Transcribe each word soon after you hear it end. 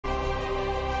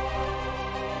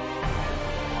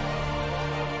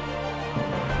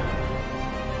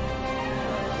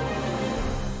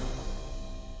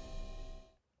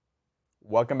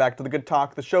Welcome back to The Good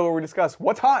Talk, the show where we discuss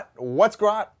what's hot, what's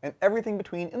grot, and everything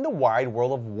between in the wide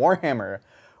world of Warhammer.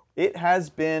 It has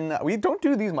been, we don't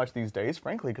do these much these days,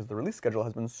 frankly, because the release schedule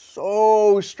has been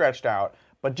so stretched out.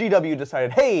 But GW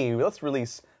decided, hey, let's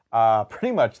release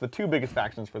pretty much the two biggest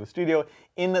factions for the studio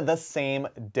in the same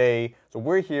day. So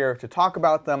we're here to talk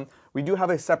about them. We do have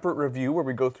a separate review where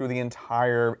we go through the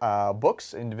entire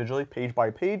books individually, page by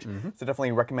page. So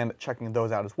definitely recommend checking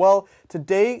those out as well.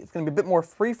 Today, it's going to be a bit more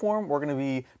freeform. We're going to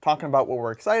be talking about what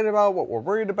we're excited about, what we're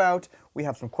worried about. We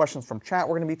have some questions from chat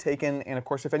we're going to be taking. And of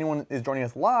course, if anyone is joining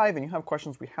us live and you have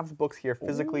questions, we have the books here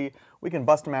physically. We can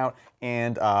bust them out.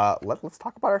 And let's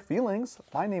talk about our feelings.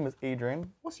 My name is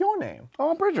Adrian. What's your name?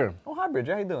 Oh, I'm Bridger. Oh, hi,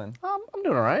 Bridger. How you doing? I'm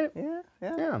doing all right.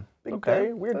 Yeah. Big Okay.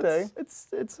 day, weird day.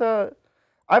 It's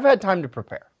I've had time to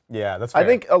prepare. Yeah, that's fair. I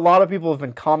think a lot of people have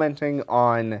been commenting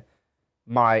on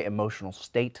my emotional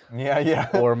state. Yeah.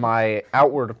 Or my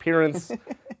outward appearance.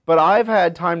 But I've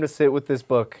had time to sit with this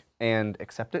book and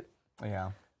accept it.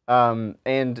 Yeah.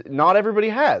 And not everybody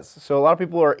has. So a lot of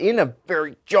people are in a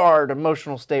very jarred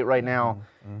emotional state right now.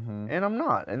 And I'm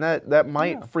not. And that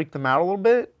might freak them out a little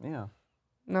bit. Yeah.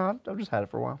 No, I've just had it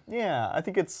for a while. Yeah, I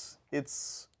think it's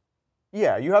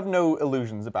yeah, you have no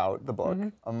illusions about the book,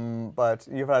 but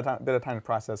you've had a bit of time to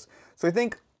process. So I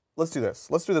think, let's do this.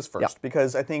 Let's do this first,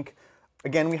 because I think,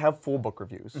 again, we have full book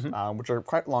reviews, which are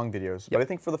quite long videos. But I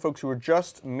think for the folks who are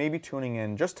just maybe tuning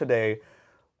in just today,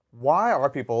 why are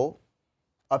people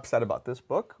upset about this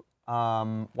book?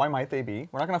 Why might they be?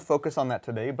 We're not going to focus on that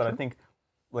today, but I think,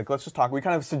 like, let's just talk. We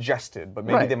kind of suggested, but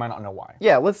maybe they might not know why.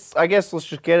 Yeah, I guess let's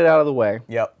just get it out of the way.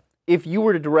 Yep. If you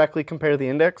were to directly compare the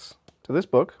index to this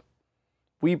book,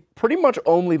 we pretty much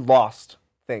only lost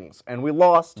things, and we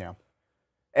lost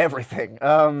everything.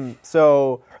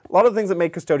 So a lot of the things that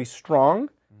make Custodes strong,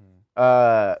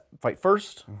 fight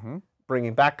first,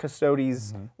 bringing back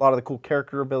Custodes, a lot of the cool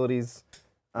character abilities,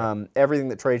 everything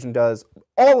that Trajan does,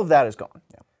 all of that is gone.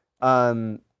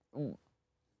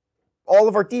 All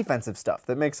of our defensive stuff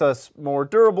that makes us more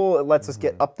durable, it lets us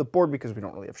get up the board because we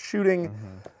don't really have shooting.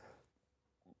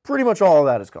 Pretty much all of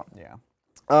that is gone. Yeah.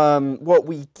 What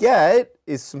we get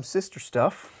is some sister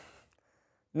stuff.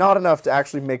 Not enough to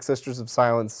actually make Sisters of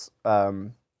Silence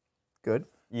good.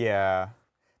 Yeah.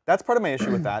 That's part of my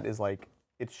issue with that is, like,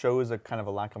 it shows a kind of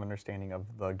a lack of understanding of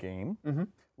the game.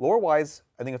 Lore-wise,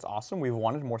 I think it's awesome. We've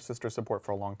wanted more sister support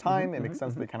for a long time. It makes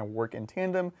sense that they kind of work in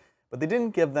tandem. But they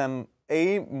didn't give them,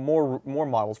 A, more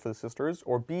models for the sisters,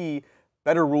 or B,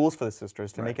 better rules for the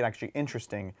sisters to make it actually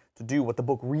interesting to do what the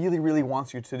book really, really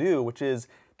wants you to do, which is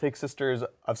take Sisters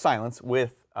of Silence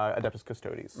with Adeptus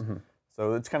Custodes.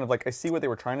 So it's kind of like, I see what they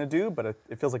were trying to do, but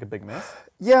it feels like a big miss.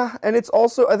 Yeah, and it's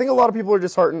also, I think a lot of people are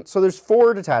disheartened. So there's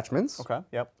 4 detachments. Okay,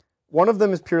 yep. One of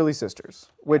them is purely sisters,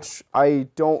 which I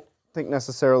don't think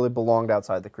necessarily belonged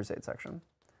outside the Crusade section.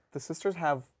 The sisters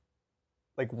have,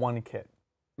 like, one kit.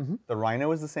 The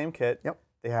Rhino is the same kit. Yep.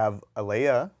 They have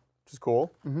Alea, which is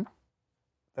cool.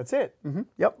 That's it.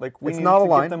 Yep. Like, we it's need not to a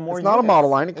line. give them more It's not a units. model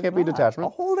line. It It's can't be a not.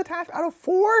 detachment. A whole detachment out of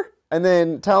 4? And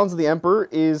then Talons of the Emperor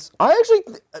is, I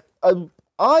actually,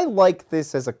 I like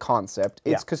this as a concept.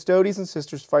 It's Custodes and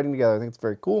sisters fighting together. I think it's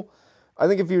very cool. I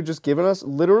think if you had just given us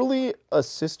literally a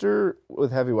sister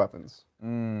with heavy weapons.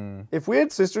 If we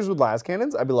had sisters with las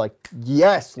cannons, I'd be like,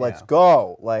 yes, let's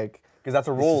go. Like, because that's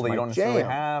a rule that you don't necessarily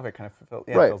have. It kind of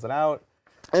fills it out.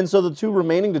 And so the 2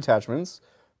 remaining detachments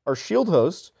are Shield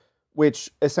Host, which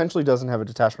essentially doesn't have a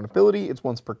detachment ability. It's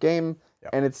once per game.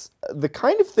 And it's the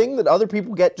kind of thing that other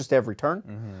people get just every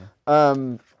turn.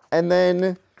 And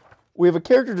then we have a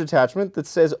character detachment that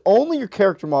says only your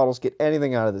character models get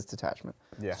anything out of this detachment.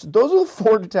 So those are the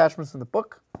 4 detachments in the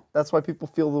book. That's why people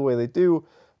feel the way they do.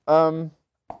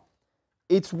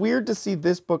 It's weird to see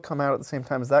this book come out at the same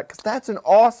time as that, because that's an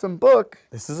awesome book.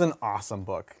 This is an awesome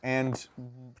book. And,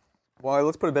 well,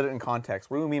 let's put a bit in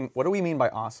context. What do we mean by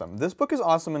awesome? This book is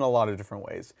awesome in a lot of different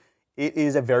ways. It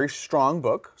is a very strong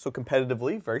book, so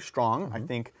competitively, very strong. I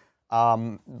think,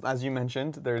 as you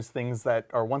mentioned, there's things that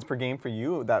are once per game for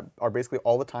you that are basically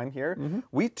all the time here.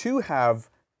 We, too, have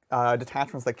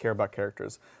detachments that care about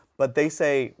characters. But they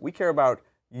say, we care about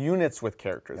units with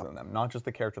characters in them, not just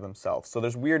the character themselves. So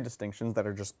there's weird distinctions that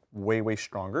are just way, way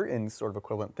stronger in sort of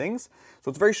equivalent things. So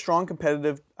it's a very strong,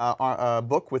 competitive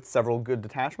book with several good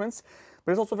detachments,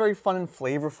 but it's also very fun and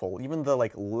flavorful. Even the,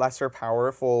 like, lesser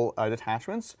powerful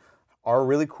detachments are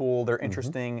really cool. They're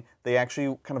interesting. They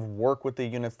actually kind of work with the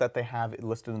units that they have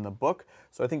listed in the book.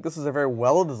 So I think this is a very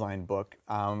well-designed book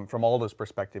from all those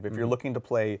perspectives. If you're looking to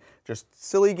play just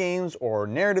silly games or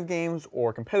narrative games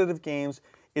or competitive games,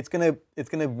 it's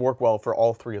gonna work well for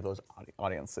all 3 of those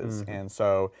audiences. And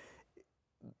so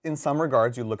in some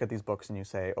regards, you look at these books and you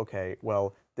say, okay,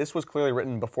 well, this was clearly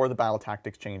written before the battle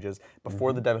tactics changes,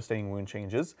 before the devastating wound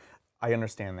changes. I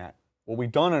understand that. What we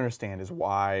don't understand is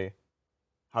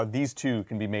how these two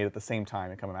can be made at the same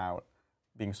time and come out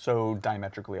being so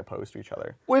diametrically opposed to each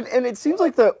other. And it seems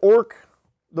like the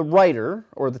writer,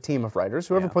 or the team of writers,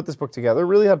 whoever put this book together,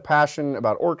 really had passion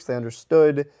about orcs. They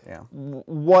understood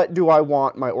what do I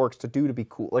want my orcs to do to be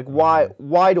cool. Like,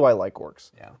 why do I like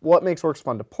orcs? Yeah. What makes orcs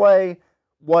fun to play?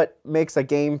 What makes a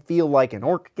game feel like an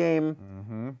orc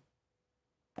game?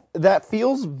 That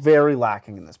feels very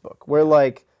lacking in this book. Where,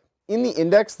 like, in the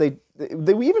index,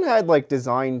 we even had, like,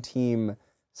 design team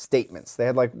statements. They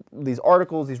had, like, these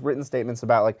articles, these written statements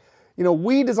about, like, you know,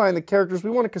 we designed the characters.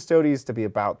 We wanted Custodes to be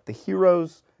about the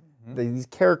heroes, these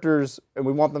characters, and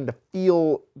we want them to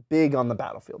feel big on the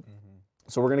battlefield.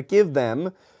 So we're going to give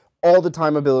them all the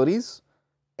time abilities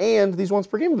and these once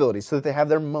per game abilities so that they have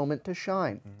their moment to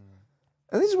shine.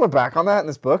 And they just went back on that in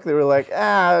this book. They were like,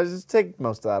 just take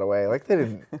most of that away. Like, they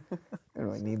didn't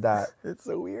really need that. It's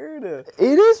so weird. It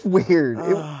is weird.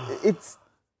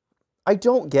 I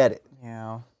don't get it.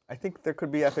 Yeah. I think there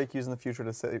could be FAQs in the future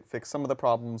to fix some of the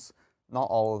problems. Not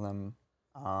all of them.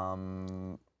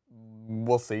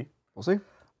 We'll see. We'll see.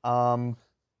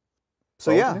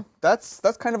 So yeah, that's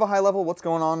kind of a high level what's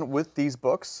going on with these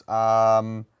books.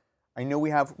 I know we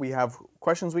have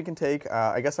questions we can take.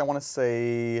 I guess I want to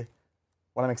say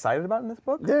what I'm excited about in this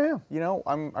book. Yeah. You know,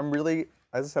 I'm really,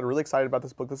 as I said, really excited about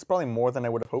this book. This is probably more than I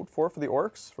would have hoped for the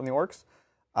orcs. From the orcs,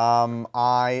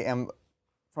 I am,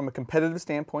 from a competitive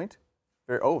standpoint.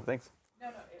 Thanks. No,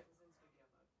 it was in studio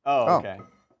mode. Oh, okay.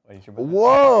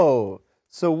 Whoa!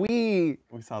 So we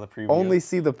saw the preview. Only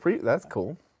see the That's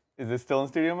cool. Is this still in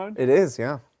studio mode? It is,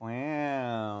 yeah.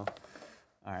 Wow.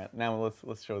 All right, now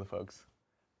let's show the folks.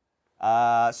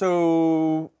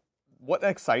 So what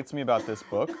excites me about this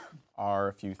book are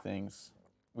a few things.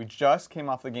 We just came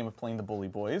off the game of playing the Bully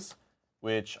Boys,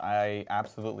 which I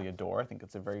absolutely adore. I think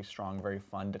it's a very strong, very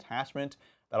fun detachment.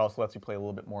 That also lets you play a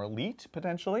little bit more elite,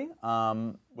 potentially,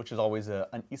 which is always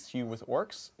an issue with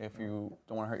orcs if you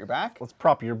don't want to hurt your back. Let's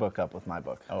prop your book up with my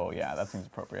book. Oh, yeah, that seems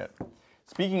appropriate.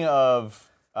 Speaking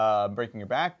of breaking your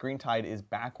back, Green Tide is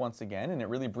back once again, and it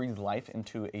really breathes life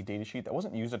into a datasheet that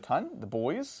wasn't used a ton, the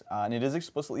boys, and it is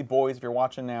explicitly boys. If you're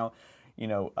watching now, you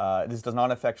know, this does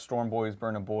not affect Storm Boys,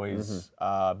 Burna Boys,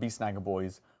 Beast Snagga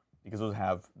Boys, because those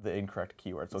have the incorrect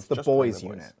keyword. So it's the just boys the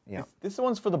boys. unit. Yeah. This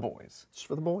one's for the boys. Just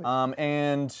for the boys.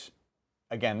 And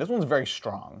again, this one's very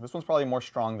strong. This one's probably more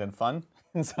strong than fun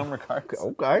in some regards.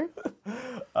 Okay.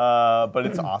 But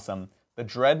it's awesome. The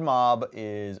Dread Mob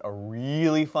is a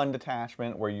really fun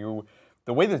detachment where do you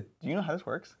know how this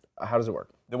works? How does it work?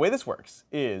 The way this works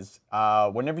is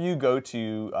whenever you go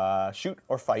to shoot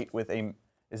or fight with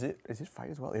is it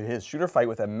fight as well? It is. Shoot or fight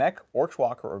with a mech, Orcs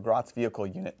Walker, or Grotz vehicle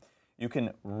unit. You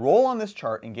can roll on this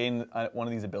chart and gain one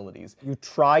of these abilities. You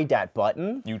try that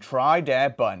button? You try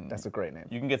that button. That's a great name.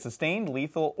 You can get sustained,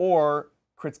 lethal, or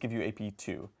crits give you AP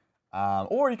 2.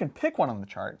 Or you can pick one on the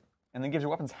chart, and then gives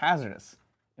your weapons hazardous.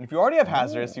 And if you already have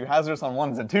hazardous, you hazardous on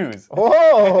 1s and 2s.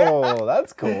 Oh,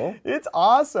 that's cool. It's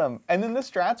awesome. And then the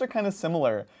strats are kind of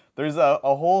similar. There's a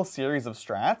whole series of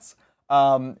strats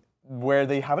where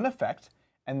they have an effect,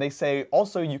 and they say,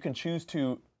 also, you can choose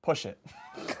to push it.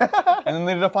 And then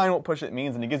they define what push it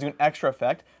means, and it gives you an extra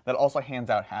effect that also hands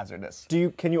out hazardous.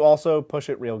 Can you also push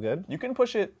it real good? You can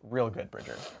push it real good,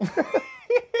 Bridger.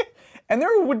 And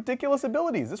there are ridiculous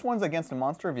abilities. This one's against a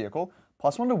monster vehicle,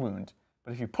 +1 to wound.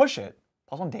 But if you push it,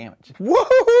 +1 damage.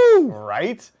 Woohoo!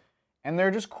 Right? And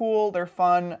they're just cool, they're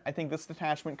fun. I think this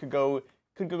detachment could go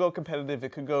competitive,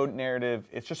 it could go narrative.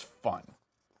 It's just fun.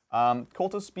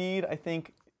 Cult of Speed, I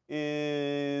think,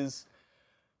 is...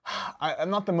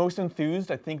 I'm not the most enthused.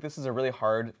 I think this is a really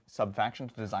hard sub-faction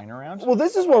to design around. Well,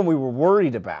 this is one we were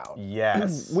worried about.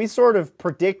 Yes. We sort of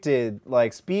predicted,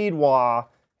 like, Speed Wa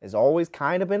has always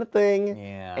kind of been a thing.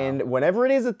 Yeah. And whenever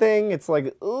it is a thing, it's like,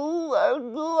 ooh, I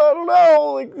don't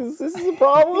know, like, this is a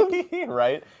problem.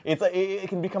 Right? It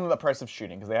can become the price of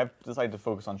shooting, because they have decided to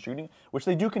focus on shooting, which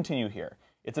they do continue here.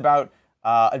 It's about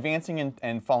advancing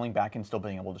and falling back and still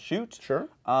being able to shoot. Sure.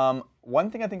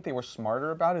 One thing I think they were smarter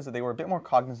about is that they were a bit more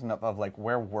cognizant of like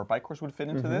where War Bike Course would fit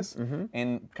into this,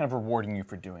 and kind of rewarding you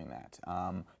for doing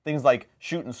that. Things like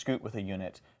shoot and scoot with a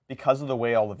unit, because of the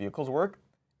way all the vehicles work,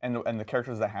 and the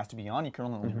characters that has to be on, you can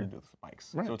only really do this with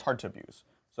bikes. Right. So it's hard to abuse.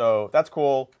 So that's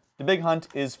cool. The Big Hunt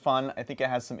is fun. I think it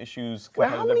has some issues competitively. Well,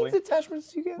 how many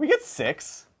detachments do you get? We get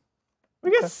 6.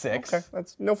 We get 6. Okay,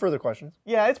 that's no further questions.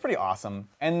 Yeah, it's pretty awesome.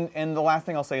 And the last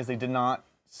thing I'll say is they did not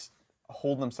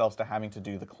hold themselves to having to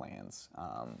do the clans,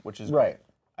 which is right.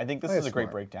 I think this is a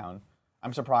great breakdown.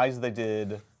 I'm surprised they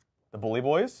did the Bully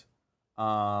Boys, but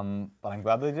I'm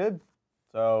glad they did.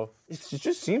 So It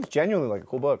just seems genuinely like a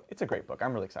cool book. it's a great book.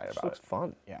 I'm really excited It about looks it.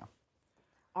 fun. Yeah.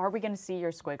 Are we going to see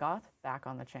your Squigoth back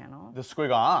on the channel? The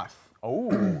Squigoth.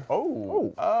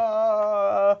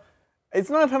 It's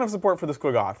not a ton of support for the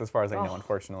Squigoth as far as I know,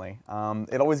 unfortunately.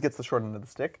 It always gets the short end of the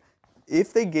stick.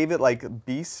 If they gave it like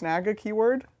Beast Snag a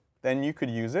keyword, then you could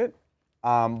use it.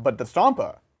 But the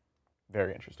Stompa,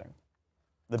 very interesting.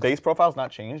 The base profile's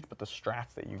not changed, but the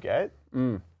strats that you get,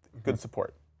 good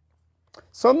support.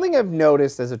 Something I've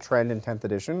noticed as a trend in 10th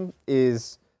edition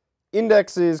is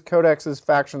indexes, codexes,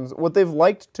 factions, what they've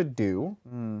liked to do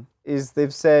is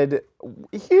they've said,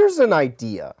 here's an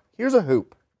idea. Here's a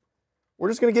hoop. We're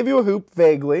just going to give you a hoop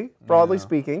vaguely, broadly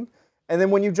speaking, and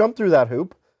then when you jump through that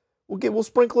hoop, we'll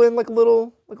sprinkle in like a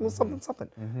little something something.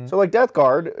 So like Death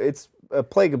Guard, it's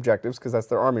plague objectives because that's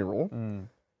their army rule.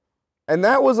 And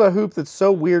that was a hoop that's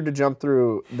so weird to jump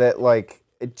through that like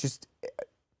it just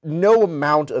no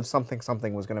amount of something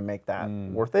was going to make that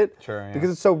worth it. Sure, yeah. Because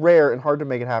it's so rare and hard to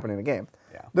make it happen in a game.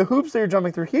 Yeah. The hoops that you're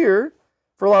jumping through here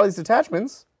for a lot of these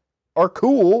detachments are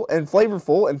cool and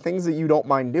flavorful and things that you don't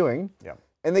mind doing. Yep.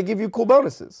 And they give you cool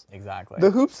bonuses. Exactly.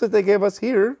 The hoops that they gave us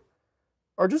here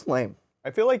are just lame. I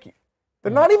feel like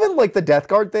They're not even like the Death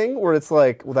Guard thing where it's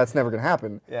like, well, that's never going to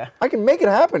happen. Yeah. I can make it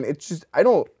happen. It's just, I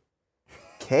don't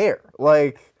care.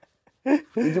 Like,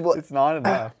 it's not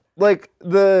enough. like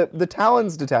the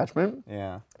Talons detachment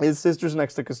Yeah. is Sisters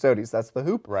next to Custodes. That's the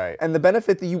hoop. Right. And the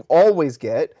benefit that you always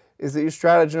get is that your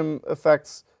stratagem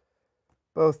affects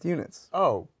both units.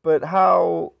 Oh. But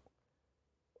how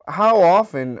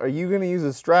often are you going to use a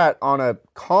strat on a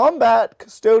combat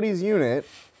Custodes unit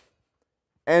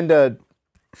and a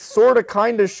sort of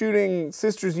kind of shooting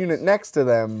Sisters unit next to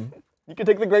them? You can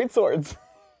take the great swords.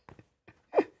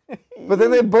 But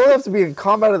then they both have to be in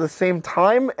combat at the same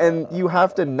time, and you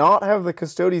have to not have the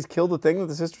Custodes kill the thing that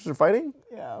the Sisters are fighting?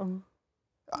 Yeah.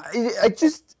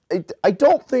 I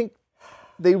don't think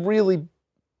they really...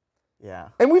 Yeah.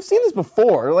 And we've seen this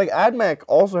before. Like, AdMech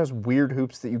also has weird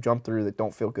hoops that you jump through that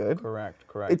don't feel good. Correct.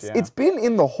 Yeah. It's been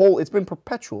in the whole... It's been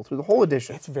perpetual through the whole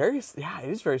edition. It's very, yeah, it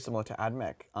is very similar to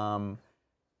AdMech,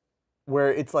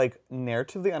 where it's like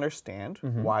narratively understand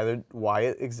why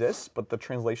it exists, but the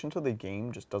translation to the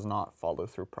game just does not follow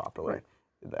through properly.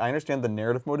 Right. I understand the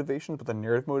narrative motivations, but the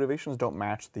narrative motivations don't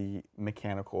match the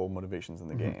mechanical motivations in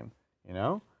the game. You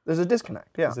know, There's a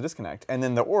disconnect, yeah. there's a disconnect. And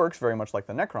then the Orks, very much like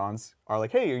the Necrons, are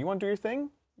like, hey, you want to do your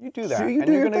thing? You do that, So you and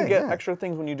do you're your gonna thing, get yeah. extra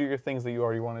things when you do your things that you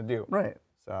already want to do. Right.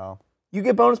 So You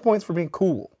get bonus points for being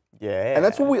cool. yeah, And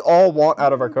that's what we all want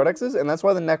out of our codexes, and that's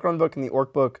why the Necron book and the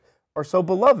Orc book are so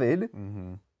beloved,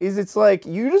 is it's like,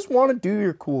 you just want to do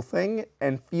your cool thing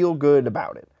and feel good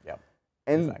about it. Yep.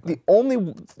 And Exactly.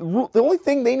 the only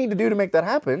thing they need to do to make that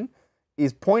happen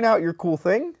is point out your cool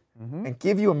thing and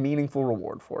give you a meaningful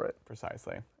reward for it.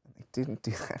 Precisely. They didn't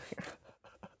do that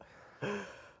here.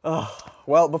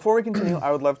 Well, before we continue,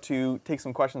 I would love to take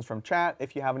some questions from chat.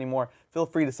 If you have any more, feel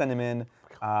free to send them in.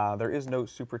 There is no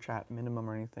super chat minimum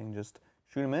or anything. Just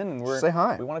shoot them in, and Say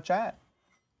hi. We want to chat.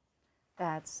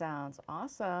 That sounds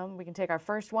awesome. We can take our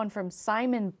first one from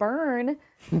Simon Byrne.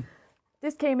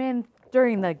 This came in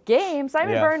during the game.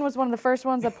 Simon Yeah. Byrne was one of the first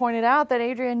ones that pointed out that,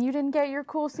 Adrian, you didn't get your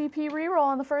cool CP reroll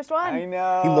on the first one. I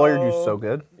know. He lawyered you so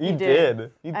good. He did.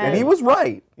 did. He did. And he was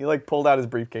right. He like pulled out his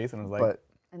briefcase and was like, But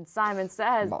And Simon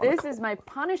says, Monaco. this is my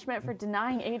punishment for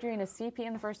denying Adrian a CP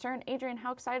in the first turn. Adrian,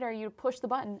 how excited are you to push the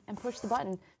button and push the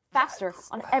button faster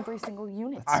on every single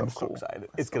unit? I'm so excited.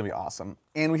 It's going to be awesome.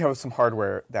 And we have some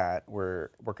hardware that we're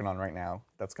working on right now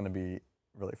that's going to be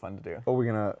really fun to do. what we're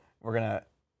gonna We're going to,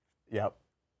 yep.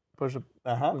 push a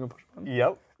Uh-huh. we're gonna push a button?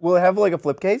 Yep. Will it have like a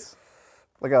flip case?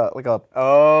 Like a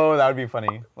Oh, that would be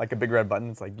funny. Like a big red button.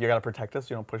 It's like, you got to protect us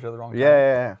so you don't push it at the wrong time.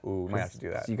 yeah. Ooh, we might have to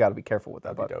do that. So you got to be careful with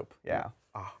that That'd be button. dope. Yeah.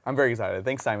 Ah, I'm very excited.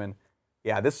 Thanks, Simon.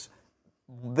 Yeah, this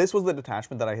was the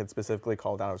detachment that I had specifically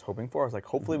called out I was hoping for. I was like,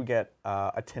 hopefully we get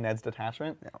a Tin Ed's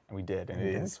detachment. Yeah. And we did. And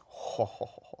it is.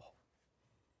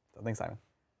 So thanks, Simon.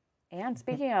 And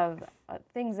speaking of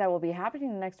things that will be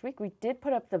happening next week, we did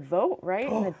put up the vote, right,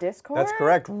 in the Discord? That's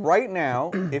correct. Right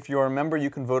now, if you're a member, you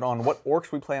can vote on what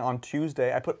orcs we play on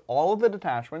Tuesday. I put all of the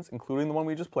detachments, including the one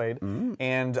we just played.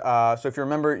 And so if you're a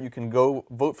member, you can go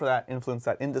vote for that, influence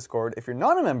that in Discord. If you're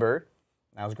not a member,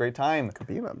 now's a great time.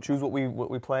 Be a member. Choose what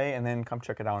we play, and then come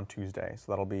check it out on Tuesday.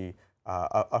 So that'll be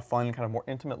a fun, kind of more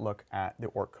intimate look at the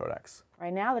Orc Codex.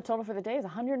 Right now, the total for the day is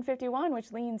 151,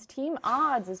 which means Team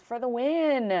Odds is for the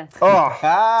win. Oh,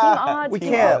 Team Odds, we Team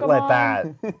can't let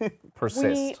Pokemon. that persist.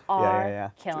 We are yeah.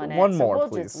 killing it. One so more, we'll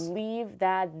please. just leave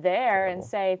that there and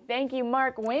say thank you,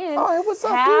 Mark Wynn. Hi, what's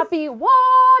up, dude? Happy War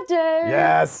Day!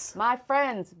 Yes. My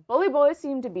friends, bully boys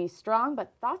seem to be strong,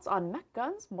 but thoughts on mech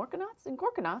guns, morkanauts, and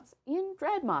gorkanauts in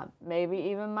Dreadmob. Maybe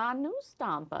even my new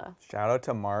stomper. Shout out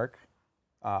to Mark.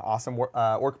 Awesome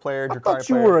orc player, I Drukhari thought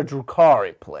you player. were a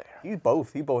Drukhari player. He's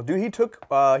both. Dude, he took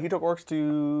orcs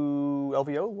to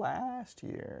LVO last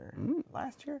year.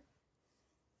 Last year?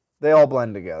 They all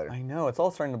blend together. I know, it's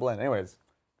all starting to blend. Anyways,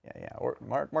 yeah.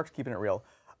 Mark's keeping it real.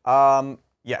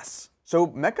 Yes. So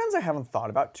mech guns I haven't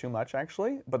thought about too much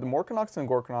actually, but the Morkanauts and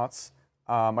Gorkanauts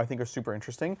I think are super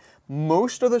interesting.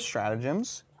 Most of the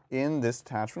stratagems in this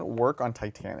attachment work on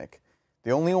Titanic. The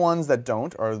only ones that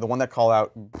don't are the one that call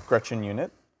out Gretchen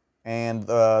unit and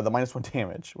the -1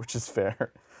 damage, which is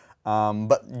fair.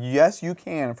 But yes, you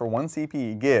can, for 1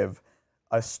 CP, give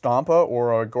a Stompa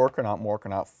or a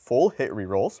Morkanaut full hit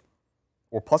rerolls,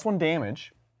 or +1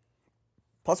 damage.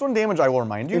 +1 damage, I will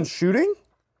remind you. In shooting?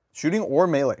 Shooting or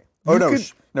melee. Oh, no,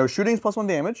 no, shooting's +1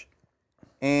 damage,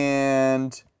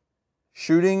 and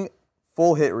shooting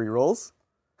full hit rerolls.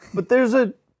 But there's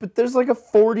like a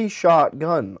 40 shot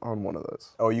gun on one of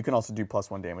those. Oh, you can also do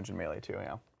 +1 damage in melee too,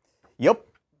 yeah. Yep.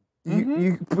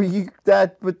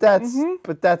 But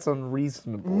that's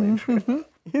unreasonable, Adrian.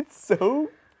 It's so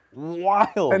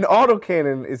wild. An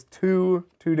autocannon is two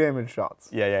damage shots.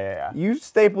 Yeah. You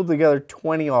stapled together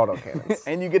 20 autocannons.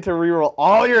 And you get to reroll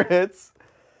all your hits.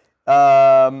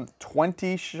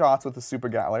 20 shots with the Super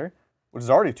Gatler, which is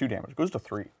already 2 damage. It goes to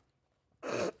 3.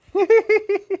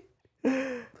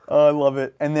 Oh, I love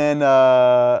it. And then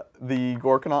the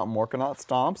Gorkanaut and Morkanaut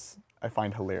stomps, I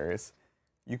find hilarious.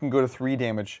 You can go to 3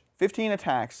 damage, 15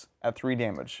 attacks at 3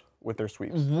 damage with their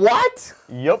sweeps. What?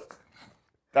 Yep.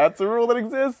 That's a rule that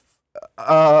exists.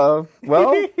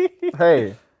 Well,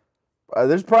 hey,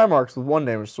 there's Primarchs with 1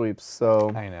 damage sweeps,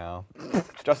 so. I know.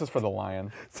 Justice for the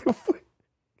lion.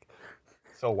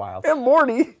 So wild. And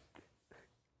Morty.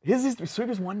 His sweep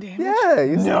is 1 damage? Yeah.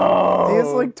 He has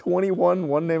No. like 21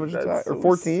 1 damage attacks. Or so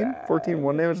 14? sad. 14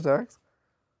 1 damage attacks.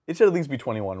 It should at least be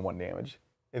 21 1 damage,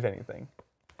 if anything.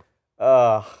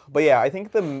 But yeah, I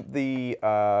think the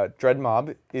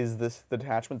Dreadmob is the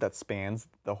detachment that spans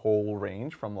the whole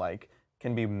range from like,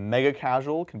 can be mega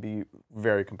casual, can be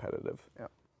very competitive. Yeah.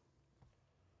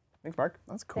 Thanks, Mark.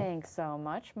 That's cool. Thanks so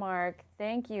much, Mark.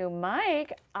 Thank you,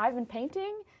 Mike. I've been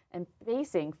painting and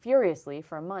basing furiously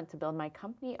for a month to build my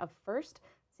company of first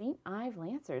St. Ive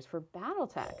Lancers for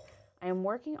Battletech. I am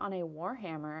working on a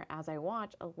Warhammer as I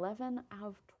watch 11 out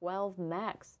of 12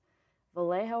 mechs.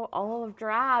 Vallejo Olive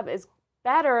Drab is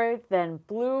better than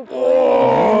Blue Green.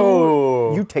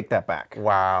 Oh! You take that back.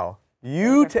 Wow.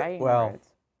 Those are fighting Well, words.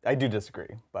 I do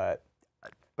disagree, but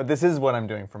this is what I'm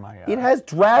doing for my... It has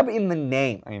drab in the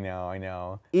name. I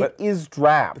know. It is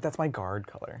drab. But that's my guard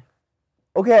color.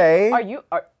 Okay.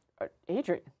 Are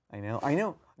Adrian? I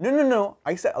know. No.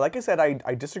 I said,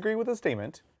 I disagree with the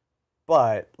statement,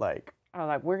 but like... Oh,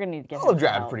 like we're gonna need to get Olive him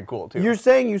drab out. is pretty cool too. You're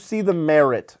saying you see the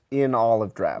merit in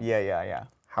olive drab. Yeah.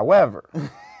 However,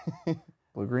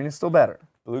 blue-green is still better.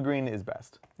 Blue-green is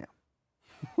best.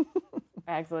 Yeah.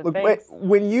 Excellent. Look, Thanks.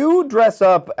 when you dress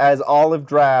up as olive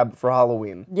drab for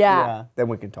Halloween, Yeah. then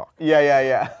we can talk.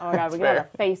 Yeah. Oh my God, we could have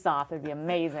a face-off. It'd be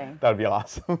amazing. That'd be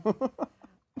awesome.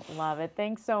 Love it.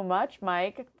 Thanks so much,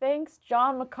 Mike. Thanks,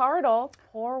 John McCardle.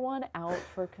 Pour one out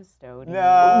for Custodes.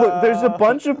 No. Look, there's a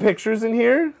bunch of pictures in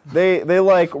here. They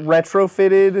like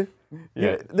retrofitted.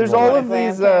 Yeah. There's Well, all of Glam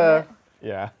these cabinet.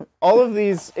 Yeah. all of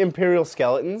these Imperial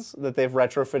skeletons that they've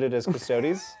retrofitted as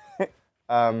Custodes.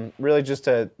 Really just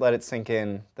to let it sink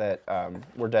in that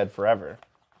we're dead forever.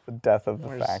 The death of the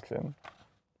Where's- faction.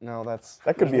 No, that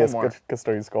That could be a one more.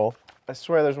 Custodian skull. I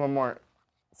swear there's one more.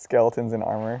 Skeletons in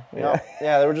armor. No.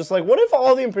 Yeah, they were just like, what if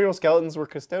all the Imperial skeletons were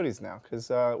Custodes now?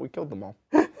 Because we killed them all.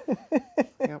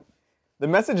 Yep. The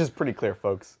message is pretty clear,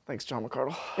 folks. Thanks, John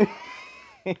McCardle.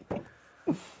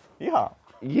 Yeah.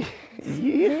 Yeah.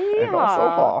 And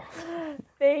also, Yeehaw.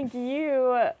 Thank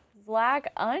you,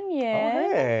 Black Onion.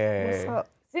 Oh, hey. What's up?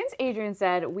 Since Adrian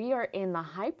said we are in the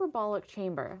hyperbolic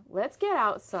chamber, let's get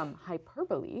out some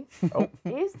hyperbole.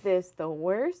 Is this the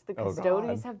worst the Oh,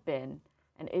 Custodes God. have been?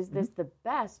 And is this the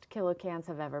best Kilocans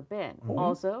have ever been?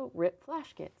 Also, rip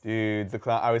flash kits. Dude,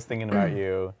 I was thinking about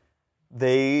you.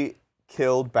 They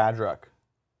killed Badruck,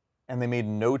 and they made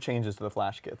no changes to the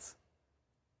flash kits.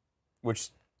 Which,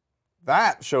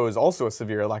 that shows also a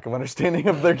severe lack of understanding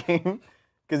of their game.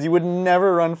 Because you would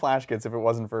never run flash kits if it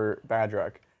wasn't for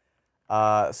Badruck.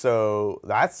 So,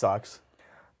 that sucks.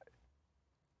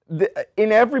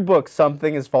 In every book,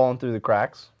 something has fallen through the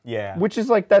cracks. Yeah. Which is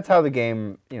like, that's how the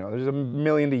game, there's a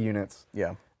million to units.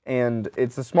 Yeah. and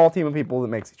it's a small team of people that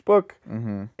makes each book,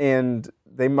 and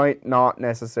they might not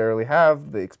necessarily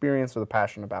have the experience or the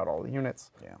passion about all the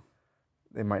units. Yeah.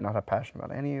 They might not have passion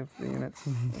about any of the units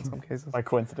in some cases. By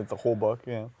coincidence, the whole book,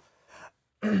 yeah.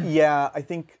 Yeah, I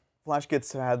think Flash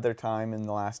Gets had their time in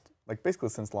the last, like basically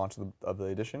since launch of the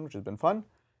edition, which has been fun.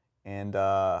 And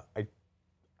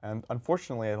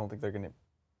unfortunately, I don't think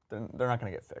they're not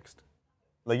gonna get fixed.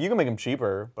 Like you can make them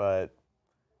cheaper, but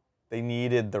they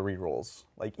needed the rerolls.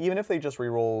 Like even if they just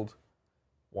rerolled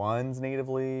 1s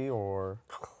natively or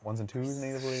 1s and 2s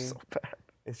natively, So bad.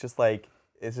 it's just like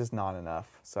it's just not enough.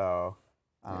 So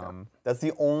that's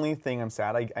the only thing I'm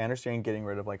sad. I understand getting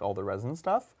rid of like all the resin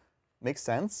stuff makes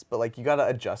sense, but like you gotta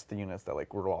adjust the units that like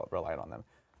relied on them.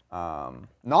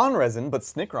 Non-resin, but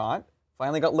Snickrot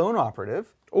finally got Lone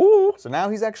Operative. Ooh. So now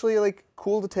he's actually like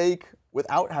cool to take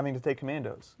without having to take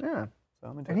commandos. Yeah. So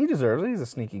I'm into And it. he deserves it. He's a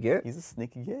sneaky git. He's a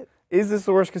sneaky git. Is this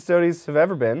the worst Custodes have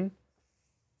ever been?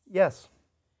 Yes.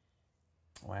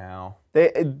 Wow.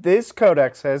 This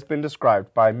codex has been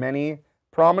described by many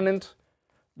prominent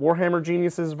Warhammer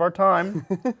geniuses of our time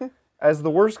as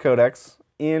the worst codex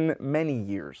in many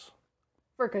years.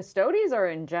 For Custodes or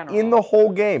in general? In the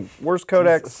whole game. Worst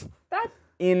codex Jesus. That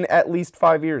in at least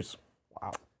 5 years.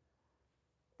 Wow.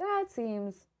 that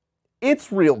seems.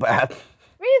 It's real bad.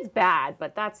 I mean, it's bad,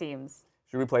 but that seems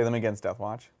Should we play them against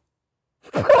Deathwatch?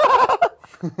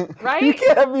 right. You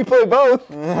can't have me play both.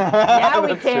 Yeah,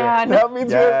 we can. That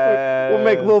means we'll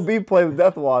make Lil B play the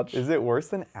Death Watch. Is it worse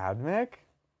than Admech?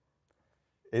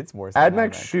 It's worse than Admech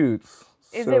Admech. shoots.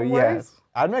 Is so it worse? yes.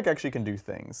 Admech actually can do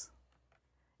things.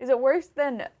 Is it worse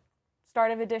than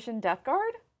Start of Edition Death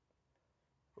Guard?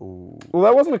 Ooh. Well,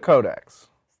 that wasn't a codex.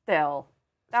 Still,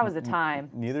 that was the time.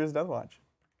 Neither is Deathwatch.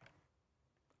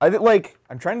 I think like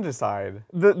I'm trying to decide.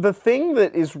 the thing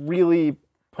that is really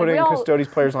putting we all- Custodes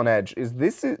players on edge is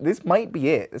this might be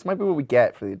it. This might be what we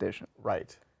get for the edition,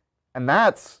 Right. and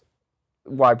that's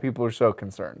why people are so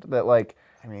concerned that like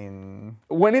I mean,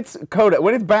 when it's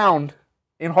bound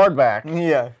in hardback,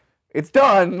 yeah. it's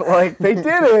done. Like they did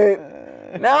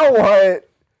it. Now what?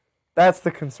 That's the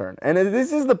concern, and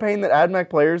this is the pain that Admech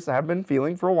players have been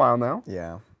feeling for a while now.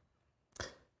 Yeah.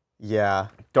 Yeah.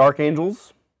 Dark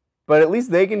Angels, but at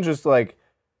least they can just like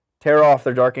tear off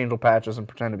their Dark Angel patches and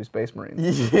pretend to be Space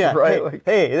Marines. Yeah. Right, Hey, like-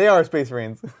 hey, they are Space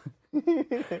Marines.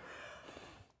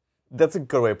 That's a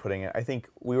good way of putting it. I think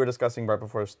we were discussing right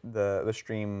before the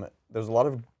stream, there's a lot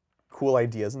of cool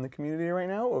ideas in the community right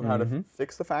now of how to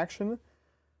fix the faction.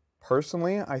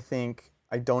 Personally, I think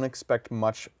I don't expect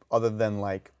much other than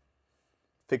like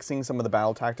fixing some of the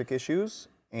battle tactic issues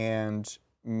and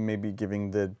maybe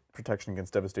giving the protection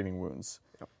against devastating wounds.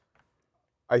 Yep.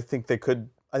 I think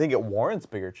it warrants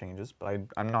bigger changes, but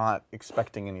I'm not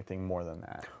expecting anything more than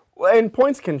that. Well, and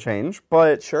points can change,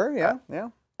 but Sure, yeah, yeah.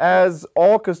 as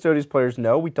all Custodes players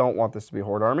know, we don't want this to be a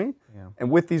Horde army. Yeah. And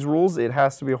with these rules, it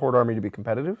has to be a Horde army to be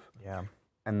competitive. Yeah.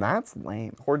 And that's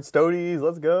lame. Horde Stodies,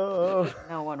 let's go.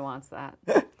 No one wants that.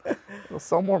 We'll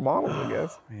sell more models, I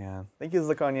guess. Man, thank you,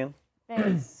 Zirconian.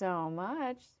 Thanks so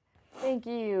much. Thank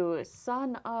you,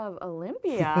 son of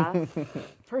Olympia.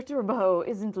 Perturbo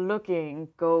isn't looking.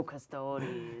 Go Custodes.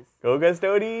 Go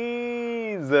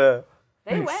Custodes!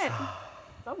 They went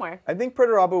somewhere. I think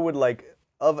Perturabo would like,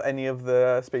 of any of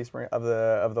the Space Marine, of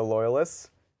the Loyalists,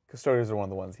 Custodes are one of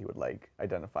the ones he would like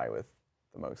identify with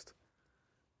the most.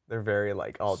 They're very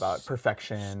like all about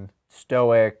perfection.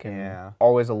 Stoic and Yeah.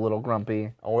 always a little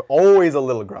grumpy. Always a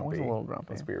little grumpy. Always a little grumpy.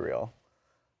 Let's be real.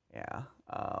 Yeah.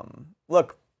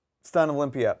 Look, Son of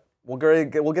Olympia. We'll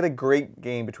get a great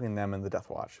game between them and the Death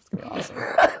Watch. It's gonna be awesome.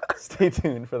 Stay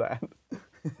tuned for that.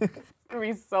 It's gonna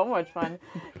be so much fun.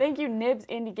 Thank you, Nibs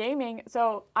Indie Gaming.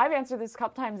 So I've answered this a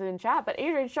couple times in chat, but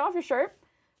Adrian, show off your shirt.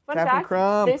 Fun Captain fact,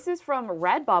 Crumb. this is from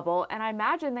Redbubble, and I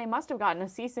imagine they must have gotten a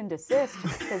cease and desist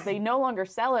because they no longer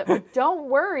sell it. But don't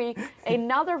worry,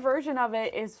 another version of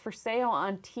it is for sale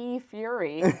on T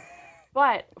Fury.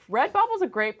 But Redbubble's a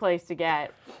great place to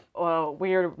get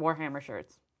weird Warhammer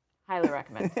shirts. Highly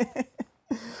recommend.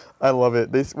 I love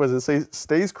it. This was it say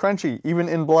stays crunchy even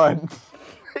in blood,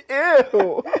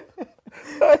 Ew!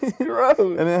 That's gross.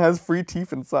 and it has free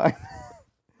teeth inside.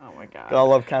 Oh my god. I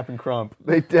love Captain Crump.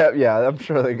 Yeah, I'm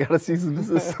sure they got a season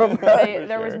desist on that.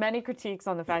 There was many critiques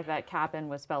on the fact that Cap'n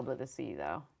was spelled with a C,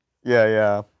 though. Yeah,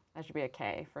 yeah. That should be a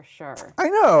K for sure. I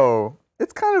know.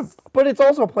 It's kind of But it's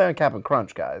also a play on Cap'n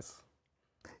Crunch, guys.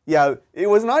 yeah. It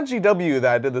was not GW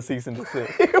that did the cease and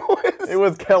desist. It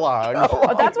was Kellogg's.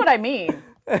 Oh, that's what I mean.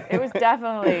 It was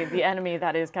definitely the enemy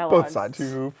that is Kellogg's. Both sides.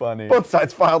 Too funny. Both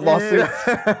sides filed lawsuits.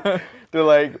 They're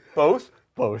like both.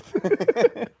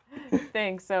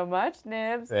 Thanks so much,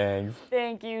 Nibs. Thanks.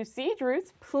 Thank you, Siege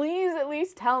Roots. Please at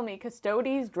least tell me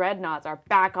Custodes Dreadnoughts are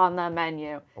back on the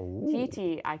menu. Ooh.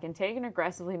 TT, I can take an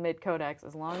aggressively mid-codex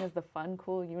as long as the fun,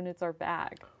 cool units are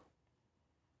back.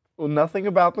 Well, nothing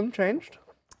about them changed.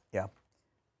 Yeah.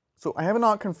 So I have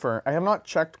not confirmed. I have not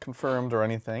checked, confirmed, or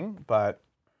anything. But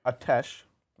Atesh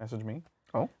messaged me.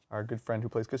 Oh. Our good friend who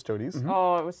plays Custodes.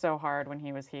 Oh, it was so hard when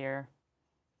he was here.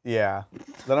 Yeah.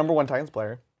 The #1 Titans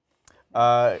player.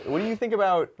 What do you think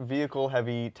about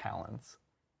vehicle-heavy talons?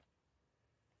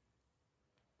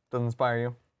 Doesn't inspire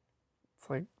you? It's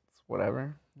like, it's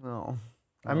whatever. No.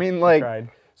 I mean, like, Tried.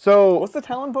 so What's the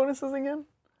talon bonuses again?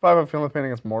 5 of feeling pain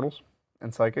against mortals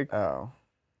and psychic. Oh,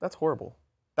 that's horrible.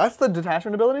 That's the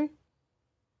detachment ability?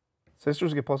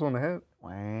 Sisters get +1 to hit,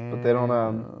 Wow. but they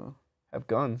don't have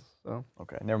guns. So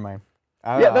Okay, never mind.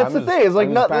 yeah, that's the thing. It's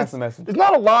like pass the message. there's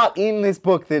not a lot in this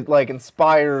book that like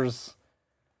inspires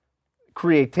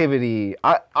creativity.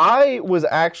 I was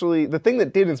actually the thing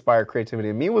that did inspire creativity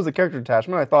in me was the character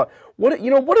detachment. I thought, what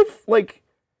if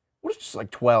just like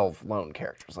 12 lone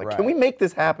characters? Like, can we make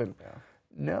this happen? Yeah.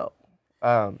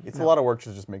 No. It's a lot of work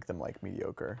to just make them like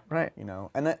mediocre, Right. You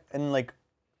know, and like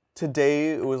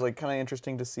today it was like kind of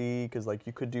interesting to see because like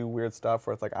you could do weird stuff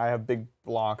where it's like I have big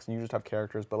blocks and you just have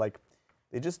characters, but like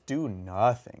they just do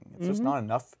nothing. It's just not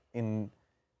enough in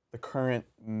the current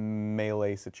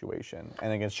melee situation.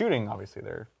 And against shooting, obviously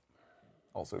they're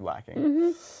also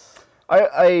lacking.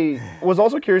 I was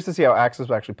also curious to see how Axis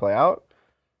would actually play out.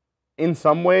 In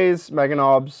some ways,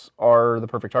 Meganobs are the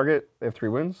perfect target. They have 3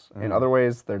 wounds. In other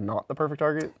ways, they're not the perfect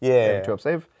target. Yeah. They have a 2-up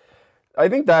save. I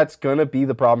think that's going to be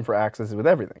the problem for Axis with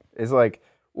everything. Is like,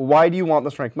 why do you want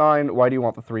the Strength 9? Why do you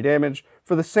want the 3 damage?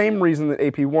 For the same reason that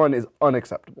AP 1 is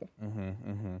unacceptable.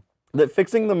 That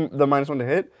fixing the -1 to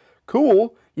hit,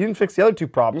 cool. You didn't fix the other 2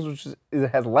 problems, which is it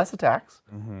has less attacks.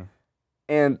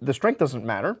 And the strength doesn't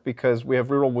matter because we have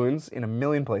reroll wounds in a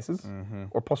million places,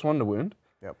 or +1 to wound.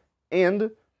 Yep.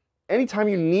 And anytime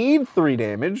you need 3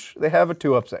 damage, they have a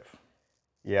 2-up save.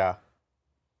 Yeah.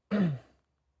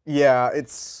 Yeah,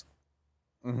 it's.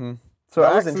 So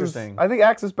That was Axis- interesting. I think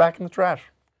Axis back in the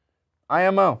trash.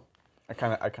 IMO. I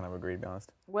kind of agree, to be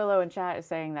honest. Willow in chat is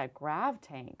saying that grav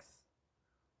tanks.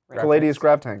 Palladius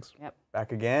grav tanks. Yep.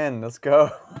 Back again. Let's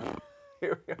go.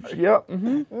 Here we are. Yep.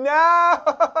 No.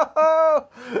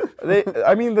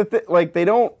 I mean, they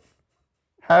don't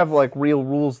have like real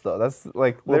rules though. That's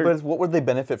like Well, but what would they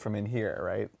benefit from in here,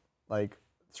 right? Like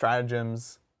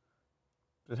stratagems,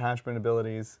 detachment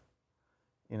abilities.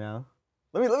 You know.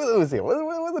 Let me see. What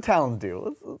do the talons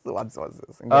do? What's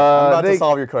this? I'm about to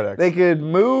solve your codex. They could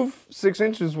move 6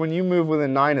 inches when you move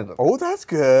within 9 of them. Oh, that's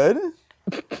good.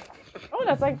 Oh,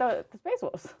 that's like the Space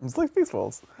Wolves. It's like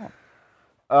peacefuls.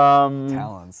 Um,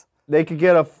 Talons. They could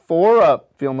get a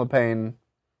 4-up Feel No Pain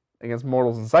against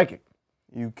mortals and psychic.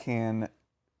 You can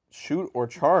shoot or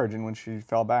charge, and when she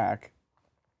fell back,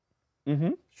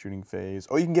 shooting phase.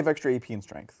 Oh, you can give extra AP and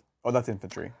strength. Oh, that's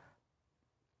infantry.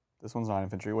 This one's not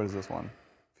infantry. What is this one?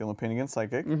 Feel No Pain against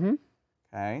psychic.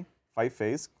 Okay. Fight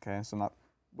phase. Okay, so not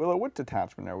Willow. What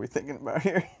detachment are we thinking about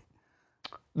here?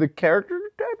 The character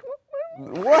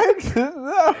detachment? What?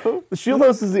 No. The Shield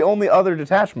Host is the only other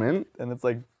detachment. And it's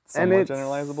like somewhat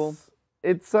generalizable.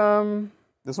 It's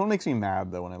This one makes me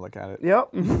mad though when I look at it. Yep.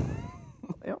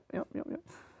 Yep.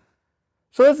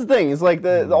 So that's the thing. Is like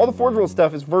all the Forge Rule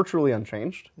stuff is virtually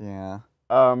unchanged. Yeah.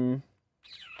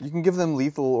 You can give them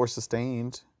lethal or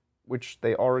sustained, which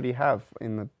they already have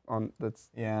that's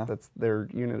yeah. That's their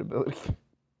unit ability.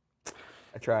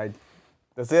 I tried.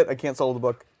 That's it. I can't solve the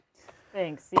book.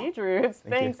 Thanks, Siege Roots.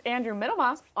 Thanks, Andrew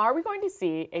Middlemoss. Are we going to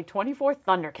see a 24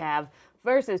 Thundercav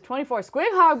versus 24 Squig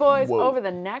Hog Boys over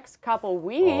the next couple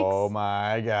weeks? Oh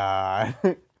my god.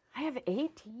 I have 18?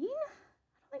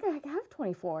 I don't think I have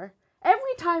 24.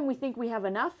 Every time we think we have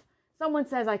enough, someone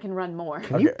says I can run more.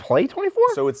 Can you play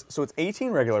 24? So it's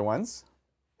 18 regular ones,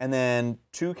 and then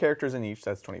 2 characters in each.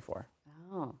 That's 24.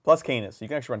 Oh. Plus Canis, so you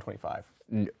can actually run 25.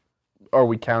 Are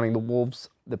we counting the wolves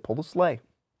that pull the sleigh?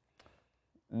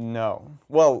 No.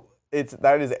 Well,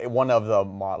 that is one of the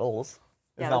models.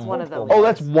 Yeah, that's one of them. Oh,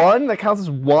 that's one? That counts as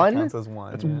one? That counts as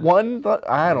one. That's yeah. one?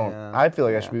 I don't. Yeah. I feel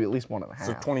like I should be at least 1.5.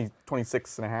 So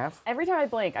 26 and a half? Every time I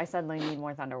blink, I suddenly need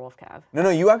more Thunderwolf Cav. No,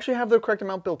 you actually have the correct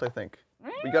amount built, I think.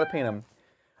 We got to paint them.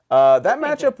 That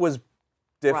matchup was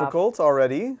difficult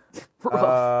already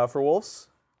for Wolves.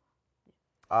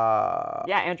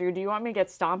 Yeah, Andrew, do you want me to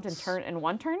get stomped in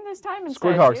one turn this time instead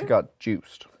Squig of Hogs 2? got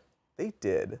juiced. They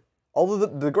did. Although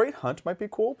the Great Hunt might be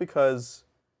cool because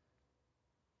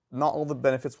not all the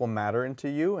benefits will matter into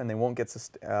you, and they won't get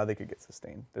they could get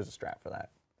sustained. There's a strat for that.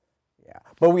 Yeah.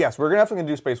 But yes, we're definitely going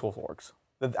to do Space Wolf Orks.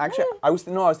 Actually, I was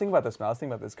thinking about this, man. I was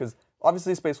thinking about this because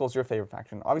obviously Space Wolves are your favorite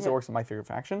faction. Obviously, Orks are my favorite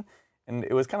faction, and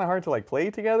it was kind of hard to like play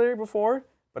together before.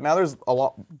 But now there's a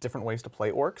lot different ways to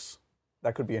play Orks.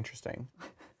 That could be interesting.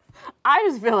 I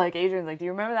just feel like Adrian's like, do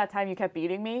you remember that time you kept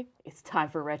beating me? It's time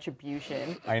for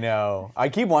retribution. I know. I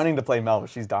keep wanting to play Mel, but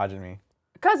she's dodging me.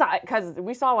 Because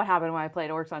we saw what happened when I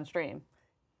played Orcs on stream.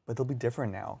 But they'll be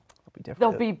different now.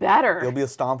 They'll be better. They'll be a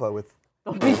Stompa with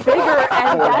They'll be bigger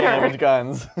and 4 better. damage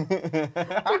guns. Like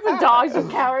the dogs just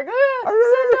cowering.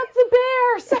 Send up the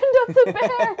bear! Send up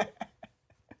the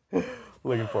bear!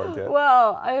 Looking forward to it.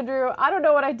 Well, Andrew, I don't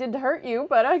know what I did to hurt you,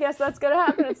 but I guess that's going to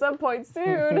happen at some point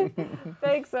soon.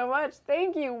 Thanks so much.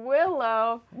 Thank you,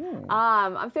 Willow.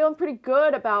 I'm feeling pretty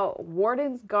good about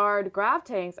Warden's Guard Grav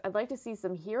Tanks. I'd like to see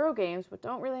some hero games, but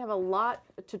don't really have a lot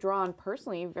to draw on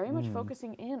personally. Very much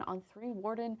focusing in on 3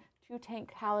 Warden, 2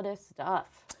 Tank Calidus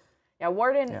stuff. Yeah,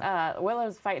 Warden,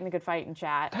 Willow's fighting the good fight in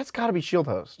chat. That's got to be Shield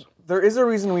Host. There is a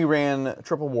reason we ran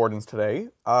triple Wardens today,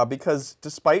 because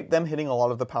despite them hitting a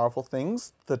lot of the powerful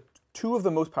things, the 2 of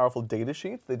the most powerful data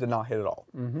sheets they did not hit at all,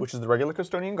 which is the regular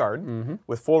Custodian Guard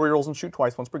with 4 rerolls and shoot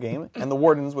twice once per game, and the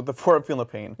Wardens with the 4 up Feel No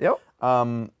Pain. Yep.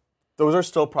 Those are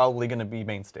still probably going to be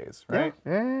mainstays, right?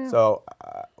 Yeah. So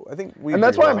I think we. And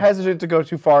that's why I'm hesitant to go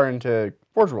too far into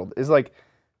Forge World. Is like,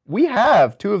 we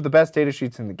have 2 of the best data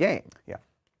sheets in the game. Yeah.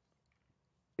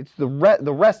 It's the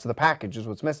rest of the package is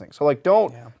what's missing. So like,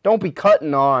 don't be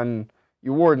cutting on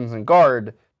your Wardens and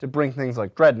Guard to bring things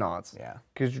like Dreadnoughts. Yeah.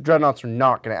 Because your Dreadnoughts are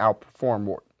not going to outperform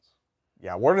Wardens.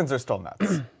 Yeah, Wardens are still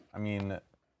nuts. I mean,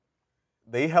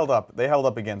 they held up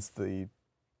against the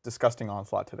disgusting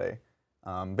onslaught today.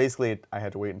 Basically, I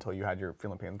had to wait until you had your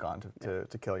Feeling Pains gone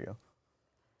to kill you.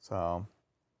 So,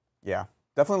 yeah,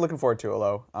 definitely looking forward to it,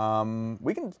 Lo.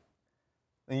 We can.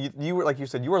 You were, like you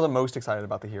said, you were the most excited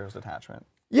about the Heroes Detachment.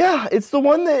 Yeah, it's the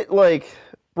one that like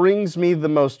brings me the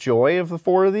most joy of the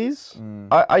 4 of these.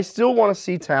 I still want to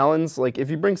see Talons. Like, if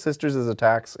you bring Sisters as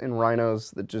attacks in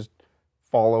Rhinos that just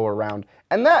follow around,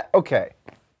 and that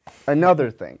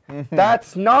another thing.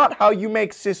 That's not how you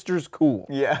make Sisters cool.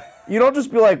 Yeah. You don't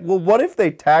just be like, well, what if they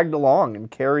tagged along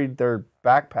and carried their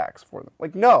backpacks for them?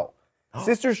 Like, no.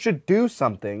 Sisters should do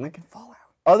something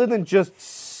other than just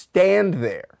stand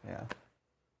there. Yeah.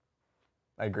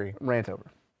 I agree. Rant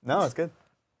over. No, it's good.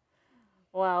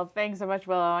 Well, thanks so much,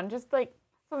 Willow. And just like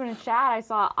someone in chat, I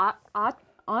saw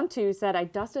Ontu said, I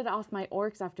dusted off my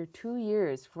Orks after 2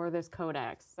 years for this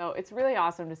Codex. So it's really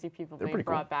awesome to see people being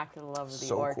brought back to the love of the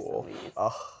Orks. Cool.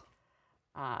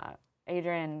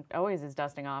 Adrian always is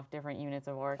dusting off different units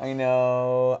of Orks. I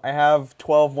know. I have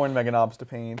 12 more Meganobs to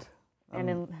paint.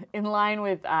 And in line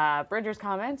with Bridger's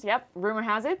comments, yep, rumor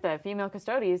has it, the female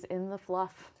Custodes in the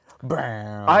fluff.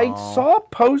 Bam. I saw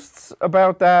posts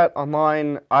about that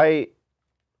online.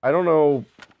 I don't know.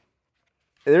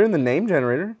 They're in the name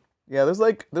generator. Yeah, there's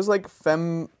like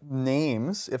femme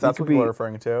names, if that's what people are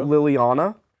referring to.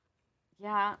 Liliana.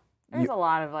 Yeah, there's a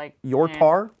lot of like...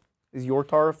 Yortar? Is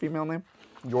Yortar a female name?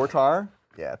 Yortar?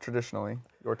 Yeah, traditionally.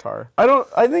 Yortar.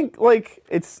 I think, like,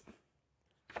 it's...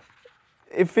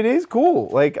 If it is cool,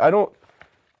 like,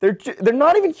 they're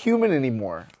not even human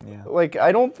anymore. Yeah. Like,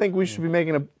 I don't think we should be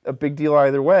making a big deal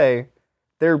either way.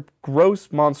 They're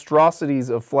gross monstrosities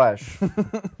of flesh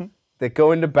that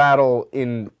go into battle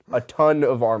in a ton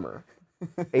of armor.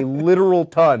 A literal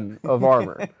ton of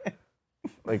armor.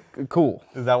 Like, cool.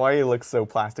 Is that why he looks so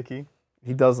plasticky?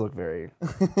 He does look very...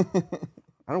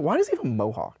 I don't. Why does he have a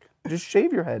mohawk? Just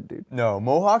shave your head, dude. No,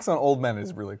 mohawks on old men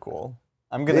is really cool.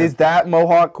 Is that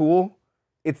mohawk cool?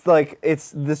 It's like, it's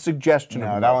the suggestion of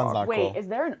a mohawk. that one's not cool. Wait, is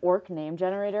there an orc name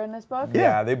generator in this book?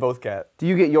 Yeah, they both get. Do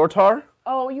you get Yortar?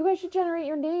 Oh, you guys should generate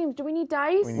your names. Do we need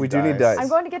dice? We do need dice. I'm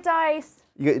going to get dice.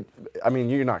 I mean,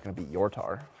 you're not going to be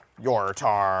Yortar.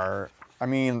 Yortar. I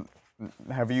mean,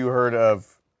 have you heard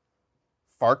of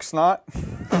Farksnot?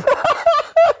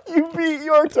 You beat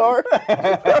Yortar.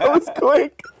 That was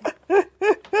quick.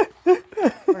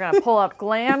 We're going to pull up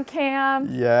Glam Cam.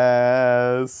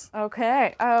 Yes.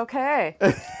 Okay. Well,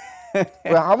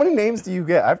 how many names do you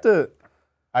get?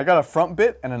 I got a front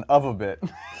bit and an of a bit.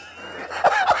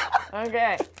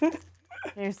 Okay.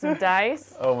 Here's some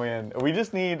dice. Oh man, we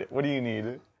just need. What do you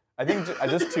need? I think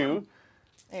just 2.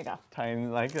 There you go. Tiny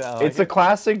like that. It's a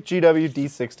classic GW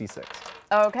D66.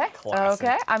 Okay. Classic.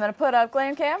 Okay. I'm going to put up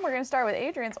Glam Cam. We're going to start with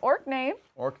Adrian's orc name.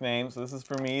 Orc name. So this is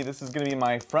for me. This is going to be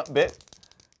my front bit.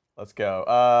 Let's go.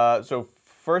 So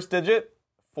first digit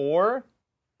 4,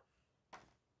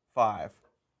 5,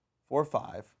 4,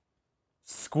 5.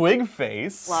 Squig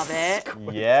face. Love it.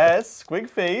 Yes, squig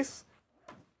face.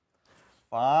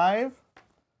 5,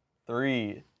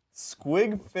 3.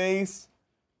 Squig face.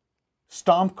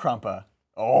 Stomp crumpa.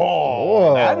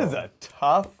 Oh, that is a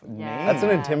tough name. That's an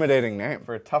intimidating name.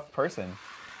 For a tough person.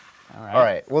 All right. All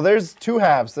right. Well, there's two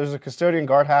halves. There's a Custodian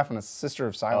Guard half and a Sister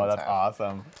of Silence Oh, that's half.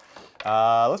 awesome.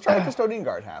 Let's try the Custodian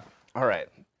Guard half. All right.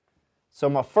 So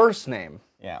my first name,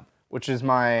 Yeah. which is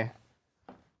my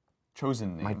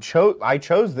Chosen name. I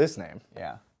chose this name.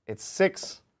 Yeah. It's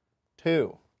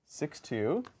 6-2.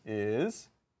 6-2 is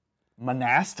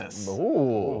Monastus.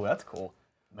 Ooh. Ooh, that's cool.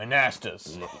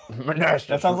 Monastus. Monastus.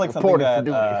 That sounds like something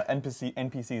that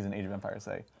NPCs in Age of Empires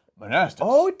say. Monastus.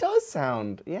 Oh, it does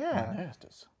sound. Yeah.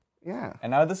 Monastus. Yeah.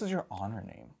 And now this is your honor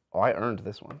name. Oh, I earned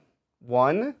this one.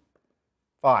 1-5.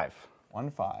 1-5.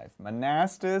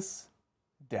 Monastus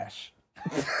Desh.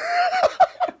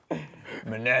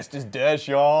 Monastus Desh,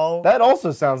 y'all. That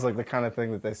also sounds like the kind of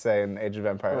thing that they say in Age of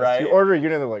Empires. Right. You order a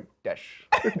unit, they're like, Desh.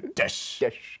 Desh.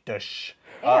 Desh. Desh.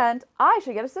 And I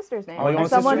should get a sister's name. Oh, you want a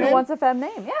Someone sister who name? wants a fem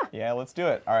name, yeah. Yeah, let's do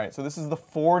it. All right, so this is the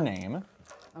 4 name.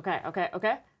 Okay. 1-3.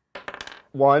 Okay.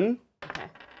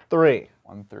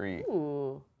 1-3.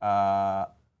 Ooh.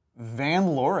 Van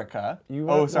Lorica. You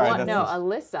Oh, want- sorry. What? That's No,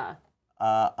 Alyssa.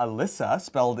 Alyssa,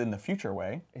 spelled in the future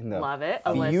way. In the Love it.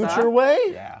 Alyssa. future way?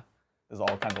 Yeah. There's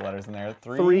all kinds of letters in there.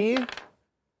 3.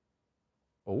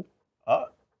 Oh.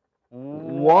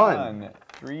 1.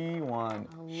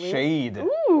 3-1. Shade. Ooh.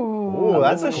 Ooh,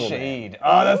 that's Alyssa a cool Shade.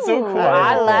 Oh, that's so Ooh, cool.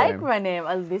 I cool like name. my name,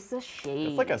 Alyssa Shade.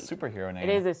 It's like a superhero name.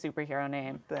 It is a superhero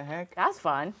name. What the heck? That's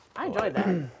fun. I enjoyed that.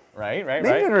 Right. Name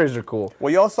generators are cool.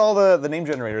 Well, y'all saw the name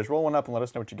generators. Roll one up and let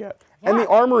us know what you get. And the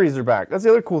armories are back. That's the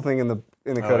other cool thing in the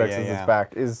codexes yeah. that's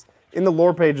back is in the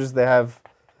lore pages they have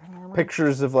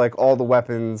pictures of like all the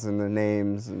weapons and the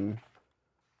names and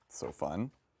So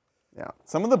fun. yeah.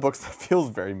 Some of the books that feels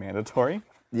very mandatory.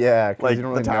 Yeah, 'cause Like you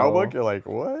don't the really Tau know. book, you're like,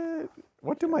 what?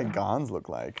 What do my Gons look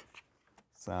like?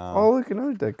 So. Oh, look,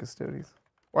 another dead Custodes.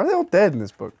 Why are they all dead in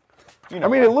this book? You know I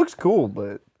mean, why. it looks cool,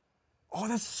 but Oh,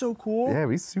 that's so cool. yeah,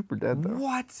 he's super dead though.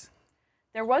 What?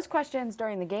 There was questions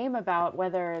during the game about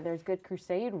whether there's good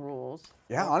crusade rules.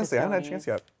 Yeah, for honestly, I haven't had a Custodes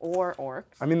chance yet. Or orcs.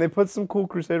 I mean, they put some cool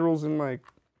crusade rules in like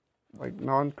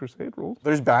non-crusade rules.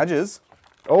 There's badges.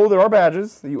 Oh, there are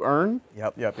badges that you earn.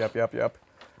 Yep.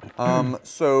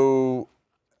 So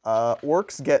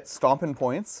orcs get stomping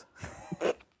points.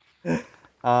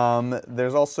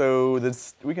 There's also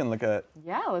this. We can look at.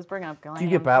 Yeah, let's bring up Glam. Do you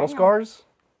get battle scars?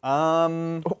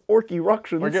 Orc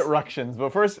eruptions. We get ructions,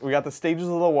 but first we got the stages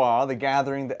of the Wa, the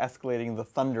gathering, the escalating, the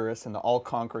thunderous, and the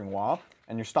all-conquering Wa.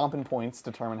 And your stomping points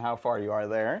determine how far you are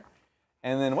there.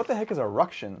 And then what the heck is a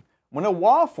ruction? When a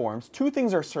Wa forms, 2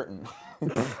 things are certain.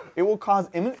 It will cause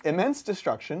immense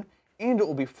destruction, and it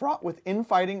will be fraught with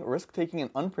infighting, risk-taking, and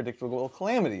unpredictable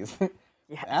calamities.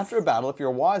 Yes. After a battle, if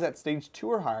your Wa is at stage 2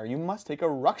 or higher, you must take a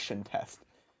ruction test.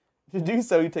 To do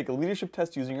so, you take a leadership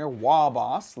test using your Wa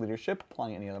boss leadership,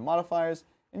 applying any other modifiers,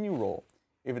 and you roll.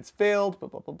 If it's failed, blah,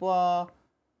 blah, blah,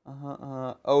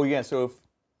 blah. Oh, yeah, so if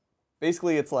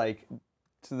basically it's like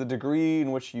to the degree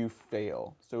in which you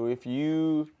fail. So if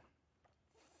you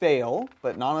fail,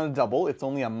 but not on a double, it's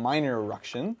only a minor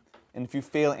ruction. And if you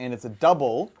fail and it's a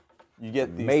double, you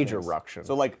get these Major things. ruction.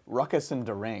 So like ruckus and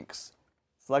deranks.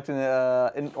 Select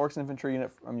an Orcs infantry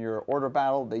unit from your order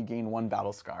battle. They gain 1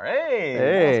 battle scar. Hey,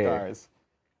 battle scars.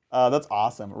 That's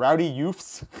awesome. Rowdy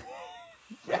youths.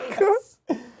 Yes.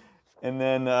 And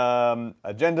then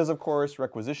agendas, of course,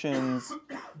 requisitions.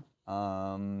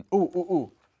 Do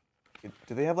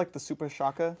they have like the Super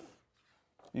Shaka?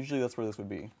 Usually that's where this would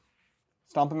be.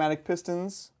 Stompomatic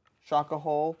pistons, Shaka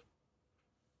hull,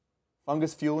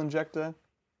 fungus fuel injector.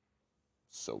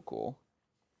 So cool.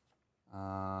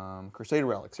 Crusade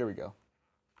relics, here we go.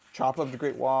 Chop of the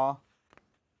Great Wa,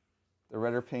 the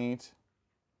Redder paint,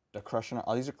 the Crushing.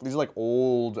 Oh, these are like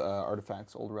old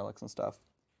artifacts, old relics and stuff.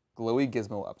 Glowy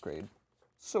gizmo upgrade,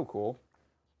 so cool.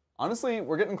 Honestly,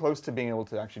 we're getting close to being able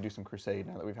to actually do some Crusade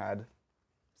now that we've had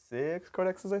 6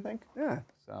 codexes, I think. Yeah.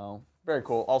 So very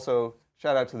cool. Also,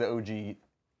 shout out to the OG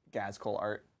Gazcol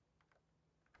art.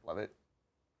 Love it.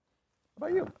 How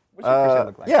about you? What's your Crusade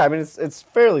look like? Yeah, I mean, it's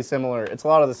fairly similar. It's a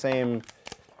lot of the same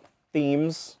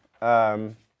themes.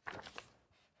 So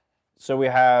we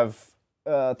have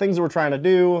things that we're trying to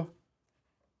do.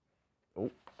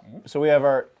 So we have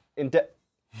our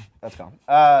that's gone.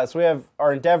 So we have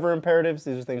our endeavor imperatives.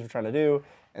 These are things we're trying to do,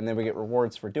 and then we get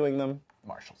rewards for doing them.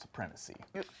 Martial supremacy.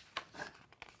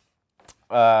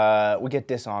 We get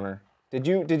dishonor.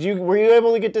 Were you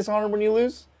able to get dishonor when you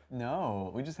lose?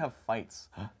 No, we just have fights.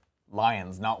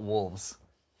 Lions, not wolves.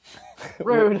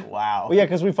 Rude. Wow. Well, yeah,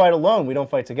 because we fight alone. We don't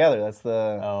fight together. That's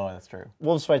the Oh, that's true.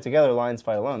 wolves fight together. Lions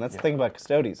fight alone. That's the thing about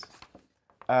Custodes.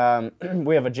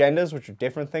 We have agendas, which are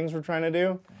different things we're trying to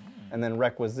do. And then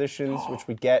requisitions, which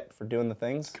we get for doing the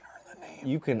things.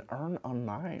 You can earn a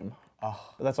name.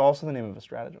 Oh. But that's also the name of a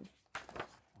stratagem.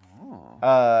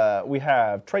 Oh. We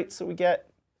have traits that we get.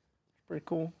 Pretty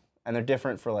cool. And they're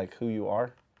different for like who you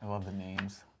are. I love the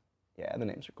names. Yeah, the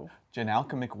names are cool.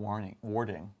 Genalchemic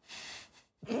warding.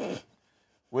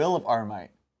 Will of Armite.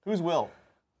 Who's Will?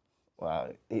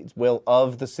 It's Will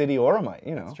of the city Oromite,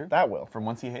 you know. That's true. That Will. From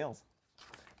whence he hails.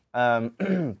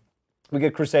 We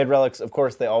get Crusade relics. Of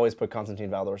course, they always put Constantine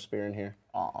Valdor's spear in here.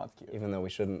 Oh, that's cute. Even though we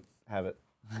shouldn't have it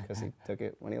because he took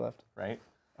it when he left. Right.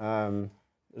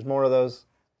 There's more of those.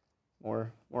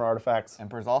 More artifacts.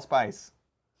 Emperor's Allspice.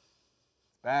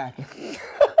 It's back.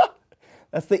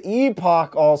 That's the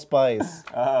epoch allspice.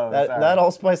 Oh, that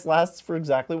allspice lasts for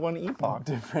exactly one epoch.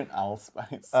 Different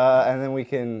allspice. And then we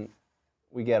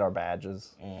get our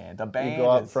badges. Yeah, the badges. We go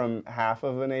up from half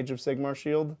of an Age of Sigmar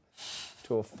shield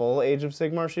to a full Age of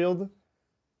Sigmar shield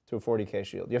to a 40k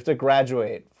shield. You have to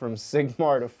graduate from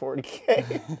Sigmar to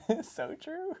 40k. So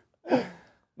true.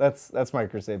 That's my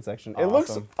Crusade section. Awesome. It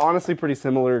looks honestly pretty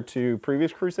similar to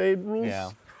previous Crusade rules.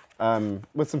 Yeah.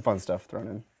 With some fun stuff thrown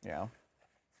in. Yeah.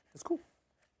 It's cool.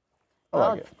 I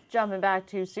like it. Jumping back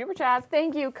to Super Chats.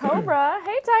 Thank you, Cobra.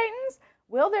 Hey, Titans.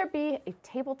 Will there be a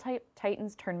Tabletop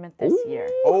Titans tournament this year?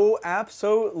 Oh,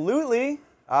 absolutely.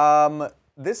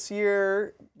 This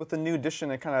year, with the new edition,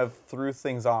 it kind of threw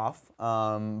things off.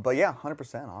 But yeah,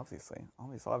 100%, obviously. I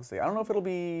don't know if it'll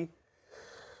be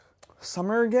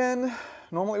summer again.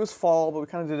 Normally it was fall, but we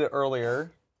kind of did it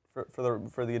earlier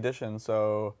for the edition.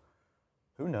 So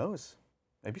who knows?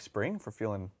 Maybe spring for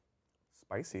feeling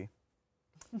spicy.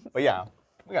 But yeah,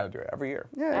 we got to do it every year.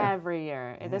 Yeah. Every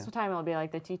year. At this time, it'll be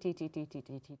like the T.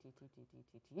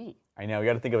 I know, we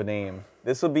got to think of a name.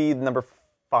 This will be number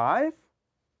 5?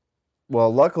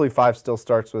 Well, luckily 5 still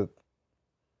starts with...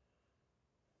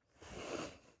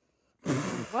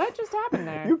 What just happened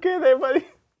there? You okay there, buddy?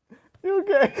 You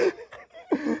okay?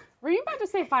 Were you about to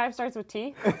say 5 starts with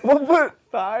T? Well,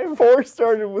 but 4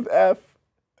 started with F.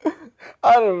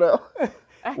 I don't know.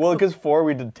 Well, because 4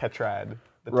 we did Tetrad.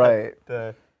 Right.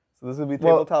 So this would be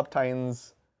Tabletop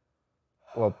Titans.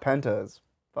 Well, Penta is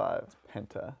 5. It's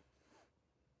Penta.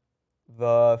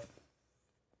 We're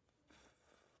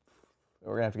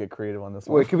gonna have to get creative on this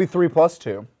one. Well, it could be 3 plus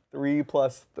 2. 3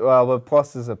 plus. Well, but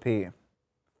plus is a P.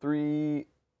 3.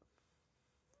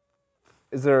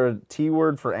 Is there a T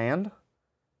word for and?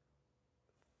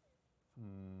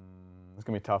 It's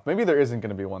gonna be tough. Maybe there isn't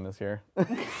gonna be one this year.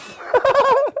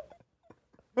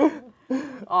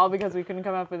 All because we couldn't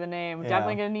come up with a name. Yeah.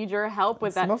 Definitely gonna need your help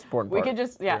with That's that. the most important we part. could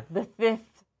just the fifth.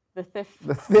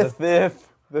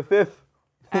 The fifth.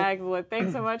 Excellent.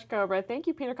 Thanks so much, Cobra. Thank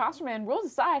you, Peter Kosterman. Rules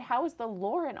aside, how is the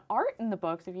lore and art in the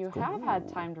books? If you have had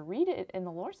time to read it in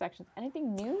the lore sections,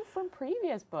 anything new from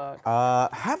previous books?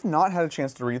 Have not had a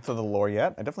chance to read through the lore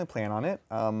yet. I definitely plan on it.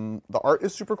 The art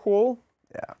is super cool.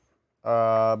 Yeah.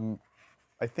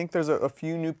 I think there's a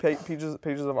few new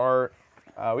pages of art.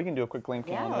 We can do a quick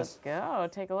linking on let's this. go.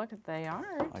 Take a look at the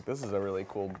art. Like, this is a really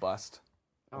cool bust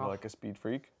of like a speed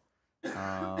freak, which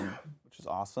is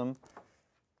awesome.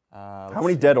 How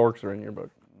many dead orcs are in your book?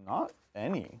 Not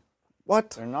any.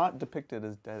 What? They're not depicted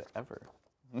as dead ever.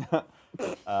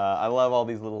 I love all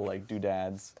these little like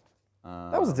doodads.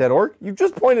 That was a dead orc. You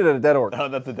just pointed at a dead orc. Oh,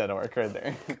 that's a dead orc right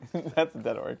there. That's a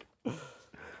dead orc.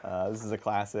 This is a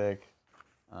classic.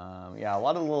 Yeah, a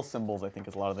lot of the little symbols I think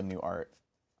is a lot of the new art.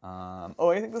 Oh,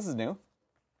 I think this is new.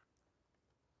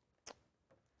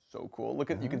 So cool.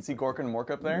 Look at, you can see Gork and Mork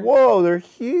up there. Whoa, they're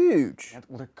huge.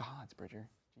 Well, they're gods, Bridger.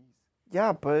 Jeez.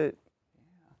 Yeah, but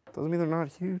doesn't mean they're not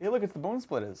huge. Hey, look, it's the Bone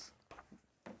Splitters.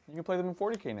 You can play them in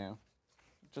 40k now.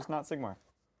 Just not Sigmar.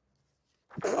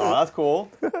 Oh, that's cool.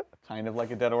 Kind of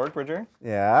like a dead orc, Bridger.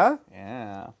 Yeah?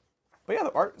 Yeah. But yeah,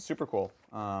 the art is super cool.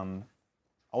 I'll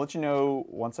let you know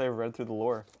once I've read through the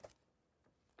lore.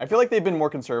 I feel like they've been more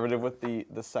conservative with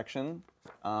the section,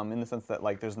 in the sense that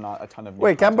like there's not a ton of.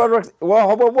 Wait, Captain Budrock's.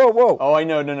 Whoa! Oh, I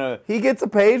know, no. He gets a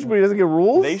page, but he doesn't get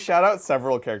rules. They shout out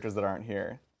several characters that aren't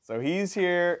here. So he's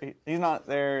here. He's not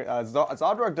there.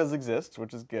 Zodrog does exist,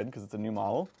 which is good because it's a new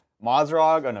model.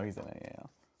 Mozrog. Oh no, he's in it. Yeah.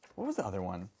 What was the other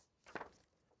one?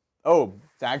 Oh,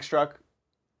 Zagstruck.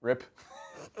 Rip.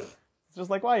 It's just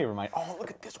like, why you remind? Oh,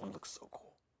 look at this one. Looks so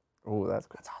cool. Oh, that's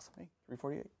cool. That's awesome. Hey,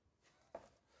 348.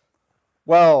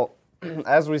 Well,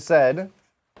 as we said,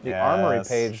 the Yes. armory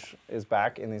page is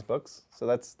back in these books, so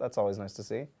that's always nice to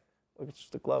see. Look, it's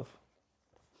just a glove.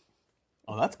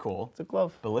 Oh, that's cool. It's a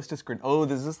glove. Ballistic grenade. Oh,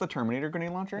 is this the Terminator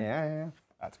grenade launcher? Yeah.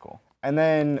 That's cool. And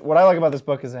then what I like about this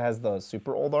book is it has the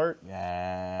super old art.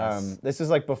 Yes. This is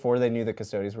like before they knew the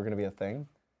Custodes were going to be a thing.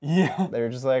 Yeah. They were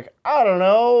just like, I don't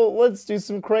know, let's do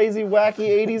some crazy, wacky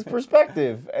 80s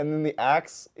perspective. And then the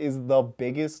axe is the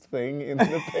biggest thing in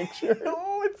the picture.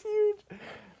 Oh, it's huge.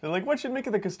 They're like, what should make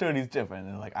the Custodes different?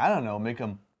 And they're like, I don't know, make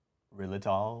them really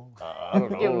tall. I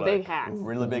don't know, Give 'em like, big hats.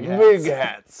 Really big hats. big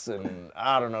hats, and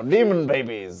I don't know, demon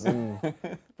babies. And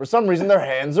for some reason, their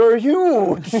hands are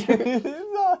huge. There's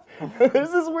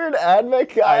this weird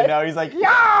AdMech guy. I know, he's like,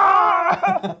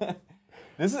 yeah!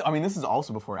 This is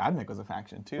also before AdMech was a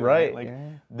faction too. Right. Like, yeah.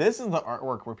 this is the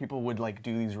artwork where people would like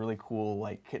do these really cool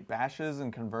like kit bashes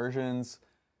and conversions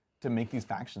to make these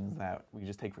factions that we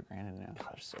just take for granted now.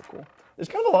 Gosh, so cool. There's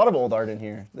kind of a lot of old art in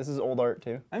here. This is old art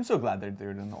too. I'm so glad they're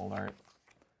doing the old art.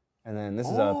 And then this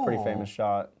is a pretty famous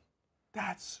shot.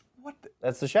 That's what?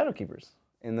 That's the Shadow Keepers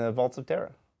in the Vaults of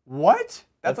Terra. What?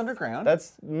 That's underground.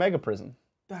 That's Mega Prison.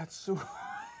 That's so.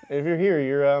 If you're here,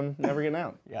 you're never getting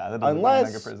out. Yeah, that doesn't Mega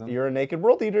Unless Prison. you're a naked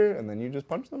world eater, and then you just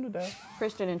punch them to death.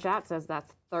 Christian in chat says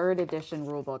that's 3rd edition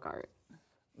rulebook art.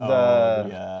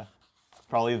 Yeah.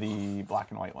 Probably the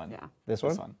black and white one. Yeah. This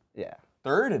one? Yeah.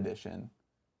 3rd edition.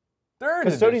 3rd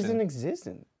Custodes edition. didn't exist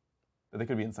in. But they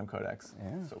could be in some codex.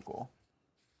 Yeah. So cool.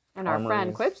 And our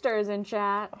friend Armories. Quipster is in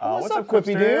chat. What's up,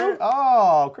 Quippy dude?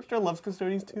 Oh, Quipster loves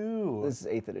Custodes too. This is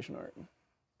 8th edition art.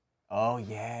 Oh,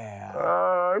 yeah.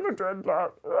 I'm a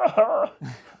dreadnought.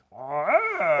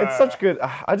 It's such good.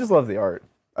 I just love the art.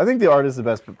 I think the art is the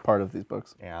best part of these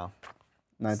books. Yeah.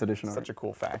 9th edition art. Such a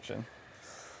cool faction.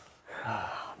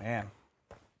 Oh, man.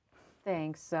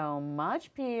 Thanks so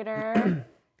much, Peter.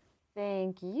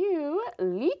 Thank you,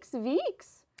 Leeks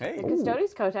Veeks. Hey. The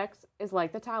Custodes Codex is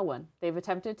like the Tau one. They've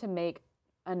attempted to make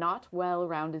a not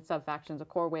well-rounded subfactions a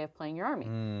core way of playing your army.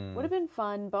 Would have been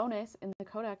fun bonus in the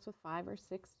Codex with 5 or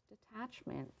 6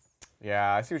 detachments.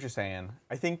 Yeah, I see what you're saying.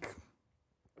 I think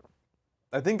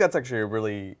that's actually a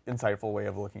really insightful way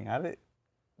of looking at it.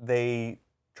 They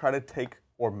try to take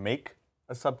or make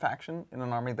a subfaction in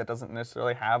an army that doesn't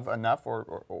necessarily have enough,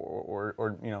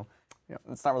 or you know,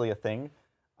 it's not really a thing.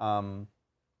 And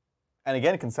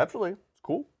again, conceptually, it's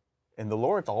cool. In the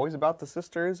lore, it's always about the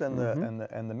sisters and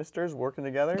the misters working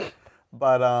together.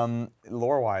 But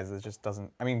lore-wise, it just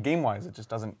doesn't. I mean, game-wise, it just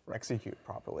doesn't execute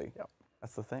properly. Yep.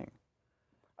 That's the thing.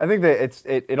 I think that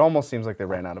it almost seems like they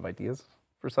ran out of ideas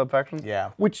for subfactions.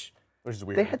 Yeah. Which is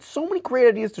weird. They had so many great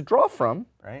ideas to draw from.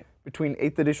 Right. Between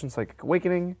 8th edition Psychic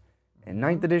Awakening and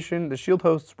 9th edition, the shield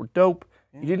hosts were dope.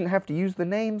 Yeah. You didn't have to use the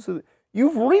names.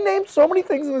 You've renamed so many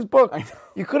things in this book.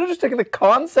 You could have just taken the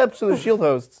concepts of the shield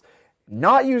hosts,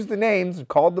 not used the names, and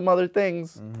called them other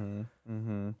things.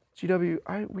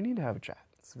 GW, we need to have a chat.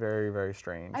 It's very, very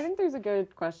strange. I think there's a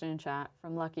good question in chat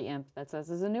from Lucky Imp that says,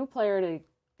 as a new player to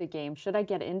the game, should I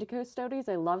get into Custodes?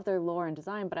 I love their lore and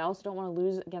design, but I also don't want to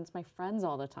lose against my friends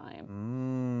all the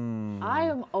time. I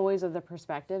am always of the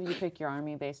perspective you pick your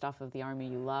army based off of the army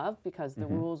you love, because the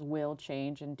rules will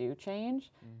change and do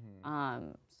change.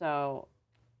 So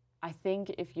I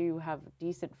think if you have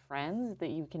decent friends that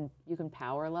you can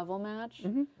power level match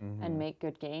and make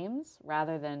good games,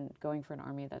 rather than going for an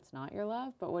army that's not your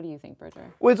love. But what do you think,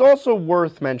 Bridger? Well, it's also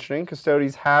worth mentioning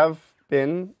Custodes have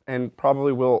been, and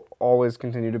probably will always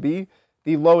continue to be,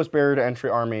 the lowest barrier to entry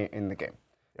army in the game.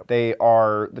 Yep. They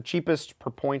are the cheapest per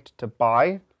point to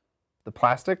buy the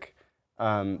plastic.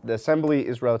 The assembly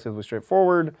is relatively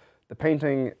straightforward. The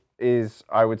painting is,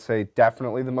 I would say,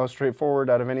 definitely the most straightforward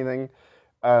out of anything.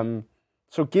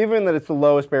 So given that it's the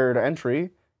lowest barrier to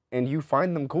entry, and you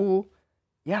find them cool,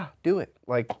 yeah, do it.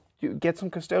 Like, get some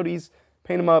Custodes,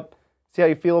 paint them up, see how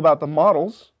you feel about the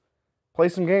models, play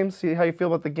some games, see how you feel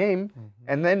about the game,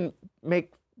 and then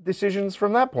make decisions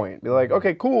from that point. Be like,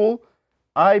 okay, cool.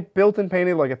 I built and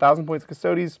painted like 1,000 points of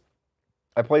Custodes.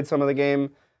 I played some of the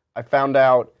game. I found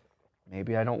out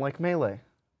maybe I don't like melee.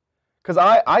 Because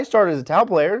I started as a Tau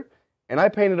player, and I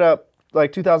painted up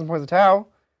like 2,000 points of Tau,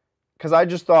 because I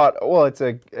just thought, well, it's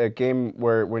a game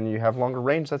where when you have longer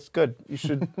range, that's good. You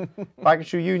should, if I can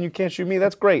shoot you and you can't shoot me,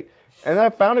 that's great. And then I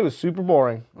found it was super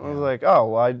boring. I was like, oh,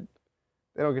 well,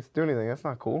 they don't get to do anything. That's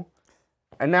not cool.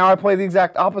 And now I play the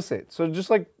exact opposite. So just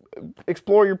like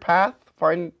explore your path,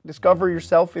 discover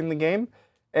yourself in the game,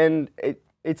 and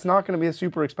it's not going to be a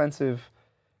super expensive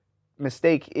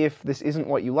mistake if this isn't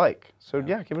what you like. So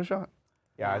yeah, give it a shot.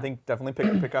 Yeah, I think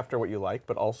definitely pick after what you like,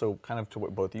 but also kind of to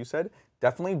what both of you said,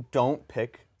 definitely don't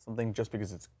pick something just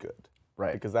because it's good.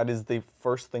 Right. Because that is the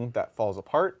first thing that falls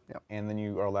apart, and then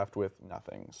you are left with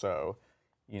nothing. So,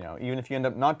 you know, even if you end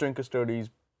up not doing Custodes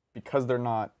because they're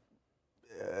not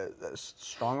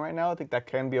strong right now, I think that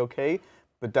can be okay.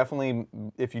 But definitely,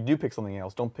 if you do pick something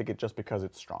else, don't pick it just because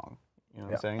it's strong. You know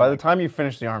what I'm saying? By the time you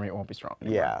finish the army, it won't be strong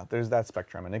anymore. Yeah, there's that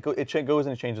spectrum, and it goes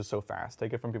and it changes so fast.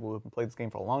 Take it from people who've played this game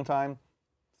for a long time,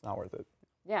 it's not worth it.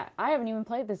 Yeah, I haven't even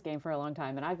played this game for a long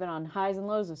time, and I've been on highs and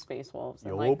lows of Space Wolves.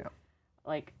 And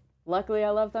like, luckily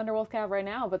I love Thunderwolf Cav right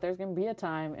now, but there's going to be a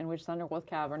time in which Thunderwolf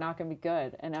Cav are not going to be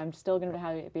good, and I'm still going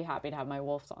to be happy to have my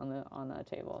wolves on the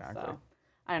table. Exactly. So,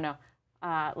 I don't know.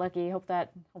 Lucky, hope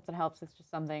that helps. It's just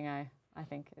something I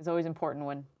think is always important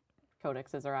when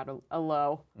Codexes are at a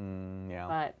low. Yeah.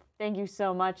 But thank you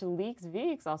so much, Leaks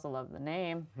Veeks. Also love the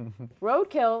name.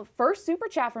 Roadkill, first super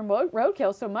chat from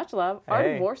Roadkill. So much love. Art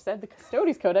of War said the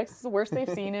Custodes Codex is the worst they've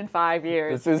seen in 5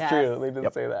 years. This is true. They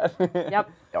did say that.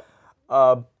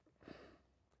 Yep.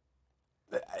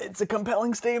 It's a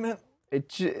compelling statement.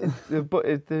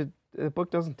 The book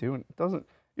doesn't do it. It doesn't.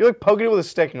 You're like poking it with a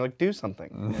stick, and you're like, do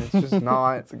something. It's just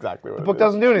not. That's exactly what the book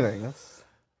doesn't do anything. That's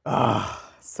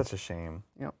such a shame.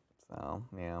 Yep. So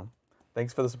yeah,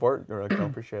 thanks for the support. I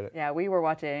appreciate it. Yeah, we were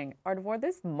watching Art of War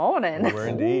this morning. We were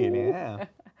indeed.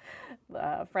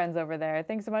 Yeah. Friends over there.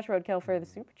 Thanks so much, Roadkill, for the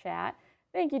super chat.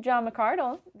 Thank you, John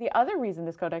McCardle. The other reason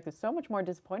this codex is so much more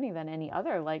disappointing than any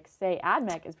other, like, say,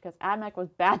 AdMech, is because AdMech was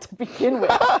bad to begin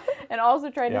with, and also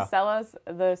tried to sell us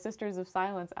the Sisters of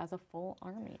Silence as a full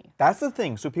army. That's the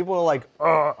thing. So people are like,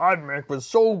 oh, AdMech was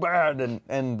so bad,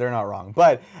 and they're not wrong.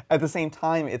 But at the same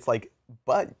time, it's like,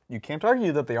 but you can't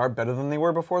argue that they are better than they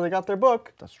were before they got their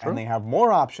book. That's true. And they have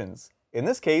more options. In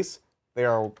this case, they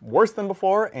are worse than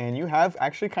before, and you have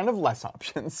actually kind of less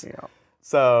options. Yeah.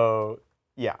 So,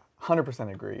 yeah.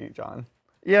 100% agree, John.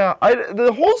 Yeah,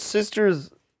 the whole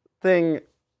Sisters thing,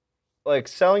 like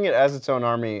selling it as its own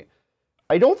army,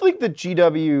 I don't think the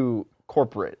GW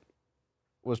corporate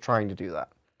was trying to do that.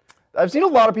 I've seen a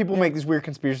lot of people make these weird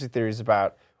conspiracy theories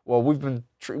about, well, we've been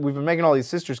making all these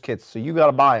Sisters kits, so you got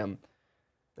to buy them.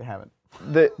 They haven't.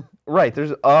 Right,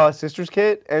 there's a Sisters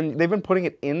kit, and they've been putting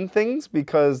it in things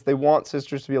because they want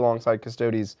Sisters to be alongside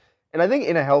Custodes. And I think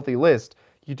in a healthy list,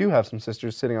 you do have some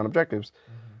Sisters sitting on objectives.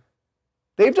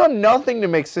 They've done nothing to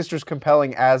make Sisters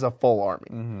compelling as a full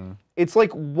army. It's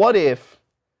like, what if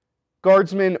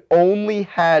Guardsmen only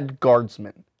had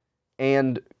Guardsmen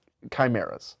and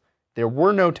Chimeras? There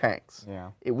were no tanks.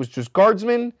 Yeah. It was just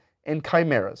Guardsmen and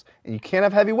Chimeras. And you can't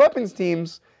have heavy weapons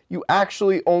teams. You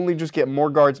actually only just get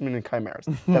more Guardsmen and Chimeras.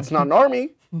 That's not an army.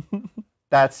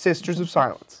 That's Sisters of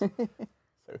Silence.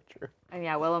 So true. And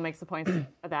yeah, Willow makes the point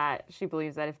that she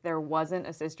believes that if there wasn't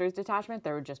a Sisters detachment,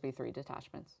 there would just be 3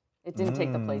 detachments. It didn't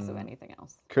take the place of anything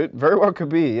else. Very well could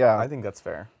be, yeah. I think that's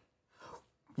fair.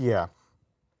 Yeah.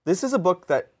 This is a book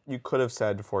that you could have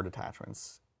said 4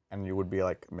 detachments, and you would be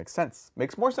like, makes sense.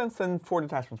 Makes more sense than 4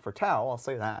 detachments for Tau, I'll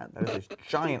say that. That is a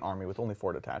giant army with only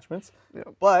 4 detachments. Yeah.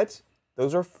 But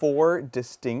those are 4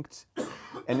 distinct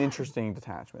and interesting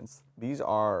detachments. These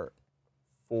are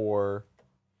 4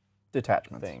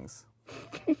 detachments. Things.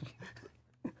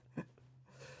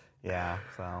 Yeah,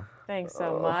 so. Thanks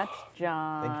so much,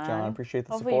 John. Thank you, John. Appreciate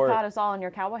the Hopefully support. you caught us all in your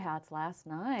cowboy hats last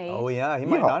night. Oh, yeah. He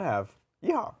might not have.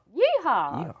 Yeehaw.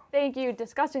 Yeehaw. Thank you.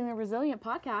 Discussing the Resilient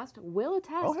podcast will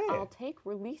attest. Oh, hey. I'll take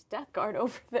Release Death Guard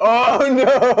over this.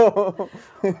 Oh,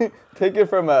 no. Take it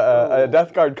from a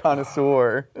Death Guard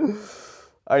connoisseur.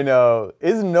 I know.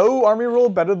 Is no army rule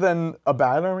better than a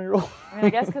bad army rule? I mean, I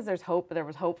guess because there's hope. There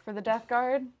was hope for the Death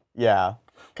Guard. Yeah.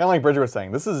 Kind of like Bridger was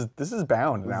saying. This is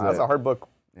bound now. That's a hard book.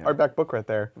 Yeah. Hardback book right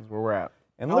there. That's where we're at.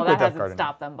 And that hasn't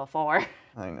stopped them before.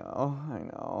 I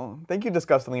know. Thank you,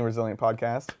 Disgustingly Resilient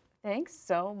Podcast. Thanks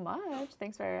so much.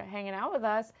 Thanks for hanging out with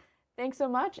us. Thanks so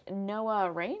much,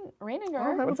 Noah Reininger.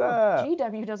 Oh, what's up?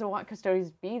 GW doesn't want Custodes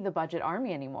to be the budget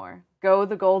army anymore. Go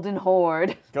the Golden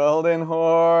Horde. Golden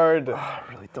Horde. Oh, I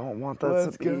really don't want that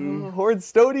Let's to be. Go. Horde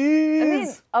Stodies. I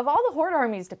mean, of all the Horde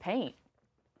armies to paint,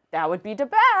 that would be the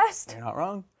best. You're not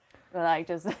wrong. Like,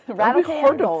 just That'd be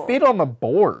hard to fit on the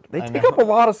board. They take up a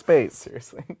lot of space.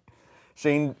 Seriously.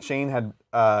 Shane had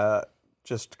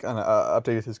just kind of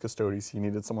updated his Custodes. He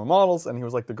needed some more models, and he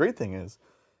was like, the great thing is,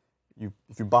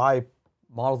 if you buy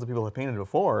models that people have painted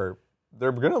before,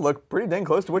 they're going to look pretty dang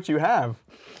close to what you have.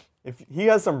 If he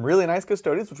has some really nice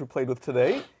Custodes, which we played with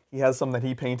today. He has some that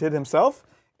he painted himself,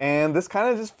 and this kind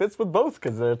of just fits with both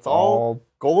because it's all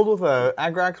gold with a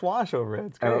Agrax wash over it.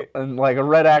 It's great. And like a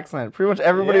red accent. Pretty much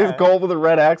everybody with gold with a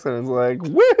red accent is like,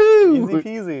 woohoo!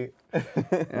 Easy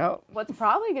peasy. Yeah. What's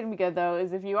probably going to be good, though,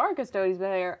 is if you are a Custodes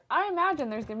player, I imagine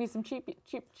there's going to be some cheap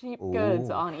goods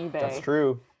on eBay. That's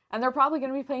true. And they're probably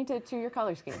going to be painted to your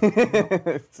color scheme.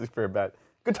 It's a fair bet.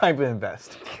 Good time to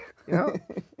invest. Yeah.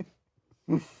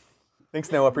 Thanks,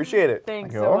 Noah. Appreciate it.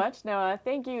 Thanks Thank so you. much, Noah.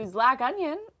 Thank you, Zlack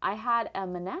Onion. I had a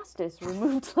monastis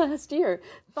removed last year.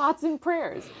 Thoughts and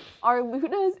prayers. Are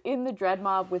Ludas in the Dread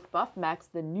Mob with buff mechs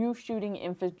the new shooting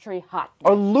infantry hot?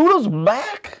 Are Ludos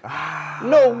back?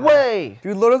 No way.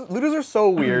 Dude, Ludas are so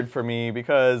weird for me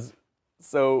because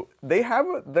they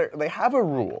have a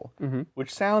rule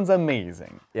which sounds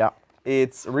amazing. Yeah.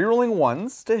 It's rerolling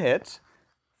ones to hit,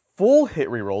 full hit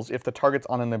rerolls if the target's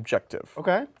on an objective.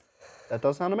 Okay. That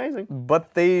does sound amazing.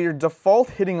 But they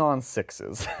default hitting on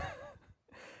 6s.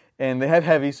 And they have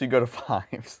heavy, so you go to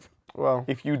 5s. Well,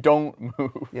 If you don't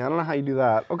move. yeah, I don't know how you do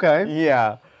that. Okay.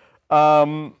 Yeah.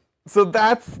 So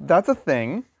that's a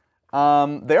thing.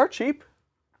 They are cheap.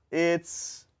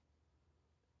 It's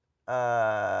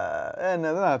no, they're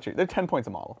not cheap. They're 10 points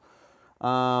a model.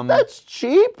 That's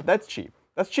cheap. That's cheap.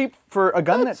 That's cheap for a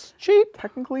gun That's cheap.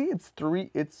 technically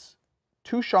it's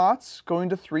 2 shots going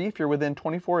to 3 if you're within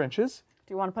 24 inches.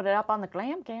 Do you want to put it up on the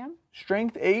glam cam?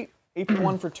 Strength 8,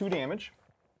 AP1 for 2 damage.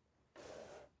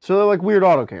 So they're like weird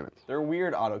autocannons. They're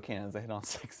weird autocannons that hit on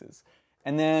 6s.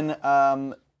 And then,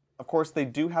 of course, they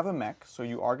do have a mech, so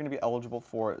you are going to be eligible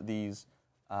for these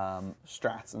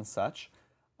strats and such.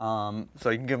 So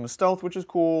you can give them stealth, which is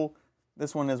cool.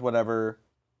 This one is whatever.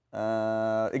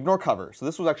 Ignore cover. So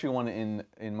this was actually one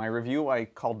in my review. I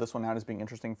called this one out as being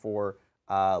interesting for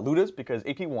Ludas because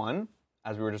AP1,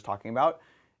 as we were just talking about,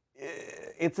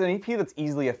 it's an AP that's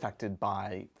easily affected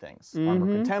by things. Armor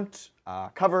contempt,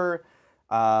 cover.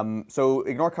 So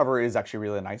ignore cover is actually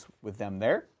really nice with them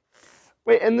there.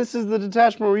 Wait, and this is the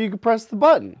detachment where you could press the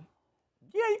button,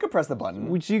 Yeah, you could press the button.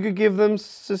 which you could give them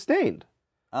sustained.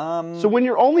 So So when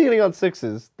you're only hitting on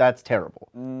 6s, that's terrible.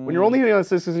 When you're only hitting on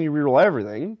 6s and you reroll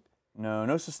everything,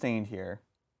 no sustained here.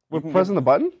 we're pressing the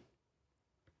button?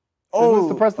 Oh, Isn't this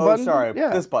the press the button? sorry, Yeah.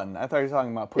 this button. I thought you were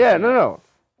talking about pushing. Yeah, it. no.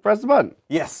 Press the button.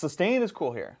 Yes, sustained is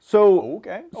cool here. So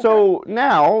Okay. So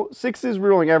now 6s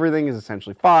rerolling everything is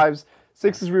essentially 5s.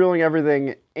 6s rerolling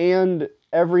everything and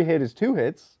every hit is 2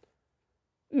 hits.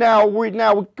 Now we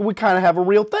kind of have a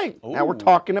real thing. Now we're Ooh.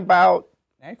 talking about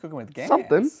Now you're cooking with gas.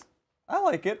 something. I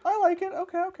like it. Okay.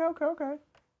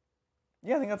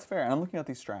 Yeah, I think that's fair. And I'm looking at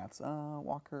these strats.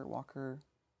 Walker,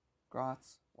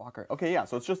 Grotz, Walker. Okay, yeah.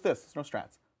 So it's just this. It's no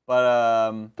strats.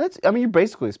 But you're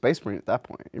basically a space marine at that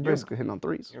point. You're basically hitting on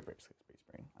 3s. you're basically a space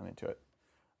marine. I'm into it.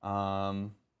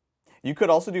 You could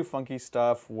also do funky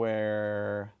stuff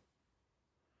where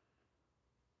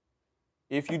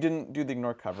if you didn't do the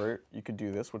ignore cover, you could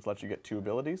do this, which lets you get 2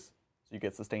 abilities. So you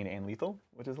get sustained and lethal,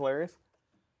 which is hilarious.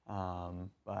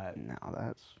 But No,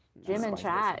 that's Jim in spicy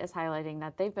chat is highlighting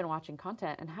that they've been watching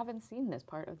content and haven't seen this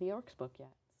part of the Orks book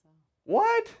yet. So.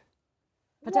 what?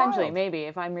 Potentially, Wild. maybe,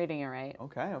 if I'm reading it right.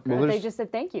 Okay. Well, But they there's- just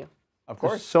said thank you. Of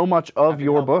there's course. so much of Happy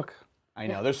your help. book. I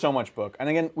know, there's so much book. And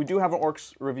again, we do have an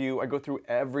Orks review. I go through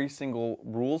every single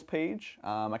rules page.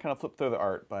 I kind of flip through the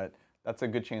art, but that's a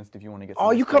good chance if you want to get some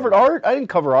Oh, you extra- covered art? I didn't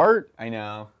cover art. I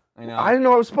know. I didn't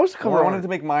know I was supposed to cover Well, I art. wanted to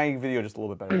make my video just a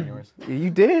little bit better than yours.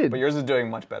 You did. But yours is doing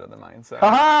much better than mine. So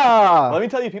Ha let me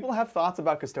tell you, people have thoughts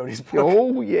about Custodes' book.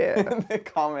 Oh, yeah. The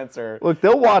comments are... Look,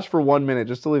 they'll watch for 1 minute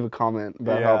just to leave a comment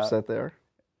about how Yeah. upset they are.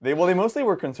 They mostly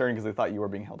were concerned because they thought you were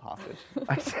being held hostage.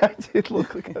 I did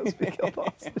look like I was being held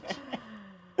hostage.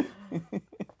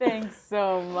 Thanks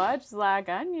so much, Zlack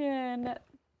Onion.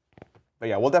 But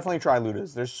yeah, we'll definitely try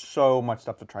Ludas. There's so much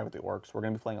stuff to try with the Orks. We're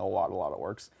going to be playing a lot of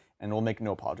Orks, and we'll make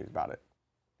no apologies about it.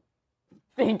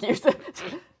 Thank you.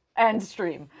 End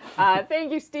stream.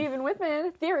 Thank you, Stephen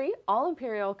Whitman. Theory, all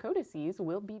Imperial Codices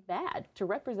will be bad to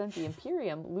represent the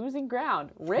Imperium losing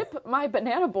ground. Rip my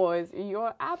banana boys.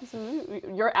 Your abs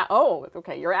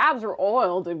are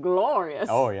oiled and glorious.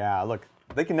 Oh yeah, look,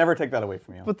 they can never take that away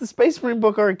from you. But the Space Marine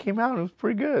book already came out. It was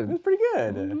pretty good. It's pretty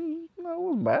good. No, it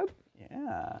wasn't bad.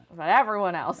 Yeah. But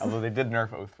everyone else. Although they did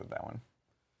nerf Oath with that one.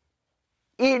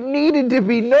 It needed to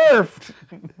be nerfed.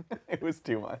 It was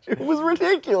too much. It was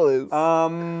ridiculous.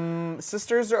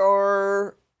 Sisters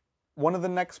are one of the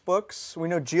next books. We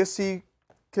know GSC,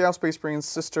 Chaos Space Marines,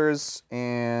 Sisters,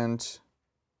 and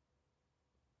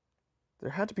there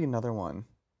had to be another one.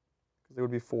 Because there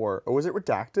would be 4. Or was it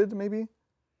Redacted, maybe?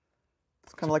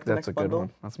 It's kind of like the That's next a good bundle.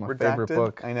 one. That's my favorite Redacted?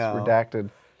 book. I know. It's Redacted.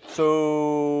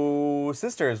 So,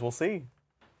 Sisters, we'll see.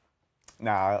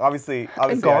 Nah, obviously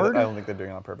I Guard? don't think they're doing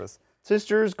it on purpose.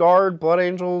 Sisters, Guard, Blood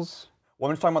Angels. Well,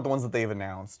 I'm just talking about the ones that they've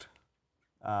announced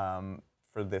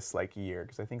for this year,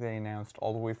 because I think they announced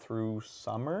all the way through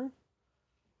summer.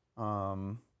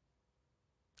 That's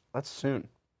soon.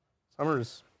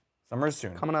 Summer's Summer's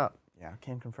soon. coming up. Yeah,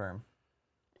 can't confirm.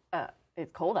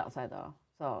 It's cold outside, though,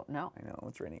 so no. I know,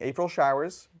 it's raining. April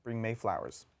showers bring May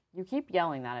flowers. You keep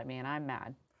yelling that at me, and I'm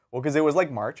mad. Well, because it was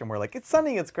like March, and we're like, it's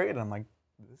sunny, it's great, and I'm like,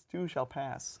 this too shall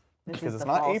pass. This Because is it's the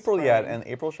not fall April yet, spring. and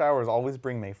April showers always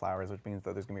bring May flowers, which means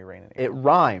that there's gonna be rain in April. It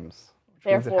rhymes. Which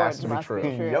means Therefore, it has to be must true.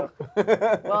 be true.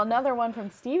 Well, another one from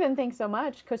Steven, thanks so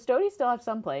much. Custodes still have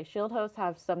some play. Shield hosts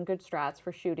have some good strats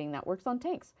for shooting that works on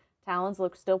tanks. Talons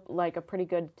look still like a pretty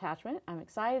good attachment. I'm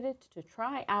excited to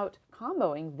try out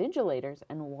comboing Vigilators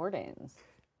and Wardens.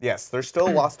 Yes, there's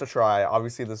still lots to try.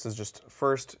 Obviously, this is just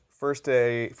first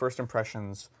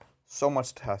impressions. So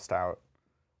much to test out.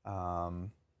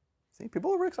 See,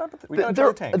 people are really excited. We got to try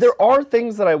the tanks. There are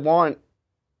things that I want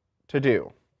to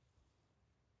do.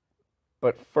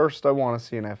 But first, I want to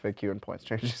see an FAQ and points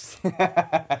changes.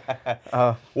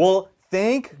 Well,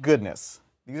 thank goodness.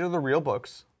 These are the real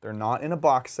books. They're not in a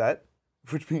box set,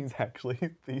 which means actually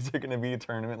these are going to be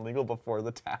tournament legal before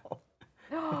the Tau.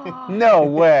 No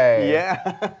way.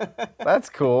 Yeah. That's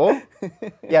cool.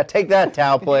 Yeah, take that,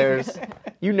 Tau players.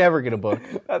 You never get a book.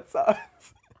 That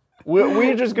sucks.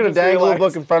 We're just going to dangle a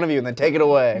book in front of you and then take it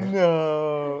away.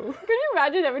 No. Could you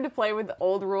imagine having to play with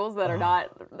old rules that are not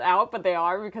out, but they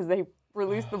are because they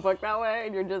released the book that way,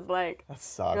 and you're just like, That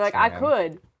sucks. you're like, man. I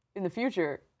could in the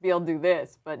future be able to do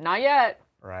this, but not yet.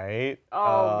 Right?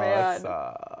 Oh, man. That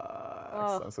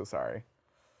sucks. I'm so sorry.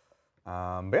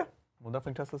 But yeah, we'll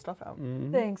definitely test this stuff out.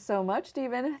 Thanks so much,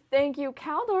 Stephen. Thank you,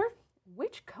 Caldor.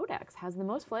 Which codex has the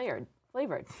most flavored?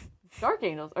 Dark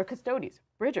Angels or Custodes?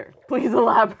 Bridger, please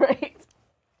elaborate.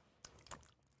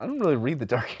 I don't really read the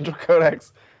Dark Angel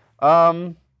Codex.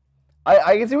 I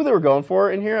can see what they were going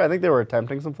for in here. I think they were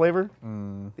attempting some flavor.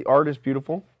 The art is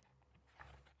beautiful.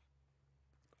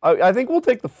 I think we'll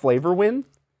take the flavor win,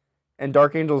 and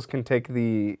Dark Angels can take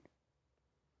the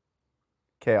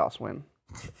chaos win.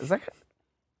 Is that?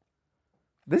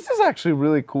 This is actually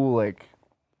really cool. Like,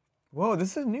 Whoa,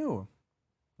 this is new,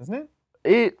 isn't it?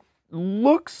 it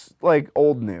looks like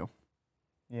old new,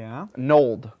 Yeah.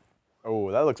 Nold.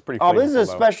 Oh, that looks pretty. Oh, this is a flavorful,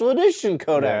 though. special edition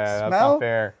codex. Yeah, that's Mel. not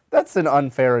fair. That's an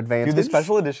unfair advantage. Dude, the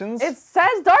special editions. It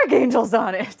says Dark Angels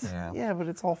on it. Yeah. Yeah, but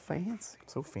it's all fancy.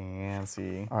 So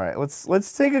fancy. All right,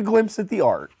 let's take a glimpse at the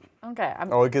art. Okay,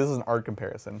 I'm, Oh, okay, this is an art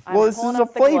comparison. I'm well, this pulling is a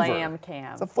up the flavor. glam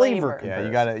cam. It's a flavor. Yeah, you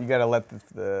gotta let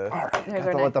the All right, Here's got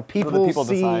our to let the next- people,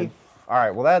 see. decide. All right,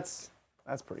 well that's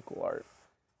pretty cool art.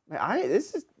 Man, I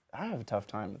have a tough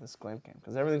time with this glam cam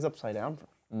because everything's upside down.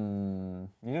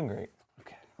 You're doing great.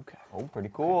 Okay. Oh, pretty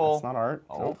cool. That's not art.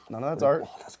 Oh, Nope, none of that's art.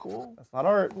 Oh, that's cool. That's not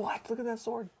art. What? Look at that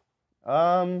sword.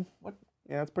 What?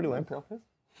 Yeah, that's pretty lame. Imperial Fist?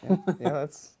 Yeah,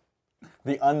 that's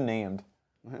The unnamed.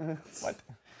 What?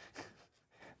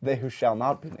 they who shall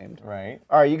not be named. Right.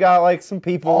 All right, you got like some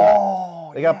people.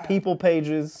 Oh, They got people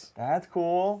pages. That's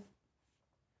cool.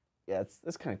 Yeah,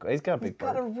 that's kind of cool. He's got a big He's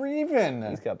got a bird. raven.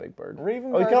 He's got a big bird.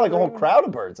 Raven Oh, he's bird, got like a whole raven. crowd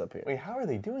of birds up here. Wait, how are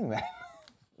they doing that?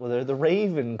 Well, they're the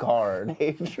Raven card.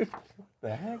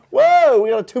 The heck? Whoa, we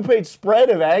got a 2-page spread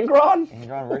of Angron?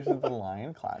 Angron versus the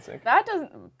Lion, classic. That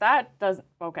doesn't,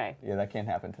 okay. Yeah, that can't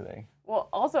happen today. Well,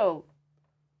 also,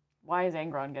 why is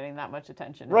Angron getting that much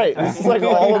attention? Right, this is like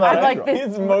all about I'd like Angron. this.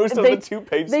 It's most of they- the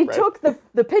 2-page They spread. took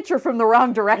the picture from the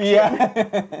wrong direction.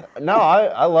 Yeah. No,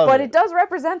 I love But it. it does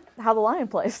represent how the lion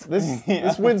plays.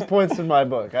 This wins points in my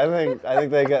book. I think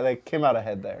they came out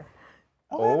ahead there.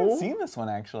 Oh, I haven't Oh. seen this one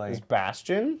actually. There's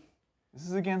Bastion, This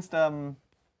is against wait,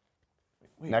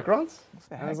 Necrons. What's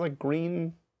the And heck? it's like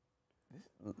green.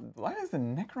 Why does the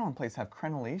Necron place have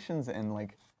crenellations and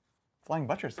like flying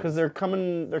buttresses? Because they're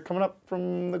coming up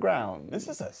from the ground. This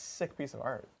is a sick piece of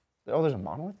art. Oh, there's a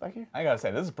monolith back here. I gotta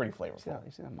say, this is pretty flavorful. Yeah,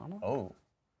 you see that monolith? Oh.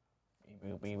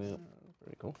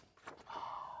 Pretty cool.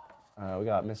 We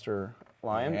got Mr.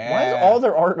 Lion. Why Yeah. is all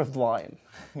their art of Lion?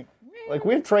 Like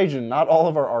we have Trajan, not all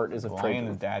of our art is of Lion Trajan.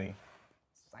 is daddy.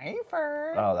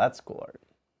 Cypher. Oh, that's cool art.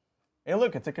 Hey,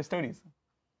 look, it's a Custodes.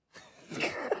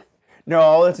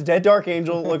 No, that's a dead Dark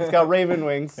Angel. Look, it's got raven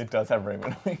wings. It does have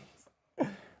raven wings.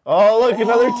 Oh, look,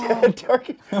 another dead Dark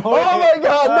Angel. Oh my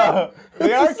God, no!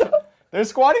 They are, they're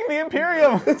squatting the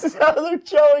Imperium. This is how they're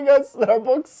showing us that our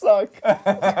books suck.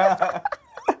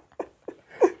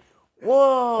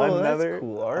 Whoa, Another- that's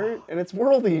cool art, and it's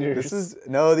World Eaters.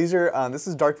 This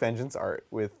is Dark Vengeance art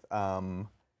with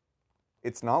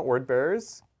it's not Word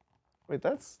Bearers. Wait,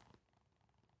 that's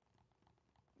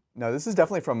No, this is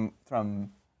definitely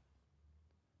from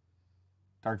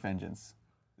Dark Vengeance.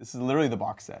 This is literally the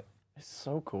box set. it's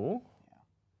so cool.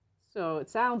 So it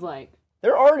sounds like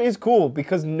Their art is cool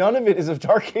because none of it is of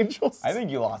Dark Angels. I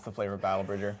think you lost the flavor of Battle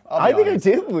Bridger. I think I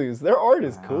did lose. Their art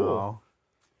is cool. Oh,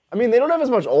 I mean, they don't have as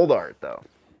much old art though.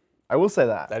 I will say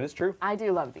that. that is true. I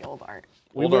do love the old art.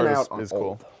 We've Old been art out on is cool.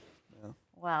 old.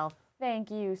 Well,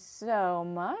 Thank you so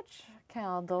much,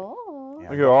 Caldol.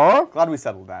 Yeah. Yeah. Glad we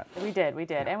settled that. We did.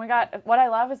 And we got, what I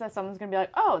love is that someone's going to be like,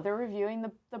 oh, they're reviewing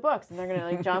the books, and they're going to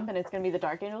like jump, and it's going to be the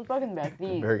Dark Angels book, and be like,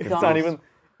 It's not even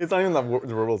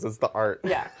the rules, it's the art.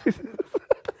 Yeah.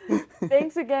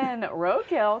 Thanks again.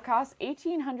 Roadkill costs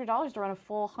 $1,800 to run a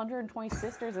full 120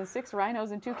 sisters and 6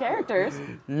 rhinos and 2 characters.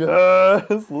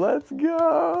 Yes, let's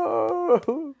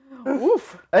go.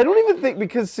 Oof. I don't even think,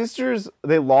 because Sisters,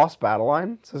 they lost Battle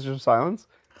Line, Sisters of Silence,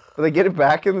 but they get it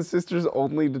back in the Sisters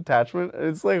only detachment. And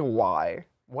it's like, why?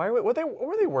 What were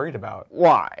they worried about?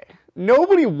 Why?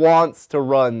 Nobody wants to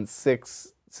run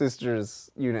 6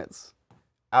 Sisters units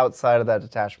outside of that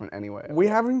detachment anyway. We're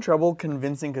having trouble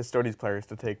convincing Custodes players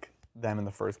to take them in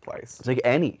the first place. It's like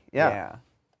any. Yeah.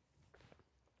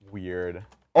 Weird.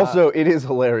 Also, it is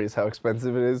hilarious how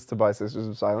expensive it is to buy Sisters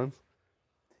of Silence.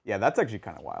 Yeah, that's actually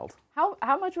kind of wild.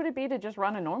 How much would it be to just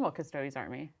run a normal Custodes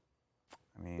army?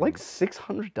 I mean, Like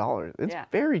 $600. It's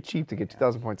very cheap to get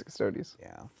 2,000 points of Custodes.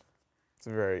 yeah, it's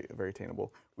very, very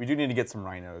attainable. We do need to get some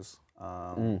rhinos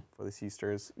for the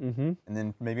Sisters, and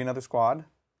then maybe another squad.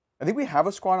 I think we have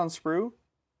a squad on Sprue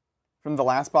from the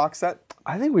last box set.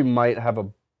 I think we might have a...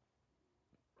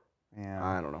 Yeah,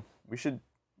 I don't know.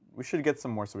 we should get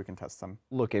some more so we can test them.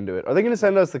 Look into it. Are they going to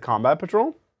send us the combat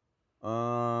patrol?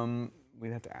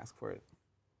 We'd have to ask for it.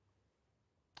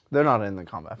 They're not in the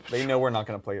combat patrol. They know we're not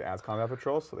going to play as combat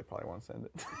patrol, so they probably won't send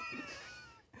it.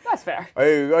 That's fair.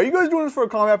 Hey, are you guys doing this for a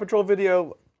combat patrol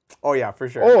video? Oh yeah, for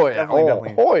sure. Oh yeah.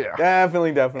 Definitely. Oh yeah.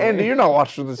 Definitely. Andy, you're not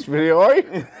watching this video, are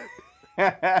you?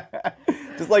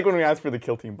 Just like when we asked for the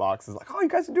kill team box, it's like, oh, you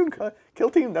guys are doing kill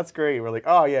team? That's great. We're like,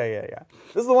 oh yeah.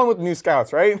 This is the one with new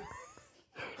scouts, right?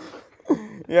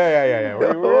 yeah.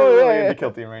 We're really into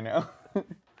kill team right now.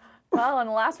 Well, and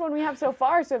the last one we have so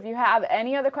far, so if you have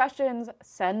any other questions,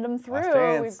 send them through.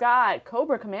 chance. We've got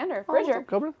Cobra Commander, what's Bridger. up,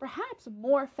 Cobra? Perhaps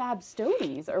more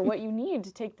Fabstodes are what you need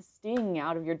to take the sting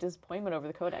out of your disappointment over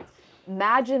the Codex.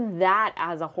 Imagine that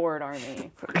as a Horde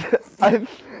army.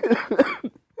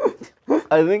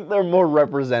 I think they're more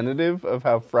representative of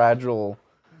how fragile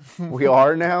we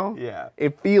are now. Yeah.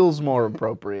 It feels more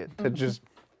appropriate to just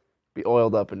be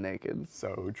oiled up and naked.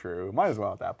 So true. Might as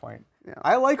well at that point. Yeah.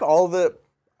 I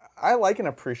like and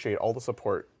appreciate all the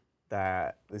support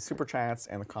that the super chats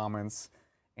and the comments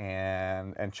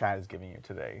and chat is giving you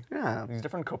today. Yeah. These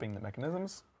different coping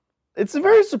mechanisms. It's a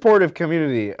very supportive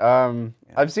community.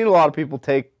 I've seen a lot of people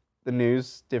take the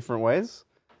news different ways,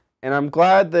 and I'm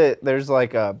glad that there's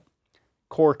like a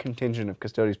core contingent of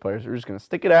Custodes players who are just going to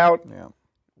stick it out,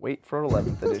 wait for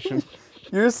 11th edition.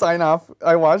 Your sign off,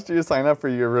 I watched you sign up for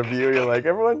your review. You're like,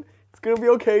 everyone, it's going to be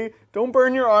okay. Don't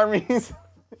burn your armies.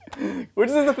 Which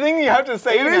is the thing you have to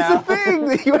say now. It is a thing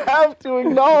that you have to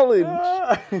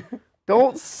acknowledge.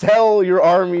 Don't sell your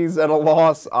armies at a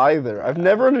loss either. I've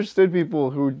never understood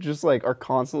people who just like are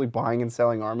constantly buying and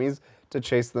selling armies to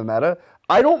chase the meta.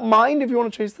 I don't mind if you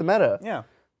want to chase the meta. Yeah.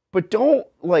 But don't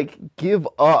like give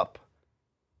up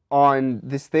on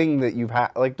this thing that you've had.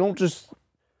 Like don't just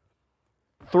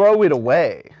throw it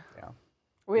away. Yeah.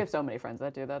 We have so many friends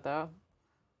that do that, though.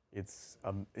 It's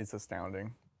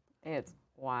astounding. It's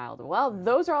wild. Well,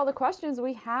 those are all the questions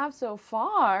we have so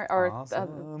far. Or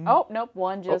Awesome. oh, nope,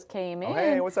 one just came in. Oh,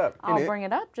 hey, what's up? I'll bring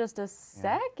it up just a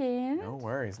second. No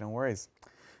worries.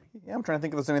 Yeah, I'm trying to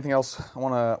think if there's anything else I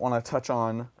want to touch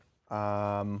on.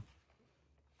 I'm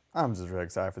just really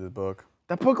excited for this book.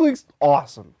 That book looks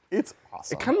awesome. It's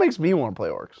awesome. It kind of makes me want to play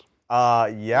Orks.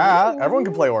 Yeah, everyone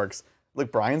can play Orks.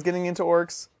 Look, Brian's getting into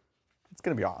Orks. It's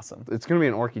gonna be awesome. It's gonna be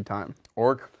an Orky time.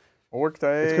 Ork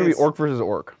days. It's gonna be Ork versus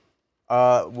Ork.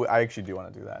 I actually do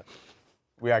want to do that.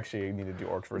 We actually need to do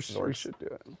Orks versus Orks. We should do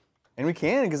it. And we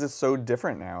can because it's so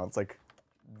different now. It's like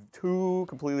 2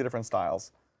 completely different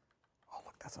styles. Oh,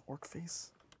 look, that's an Ork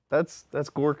face. That's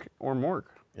Gork or Mork.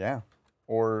 Yeah.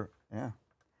 Or, yeah.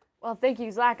 Well, thank you,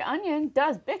 Zach Onion.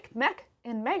 Does Big Mech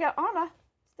in Mega Armor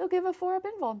still give a 4-up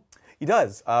invuln? He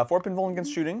does. 4-up invuln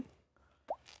against shooting,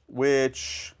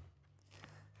 which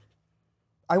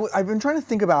I've been trying to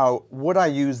think about would I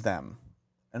use them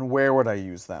and where would I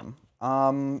use them.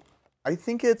 I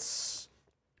think it's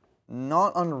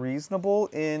not unreasonable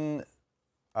in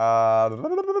Bully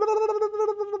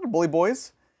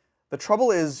Boys. The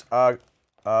trouble is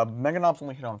Mega Knobs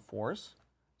only hit on 4s,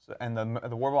 so, and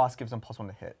the War Boss gives them +1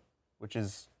 to hit, which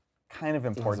is kind of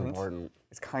important.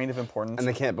 It's kind of important. And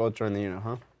they can't both join the unit,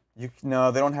 huh?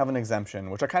 No, they don't have an exemption,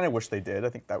 which I kind of wish they did. I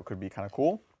think that could be kind of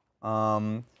cool.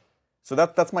 So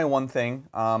that's my one thing.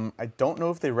 I don't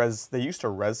know if they used to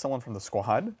res someone from the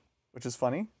squad, which is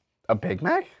funny. A Big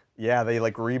Mac? Yeah, they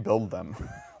like rebuild them.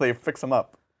 They fix them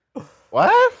up.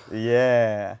 What?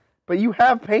 Yeah. But you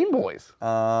have Pain Boys.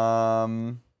 Yeah,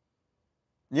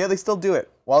 they still do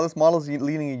it. While this model is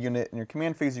leading a unit in your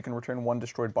command phase, you can return 1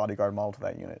 destroyed bodyguard model to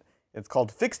that unit. It's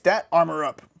called Fixed Stat Armor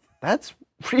Up. That's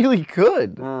really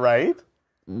good. Right?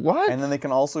 What? And then they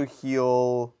can also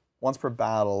heal once per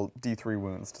battle D3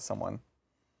 wounds to someone.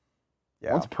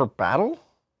 Yeah. Once per battle?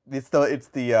 It's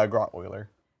the Grot Oiler.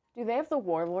 Do they have the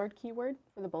Warlord keyword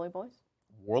for the Bully Boys?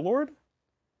 Warlord?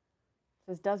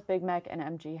 It says, does Big Mech and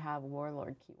MG have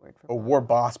Warlord keyword for A Bully War Boys?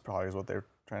 Boss probably is what they're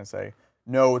trying to say.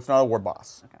 No, it's not a War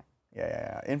Boss. Okay.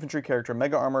 Yeah. Infantry character,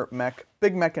 Mega Armor, Mech,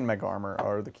 Big Mech and Mega Armor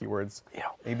are the keywords. Yeah.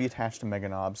 Maybe attached to Mega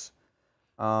Knobs.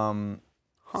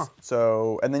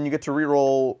 So, and then you get to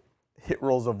reroll hit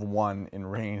rolls of 1 in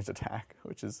ranged attack,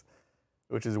 which is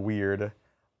weird.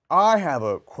 I have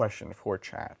a question for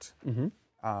chat, and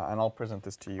I'll present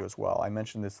this to you as well. I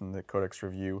mentioned this in the Codex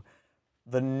review.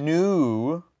 The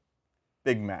new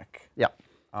Big Mech. Yeah.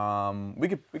 We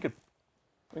could put this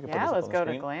Yeah, up let's on the go to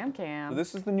screen. Glam Cam. So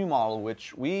this is the new model,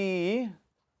 which we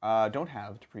don't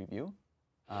have to preview.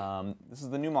 This is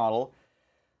the new model.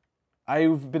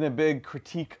 I've been a big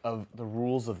critique of the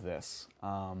rules of this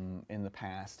in the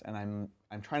past, and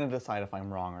I'm trying to decide if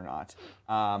I'm wrong or not.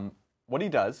 What he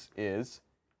does is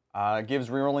gives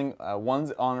rerolling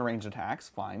 1s on ranged attacks,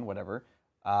 fine, whatever,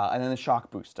 and then the shock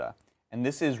booster. And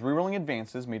this is rerolling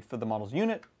advances made for the model's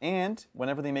unit, and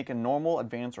whenever they make a normal,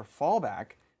 advance, or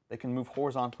fallback, they can move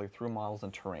horizontally through models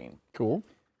and terrain. Cool.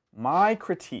 My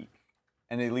critique,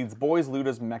 and it leads boys,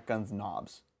 ludas, mech guns,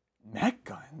 knobs. Mech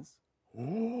guns?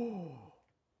 Ooh.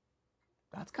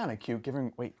 That's kind of cute,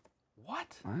 given, wait,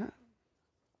 what?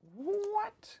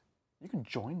 What? You can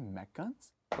join mech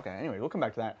guns? Okay, anyway, we'll come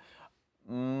back to that.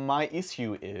 My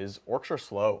issue is orcs are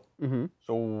slow.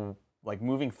 So, like,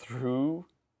 moving through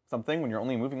something when you're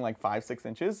only moving like 5-6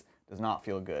 inches does not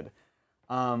feel good.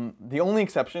 The only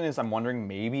exception is I'm wondering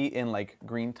maybe in like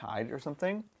Green Tide or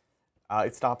something,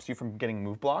 it stops you from getting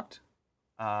move blocked,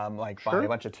 like by a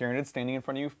bunch of Tyranids standing in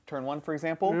front of you turn 1, for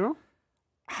example. Yeah.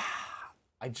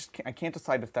 I can't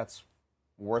decide if that's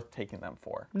worth taking them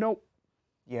for. Nope.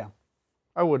 Yeah.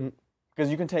 I wouldn't.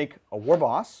 Because you can take a War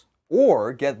Boss,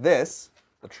 or get this,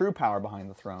 the true power behind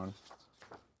the throne.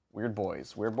 Weird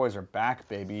Boys. Weird Boys are back,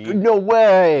 baby. No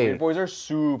way. Weird Boys are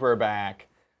super back.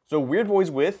 So Weird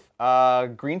Boys with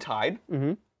Green Tide,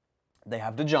 they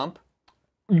have to jump.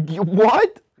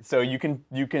 What? So you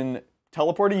can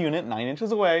teleport a unit 9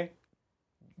 inches away,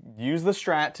 use the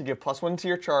strat to give +1 to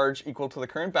your charge equal to the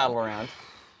current battle round,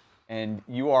 and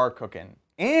you are cooking.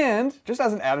 And just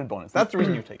as an added bonus, that's the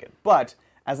reason you take it. But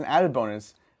as an added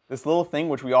bonus, this little thing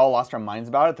which we all lost our minds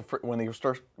about it when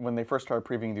they first started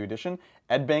previewing the edition,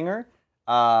 Edbanger,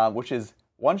 which is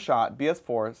 1 shot,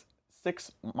 BS4,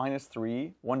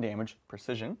 6-3, 1 damage,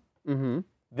 precision.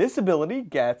 This ability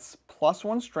gets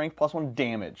 +1 strength, +1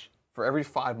 damage for every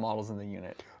 5 models in the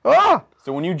unit. Ah!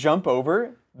 So when you jump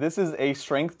over, this is a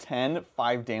strength 10,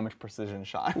 5 damage precision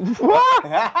shot. What?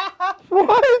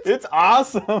 What? It's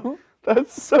awesome.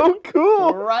 That's so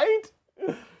cool. Right?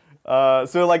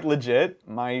 So like legit,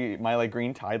 my like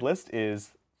Green Tide list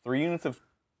is 3 units of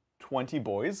 20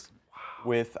 boys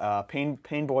with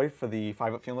Pain Boy for the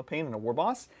 5-up Feeling of Pain and a War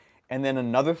Boss, and then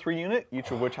another 3 unit,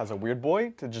 each of which has a Weird Boy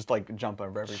to just like jump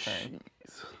over every turn.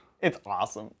 It's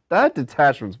awesome. That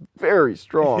detachment's very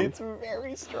strong. It's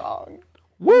very strong.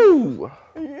 Woo!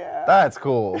 Yeah. That's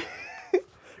cool.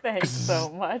 Thanks so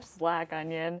much, Slack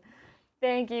Onion.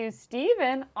 Thank you,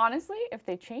 Steven. Honestly, if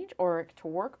they change Orc to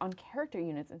work on character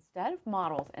units instead of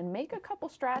models and make a couple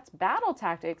strats battle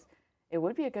tactics, it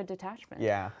would be a good detachment.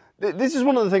 Yeah. This is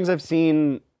one of the things I've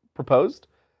seen proposed.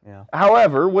 Yeah.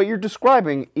 However, what you're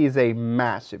describing is a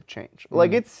massive change.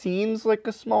 Like, it seems like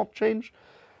a small change.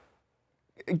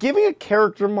 Giving a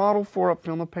character model 4-up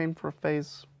Feeling of Pain for a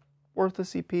phase, worth a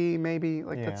CP, maybe.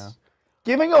 Like, that's...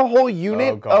 Giving a whole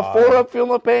unit a 4-up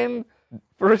Feeling of Pain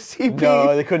for a CP?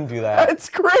 No, they couldn't do that. That's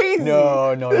crazy.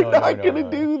 No, They're not gonna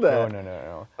do that.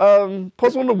 No.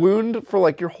 +1 to wound for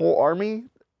like your whole army.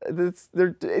 It's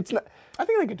not. I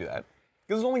think they could do that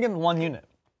because it's only getting 1 unit.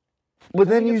 But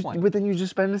then it's fine. you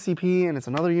just spend a CP and it's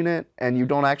another unit, and you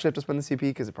don't actually have to spend the CP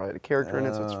because it probably had a character in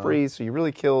it, so it's free. So you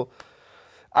really kill.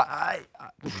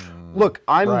 Look,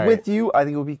 I'm with you. I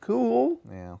think it would be cool.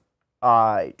 Yeah.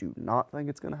 I do not think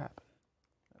it's gonna happen.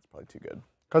 That's probably too good.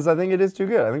 Because I think it is too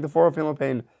good. I think the 4-up Feeling of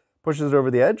Pain pushes it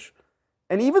over the edge.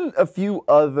 And even a few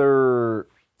other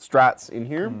strats in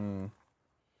here,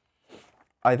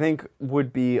 I think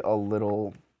would be a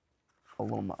little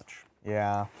much.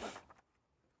 Yeah.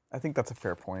 I think that's a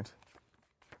fair point.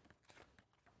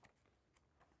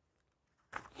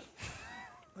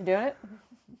 You doing it?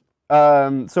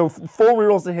 So full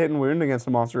rerolls to hit and wound against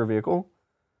a monster or vehicle.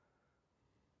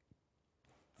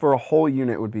 For a whole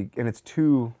unit would be, and it's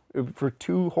for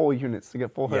 2 whole units to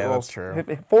get full hit rolls. That's true.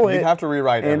 Full hit. You'd have to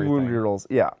rewrite and everything. wound rerolls.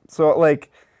 Yeah. So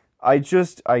like, I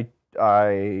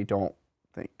don't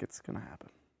think it's gonna happen.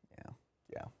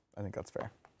 Yeah, I think that's fair.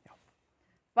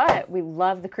 But we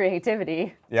love the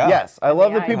creativity. Yeah. Yes, I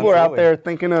love that people are out Absolutely. there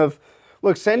thinking of,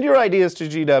 look, send your ideas to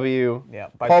GW. Yeah.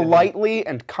 Politely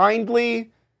and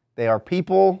kindly. They are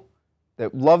people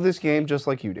that love this game just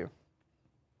like you do.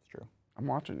 It's true. I'm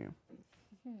watching you.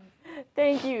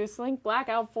 Thank you, Slink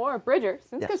Blackout 4. Bridger,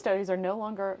 since Yes. Custodes are no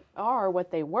longer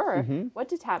what they were, what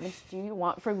detachments do you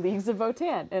want for Leagues of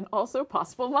Votan and also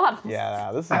possible models?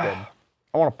 Yeah, this is good.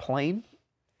 I want a plane,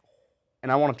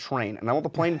 and I want a train, and I want the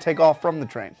plane to take off from the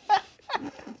train.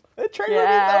 The train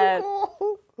Yes.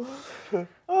 would be so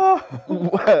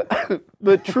cool.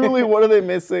 But truly, what are they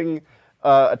missing?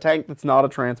 A tank that's not a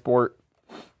transport.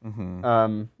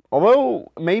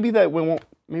 Although maybe that we won't.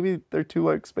 Maybe they're too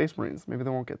like Space Marines. Maybe they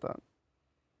won't get that.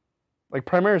 Like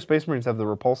Primary Space Marines have the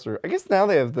repulsor. I guess now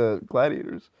they have the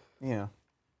Gladiators. Yeah.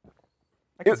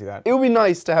 I can see that. It would be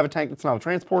nice to have a tank that's not a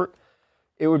transport.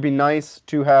 It would be nice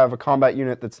to have a combat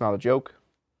unit that's not a joke.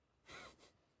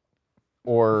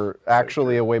 Or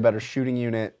actually a way better shooting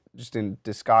unit just in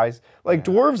disguise. Like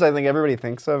dwarves, I think everybody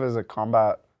thinks of as a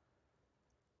combat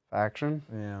faction.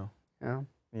 Yeah. Yeah,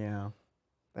 Yeah.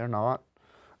 they're not.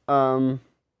 And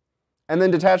then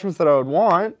detachments that I would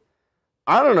want,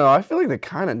 I don't know. I feel like they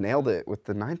kind of nailed it with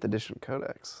the 9th edition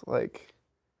Codex. Like,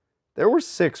 there were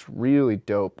 6 really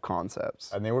dope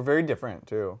concepts. And they were very different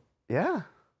too. Yeah,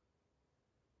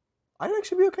 I'd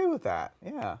actually be okay with that.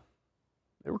 Yeah.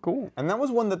 they were cool. And that was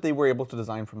one that they were able to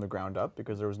design from the ground up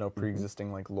because there was no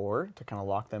pre-existing like lore to kind of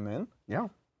lock them in. Yeah.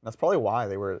 That's probably why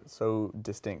they were so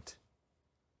distinct.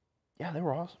 Yeah, they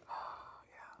were awesome.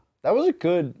 That was a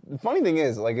good. The funny thing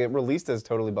is, like, it released as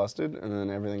Totally Busted, and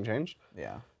then everything changed.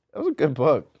 Yeah. That was a good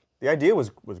book. The idea was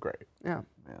great. Yeah,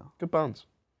 Yeah. good bones.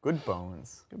 Good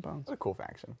bones. Good bones. What a cool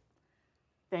faction.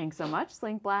 Thanks so much,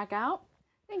 Slink Blackout.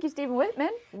 Thank you, Stephen Whitman.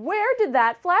 Where did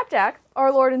that Flapjack,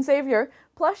 our Lord and Savior,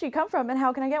 plushie come from, and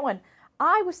how can I get one?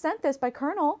 I was sent this by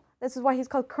Colonel. This is why he's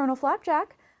called Colonel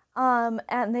Flapjack.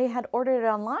 And they had ordered it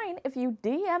online. If you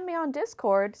DM me on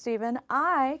Discord, Stephen,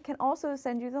 I can also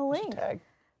send you the link. Tag.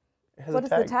 It has What a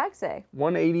does the tag. tag say?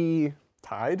 180.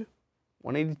 Tide?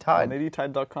 180 Tide.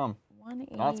 180tide.com.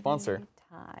 180 Not sponsor.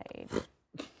 Tide.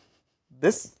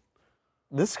 This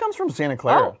comes from Santa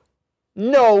Clara. Oh.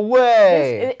 No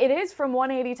way. It is from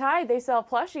 180 Tide. They sell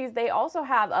plushies. They also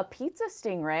have a pizza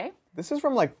stingray. This is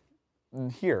from like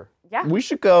here. Yeah, We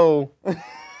should go.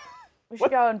 we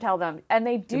should go and tell them. And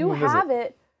they do them a visit. have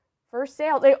it for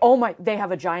sale. They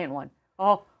have a giant one.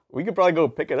 Oh, We could probably go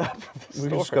pick it up. At the We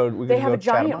could just store. go. We they could have go a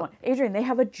chat 'em giant up. one. Adrian, they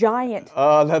have a giant.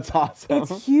 Oh, that's awesome.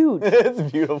 It's huge.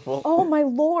 It's beautiful. Oh my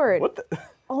lord. What the?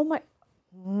 Oh my.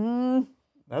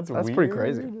 That's That's weird. pretty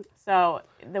crazy. So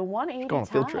the 180 go on a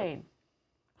field trip. Tide.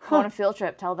 Go on a field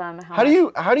trip. Tell them how.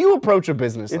 How do you approach a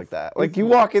business like that? Like you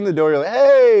walk in the door, you're like,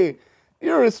 "Hey,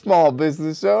 you're a small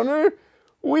business owner.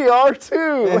 We are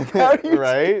too." Like, how do you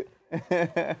Right?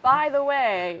 By the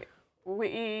way,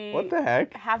 we What the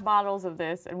heck? have bottles of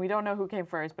this, and we don't know who came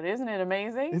first. But isn't it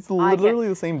amazing? It's I get- literally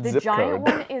the same The zip giant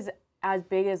code. one is as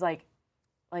big as like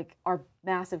our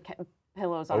massive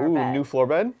pillows on our Ooh, bed. new floor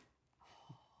bed?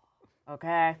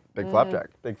 Okay. Big flapjack.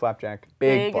 Big flapjack.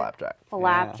 Big flapjack.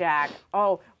 Flapjack.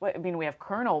 Oh, what, I mean, we have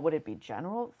Colonel. Would it be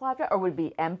General Flapjack, or would it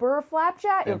be Emperor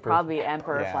Flapjack? It would probably be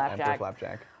Emperor Yeah, Flapjack. Emperor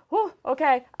flapjack. Whew,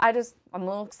 okay, I'm a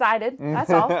little excited. That's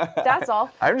all. That's all.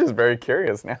 I'm just very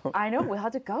curious now. I know, we'll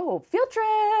have to go. Field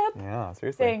trip. Yeah,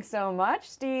 seriously. Thanks so much,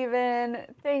 Steven.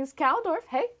 Thanks, Caldorf.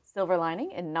 Hey, silver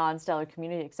lining in non-stellar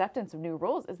community acceptance of new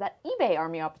rules is that eBay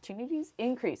army opportunities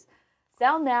increase.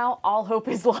 Sell now, all hope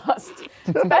is lost,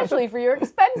 especially for your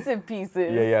expensive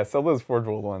pieces. Yeah, sell those Forge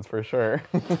World ones for sure.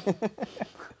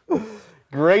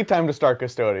 Great time to start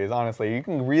Custodes, honestly. You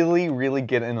can really, really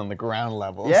get in on the ground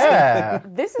levels. Yeah.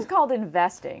 This is called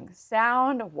investing.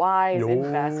 Sound, wise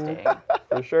investing.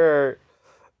 For sure.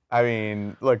 I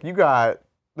mean, look,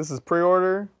 this is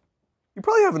pre-order. You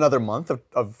probably have another month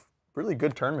of really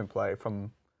good tournament play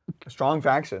from a strong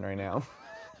faction right now.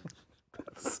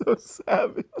 So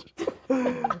savage.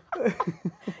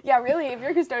 Yeah, really, if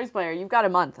you're a Custodes player, you've got a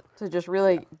month to just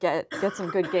really get some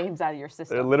good games out of your They're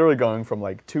system. literally going from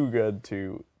like too good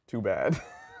to too bad.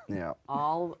 Yeah.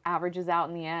 All averages out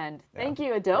in the end. Thank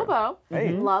you, Adobo.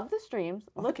 Hey. Love the streams.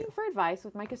 Looking for advice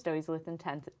with my Custodes list in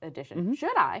 10th edition.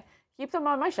 Should I keep them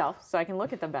on my shelf so I can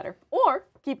look at them better, or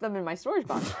keep them in my storage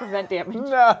box to prevent damage?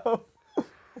 No.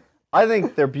 I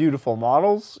think they're beautiful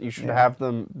models. You should have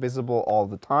them visible all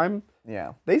the time.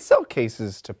 Yeah. They sell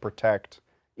cases to protect.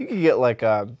 You could get like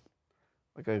a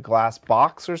glass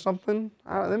box or something.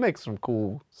 They make some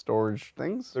cool storage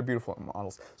things. They're beautiful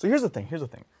models. So here's the thing.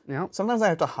 Yeah. Sometimes I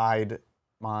have to hide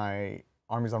my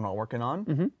armies I'm not working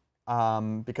on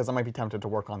because I might be tempted to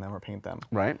work on them or paint them.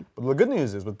 Right. But the good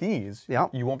news is with these,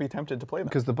 you won't be tempted to play them.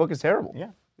 Because the book is terrible.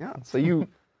 Yeah. Yeah. So you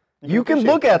can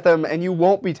look at them and you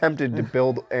won't be tempted to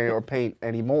build or paint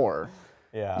anymore.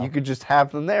 Yeah. You could just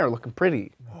have them there looking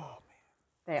pretty. Oh,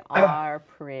 They are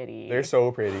pretty. They're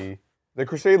so pretty. The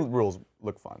Crusade rules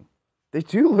look fun. They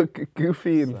do look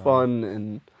goofy and fun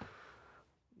and,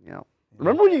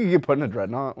 Remember when you could get put in a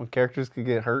dreadnought? When characters could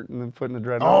get hurt and then put in a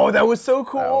dreadnought? Oh, that was so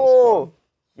cool. That was fun.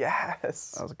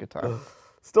 Yes. That was a good time.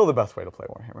 Still the best way to play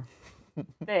Warhammer.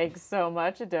 Thanks so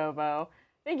much, Adobo.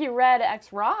 Thank you, Red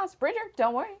X Ross. Bridger,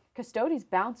 don't worry. Custodes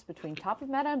bounce between top of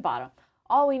meta and bottom.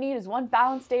 All we need is one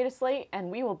balanced data slate, and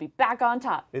we will be back on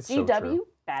top. It's so GW true.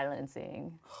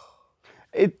 balancing.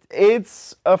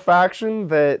 It's a faction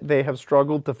that they have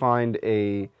struggled to find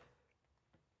a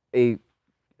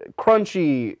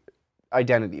crunchy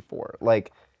identity for.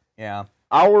 Like, Yeah.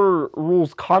 our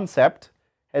rules concept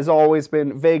has always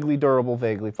been vaguely durable,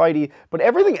 vaguely fighty, but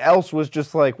everything else was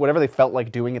just like whatever they felt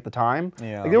like doing at the time.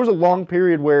 Yeah. Like, there was a long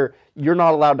period where you're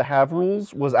not allowed to have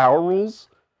rules was our rules.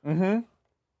 Mm-hmm.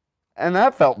 And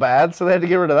that felt bad, so they had to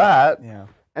get rid of that. Yeah.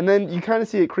 And then you kind of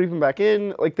see it creeping back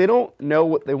in. Like, they don't know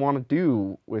what they want to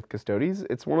do with Custodes.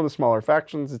 It's one of the smaller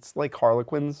factions. It's like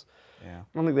Harlequins. Yeah. I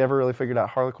don't think they ever really figured out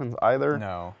Harlequins either.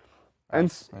 No.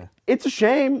 And it's a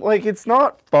shame. Like, it's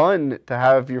not fun to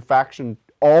have your faction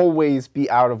always be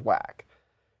out of whack.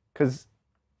 Because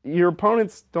your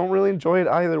opponents don't really enjoy it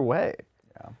either way.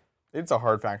 Yeah. It's a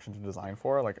hard faction to design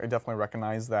for. Like, I definitely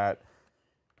recognize that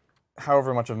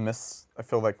however much of a miss I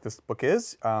feel like this book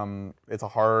is, it's a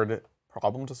hard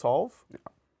problem to solve. Yeah.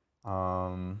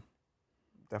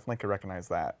 Definitely could recognize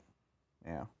that.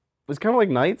 Yeah. It's kind of like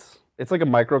Knights. It's like a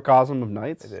microcosm of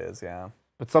Knights. It is, yeah.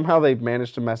 But somehow they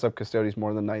managed to mess up Custodes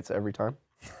more than Knights every time.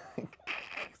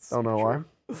 Don't know why.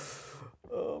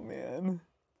 Oh, man.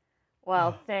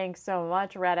 Well, thanks so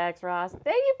much, Red X Ross.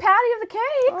 Thank you, Patty of the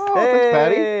Cakes. Oh, thanks,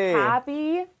 Patty.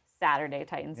 Happy Saturday,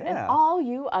 Titans. And Yeah. all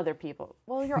you other people.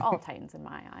 Well, you're all Titans in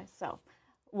my eyes, so.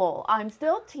 Lol, I'm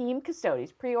still Team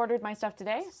Custodes. Pre-ordered my stuff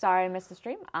today. Sorry I missed the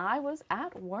stream. I was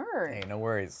at work. Hey, no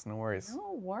worries. No worries.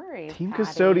 No worries, Team Patty.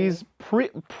 Custodes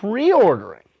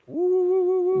pre-ordering.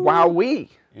 Wowee.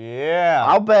 Yeah.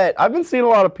 I'll bet. I've been seeing a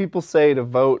lot of people say to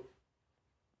vote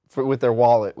with their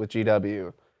wallet with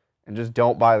GW and just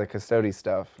don't buy the Custodes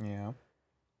stuff. Yeah.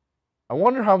 I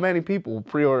wonder how many people will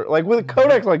pre-order. Like, with a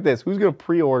codex like this, who's going to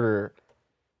pre-order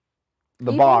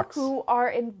the People box? who are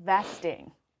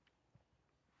investing.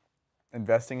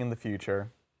 Investing in the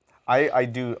future. I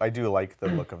do like the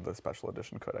look of the special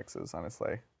edition codexes,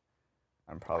 honestly.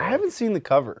 I'm probably I haven't seen the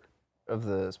cover of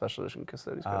the special edition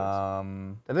Custodes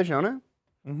codex. Have they shown it?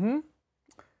 Mm-hmm.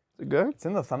 Is it good? It's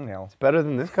in the thumbnail. It's better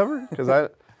than this cover? Because I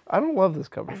don't love this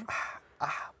cover.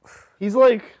 He's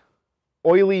like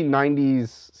oily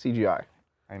 90s CGI.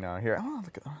 I know. Here,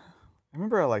 look at. I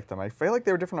remember I liked them. I feel like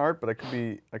they were different art, but I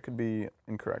could be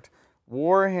incorrect.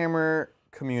 Warhammer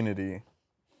Community.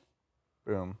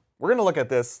 Boom. We're gonna look at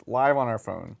this live on our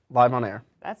phone. Live on air.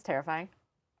 That's terrifying.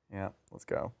 Yeah, let's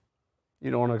go. You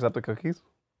don't want to accept the cookies?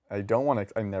 I don't want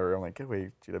to. I never. I'm like, get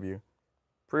away, GW.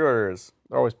 Pre-orders.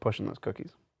 They're always pushing those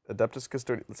cookies. Adeptus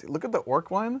Custodian. Let's see. Look at the orc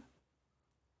one.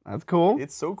 That's cool.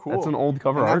 It's so cool. That's an old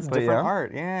cover And art. that's but different yeah.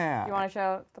 art. Yeah. You want to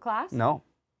show the class? No,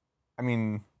 I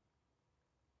mean.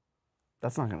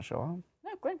 that's not going to show up.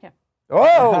 No, go ahead.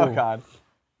 Oh! God.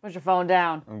 Put your phone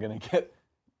down. I'm gonna get.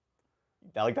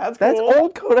 Like that's cool. That's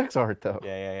old codex art, though.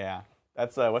 Yeah.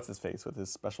 That's what's his face with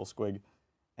his special squig,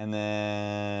 and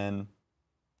then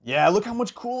yeah, look how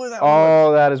much cooler that looks.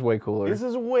 Oh, that is way cooler. This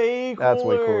is way cooler. That's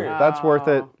way cooler. That's worth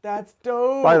it. That's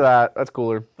dope. Buy that. That's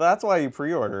cooler. That's why you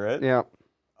pre-order it. Yeah.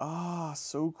 Ah,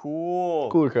 so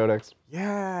cool. Cooler codex.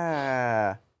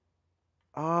 Yeah.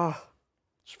 Ah,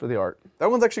 Just for the art. that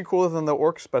one's actually cooler than the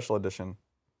Orc special edition.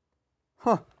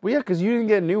 Huh. Well, yeah, because you didn't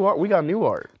get new art. We got new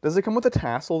art. Does it come with a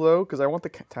tassel though? Because I want the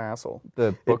tassel. The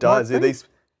It bookmark does. thing?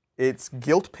 It's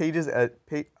gilt pages, a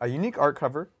unique art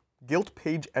cover, gilt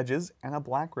page edges, and a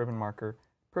black ribbon marker.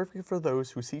 Perfect for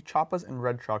those who see choppas and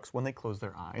red trucks when they close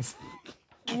their eyes.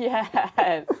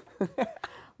 Yes.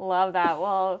 Love that.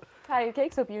 Well, Patty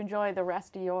Cakes, hope you enjoy the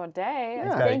rest of your day.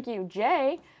 Yeah. Thank you,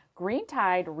 Jay. Green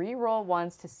Tide reroll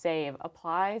ones to save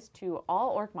applies to all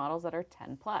orc models that are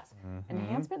 10 plus.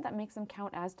 Enhancement that makes them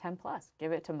count as 10 plus.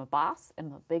 Give it to my boss and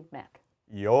my big mech.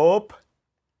 Yup.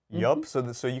 Yup.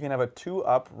 So you can have a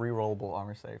 2-up rerollable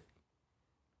armor save.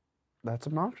 That's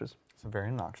obnoxious. It's very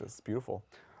obnoxious. It's beautiful.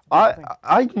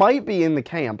 I might be in the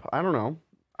camp. I don't know.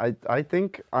 I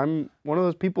think I'm one of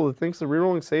those people that thinks the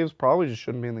rerolling saves probably just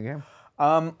shouldn't be in the game.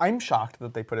 I'm shocked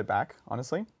that they put it back,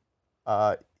 honestly.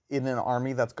 In an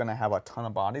army that's going to have a ton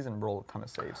of bodies and roll a ton of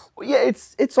saves. Well, yeah,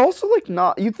 it's also like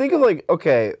not. You think of like,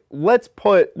 okay, let's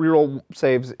put reroll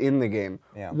saves in the game.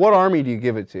 Yeah. What army do you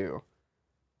give it to?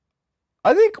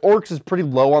 I think Orks is pretty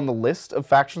low on the list of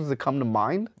factions that come to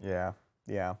mind. Yeah.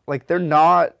 Yeah. Like they're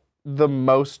not the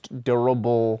most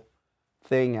durable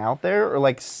thing out there, or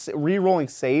like re-rolling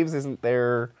saves isn't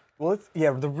their. Well, it's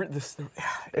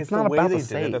it's not the way about they the did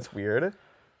save. it that's weird.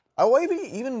 Oh,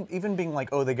 even being like,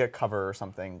 oh, they get cover or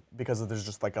something because there's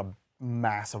just like a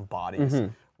mass of bodies.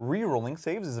 Re-rolling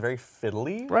saves is very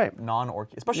fiddly, right?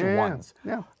 Non-orky, especially ones.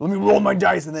 Yeah. Let me roll my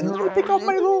dice and then pick up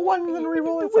my little one and then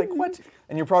re-roll it. It's like what?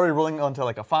 And you're probably rolling onto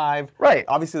like a 5. Right.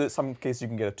 Obviously, there's some cases you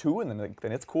can get a 2 and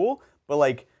then it's cool. But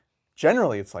like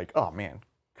generally, it's like, oh man,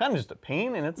 kind of just a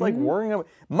pain, and it's like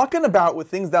mucking about with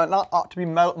things that not ought to be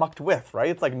mucked with, right?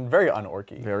 It's like very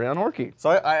unorky. Very unorky. So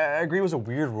I agree it was a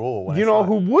weird rule. When you know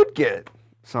who would get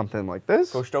something like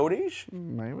this? Custodes?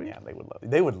 Maybe. Yeah,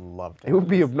 they would love to. It would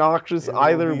be obnoxious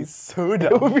either. Would be so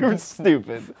dumb. It would be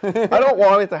stupid. I don't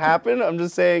want it to happen. I'm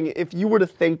just saying, if you were to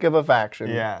think of a faction,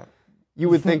 you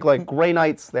would think like Grey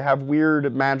Knights, they have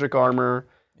weird magic armor.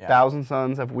 Thousand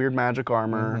Sons have weird magic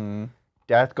armor.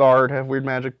 Death Guard have weird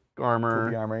magic armor.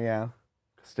 Poopy armor, yeah.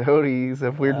 Custodes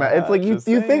have weird magic. It's like you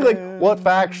think like, what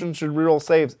faction should reroll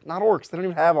saves? Not Orcs. They don't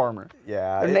even have armor.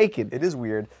 Yeah. They're naked. It is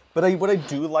weird. But what I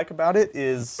do like about it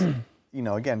is,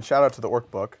 again, shout out to the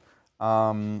Orc book.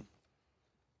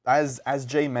 As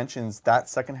Jay mentions, that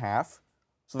second half,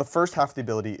 so the first half of the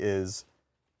ability is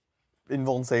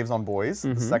invuln saves on boys.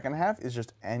 The second half is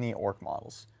just any Orc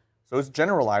models. So it's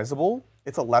generalizable.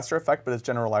 It's a lesser effect, but it's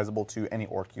generalizable to any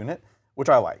Orc unit, which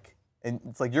I like. And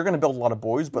it's like you're going to build a lot of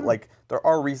boys, but like there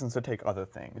are reasons to take other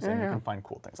things, and you can find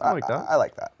cool things. I like that. I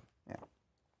like that. Yeah.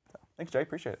 So, thanks, Jay.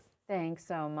 Appreciate it. Thanks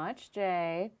so much,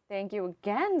 Jay. Thank you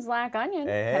again, Zlack Onion.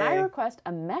 Hey. Can I request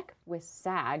a mech with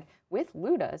SAG with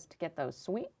Ludas to get those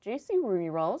sweet GC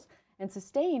rerolls and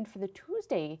sustained for the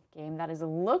Tuesday game that is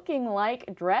looking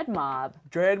like Dread Mob?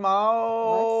 Dread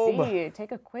Mob. Let's see.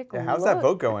 Take a quick look. How's that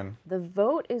vote going? The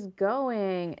vote is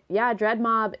going. Yeah, Dread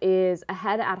Mob is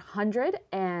ahead at 100,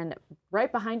 and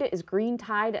right behind it is Green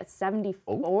Tide at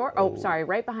 74. Oh, sorry.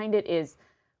 Right behind it is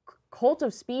Cult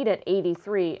of Speed at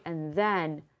 83, and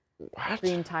then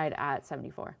Green Tide at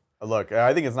 74. Look,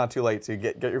 I think it's not too late to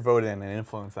get your vote in and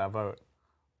influence that vote.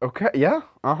 Okay. Yeah.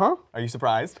 Are you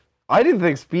surprised? I didn't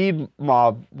think Speed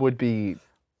Mob would be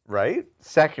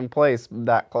second place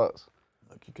that close.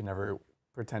 Look, you can never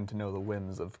pretend to know the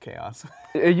whims of chaos.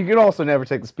 You could also never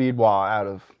take the Speed Wah out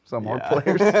of some more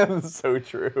players. That's so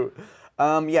true.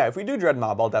 Yeah, if we do Dread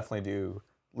Mob, I'll definitely do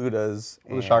Ludas.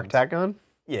 With a shark attack gun?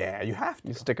 Yeah, you have to.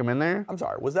 You stick them in there? I'm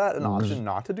sorry, was that an option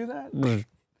not to do that?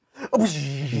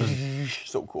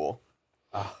 So cool.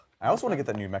 I also want to get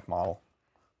that new mech model.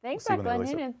 Thanks, Zach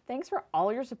Glennon, and thanks for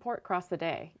all your support across the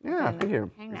day. Yeah, thank you.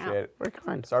 Appreciate it. Very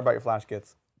kind. Sorry about your flash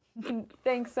kits.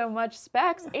 Thanks so much,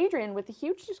 Specs. Adrian, with the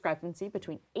huge discrepancy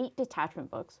between 8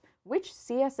 detachment books, which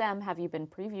CSM have you been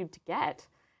previewed to get?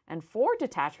 And 4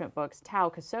 detachment books, Tau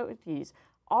Custodes,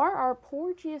 are our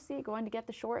poor GSC going to get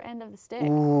the short end of the stick?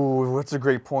 Ooh, that's a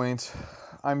great point.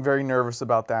 I'm very nervous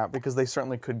about that because they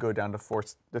certainly could go down to 4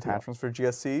 detachments for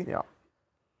GSC. Yeah.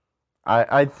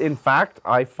 In fact,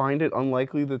 I find it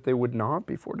unlikely that they would not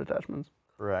be 4 detachments.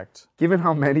 Correct. Given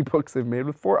how many books they've made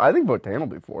with 4, I think Votan will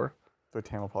be 4.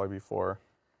 Votan will probably be 4.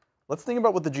 Let's think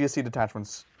about what the GSC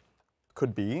detachments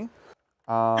could be.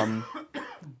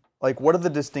 Like, what are the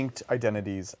distinct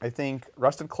identities? I think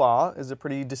Rusted Claw is a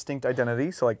pretty distinct identity.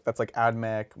 So, like, that's like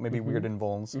AdMech, maybe weird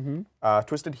invulns.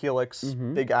 Twisted Helix,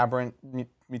 big aberrant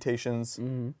mutations.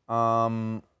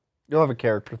 You'll have a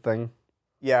character thing.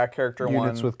 Yeah, character one.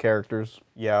 Units with characters.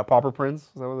 Yeah. Pauper Prince,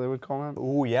 is that what they would call that?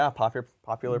 Ooh, yeah,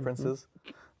 popular princes.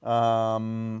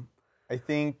 I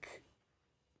think,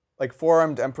 like,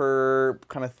 Four-Armed Emperor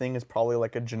kind of thing is probably,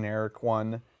 like, a generic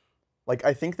one. Like,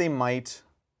 I think they might...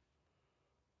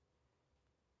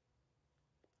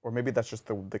 Or maybe that's just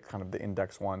the kind of the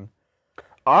index one.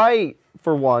 I,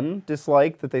 for one,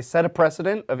 dislike that they set a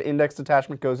precedent of index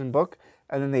detachment goes in book,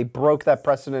 and then they broke that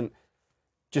precedent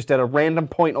just at a random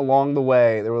point along the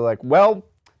way. They were like, well,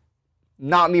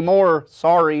 not anymore,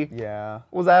 sorry. Yeah.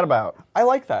 What was that about? I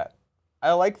like that.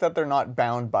 I like that they're not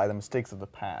bound by the mistakes of the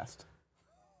past.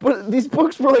 But these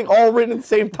books were like all written at the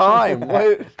same time.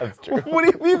 Like, That's true. What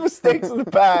do you mean mistakes in the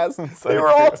past? So they were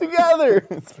all true. together.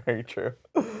 It's very true.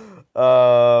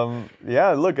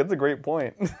 Yeah, look, it's a great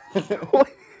point.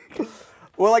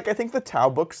 Well, like I think the Tau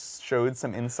books showed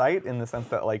some insight in the sense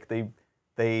that like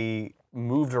they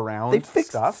moved around. They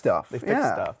fixed stuff. They fixed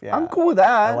stuff. Yeah, I'm cool with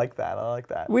that. I like that. I like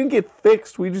that. We didn't get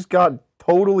fixed. We just got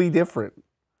totally different.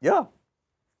 Yeah.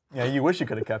 Yeah, you wish you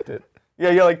could have kept it. Yeah,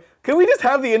 you're like, can we just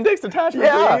have the index detachment,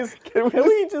 please? Can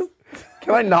we just?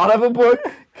 Can I not have a book?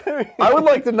 I would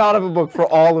like to not have a book for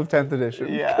all of 10th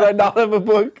edition. Yeah. Can I not have a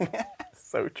book?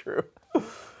 So true.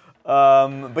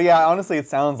 But yeah, honestly, it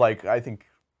sounds like I think.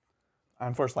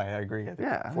 Unfortunately, I agree. I think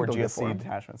Yeah, I 4 think they'll get GSC 4.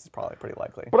 detachments is probably pretty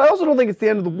likely. But I also don't think it's the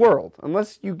end of the world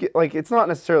unless you get like it's not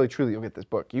necessarily true that you'll get this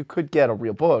book. You could get a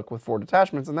real book with 4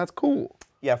 detachments, and that's cool.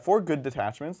 Yeah, 4 good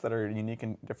detachments that are unique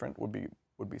and different would be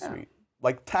sweet.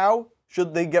 Like Tau,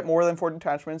 should they get more than 4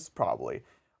 detachments? Probably.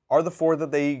 Are the 4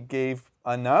 that they gave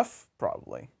enough?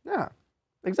 Probably. Yeah,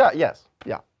 exactly. Yes.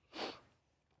 Yeah.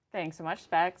 Thanks so much,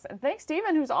 Specs. And thanks,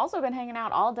 Steven, who's also been hanging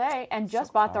out all day and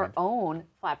just bought their own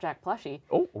Flapjack plushie.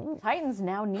 Oh. Titans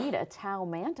now need a Tau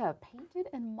Manta painted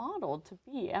and modeled to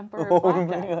be Emperor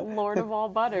Flapjack, Lord of all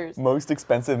butters. Most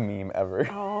expensive meme ever.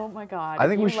 Oh my god. I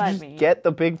think you we should let just me. get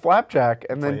the big flapjack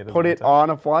and Play then it as put it Manta. on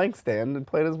a flying stand and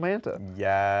play it as Manta.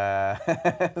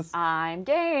 Yes. I'm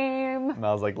game. And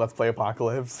I was like, let's play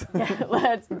Apocalypse.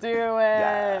 Let's do it.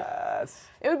 Yes.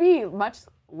 It would be much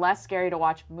less scary to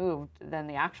watch moved than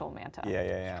the actual Manta.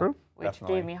 Yeah. True. Which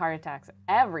Definitely. gave me heart attacks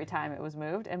every time it was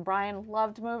moved, and Brian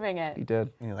loved moving it. He did.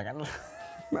 And you're like,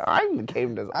 I'm the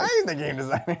game designer. I'm the game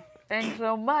designer. Thanks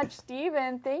so much,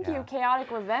 Steven. Thank you, Chaotic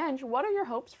Revenge. What are your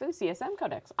hopes for the CSM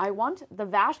Codex? I want the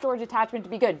Vashdor detachment to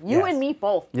be good. You Yes. and me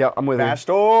both. Yeah, I'm with you.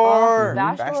 Vashdor.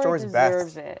 Vashdor is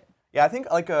deserves best. it. Yeah, I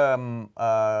think like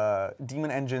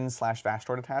Demon Engine /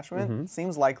 Vashdor detachment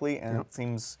seems likely, and it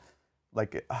seems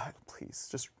like please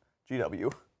just GW.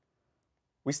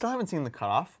 We still haven't seen the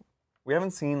cutoff. We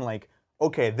haven't seen like,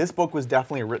 okay, this book was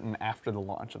definitely written after the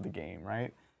launch of the game,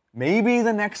 right? Maybe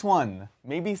the next one.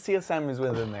 Maybe CSM is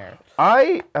within there.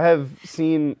 I have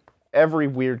seen every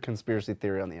weird conspiracy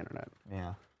theory on the internet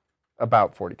Yeah.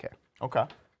 about 40K. Okay.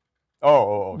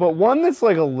 Oh. But one that's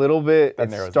like a little bit, That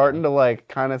it's narrows it starting to like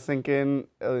kind of sink in,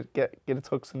 get its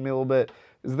hooks in me a little bit,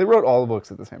 is they wrote all the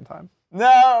books at the same time.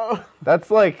 No.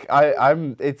 That's like,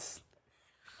 it's,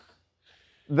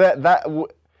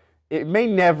 we may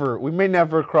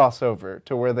never cross over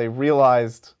to where they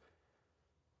realized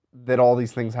that all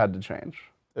these things had to change.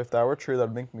 If that were true, that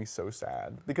would make me so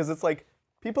sad. Because it's like,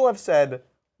 people have said,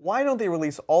 why don't they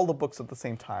release all the books at the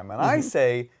same time? And I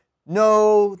say,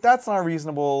 no, that's not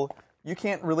reasonable. You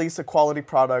can't release a quality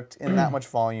product in that much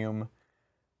volume.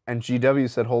 And GW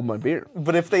said, hold my beer.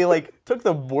 But if they like took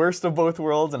the worst of both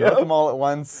worlds and wrote them all at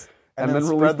once and then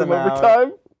released spread them over out,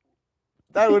 time.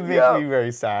 that would make Yeah. me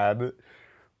very sad.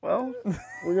 Well,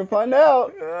 we're going to find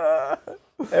out.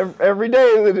 Every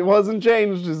day that it wasn't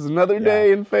changed is another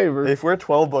day in favor. If we're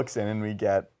 12 books in and we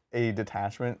get a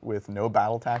detachment with no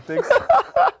battle tactics,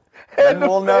 then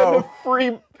we'll know.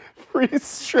 Free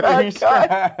strat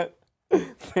guy.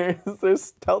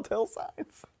 There's telltale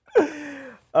signs.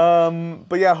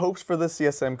 But yeah, hopes for the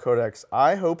CSM Codex.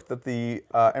 I hope that the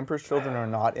Emperor's Children are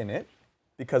not in it,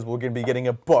 because we're going to be getting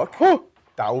a book.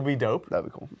 That would be dope. That'd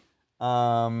be cool.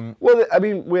 Well, I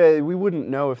mean, we wouldn't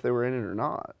know if they were in it or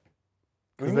not.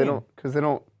 Because they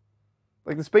don't,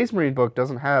 like the Space Marine book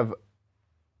doesn't have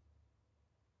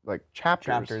like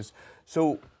chapters.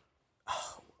 So,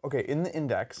 okay, in the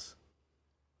index,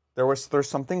 there's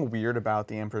something weird about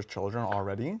the Emperor's Children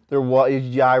already. There was,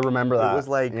 yeah, I remember that. It was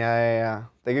like, yeah.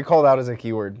 They get called out as a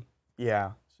keyword.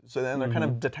 yeah. So then they're kind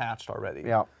of detached already.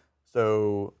 Yeah.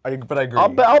 So, but I agree. I'll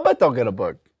bet they'll get a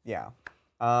book. Yeah.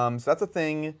 So that's a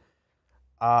thing.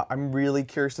 I'm really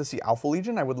curious to see Alpha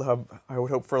Legion. I would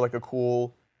hope for like a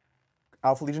cool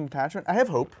Alpha Legion detachment. I have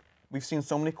hope. We've seen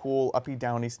so many cool uppy,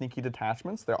 downy, sneaky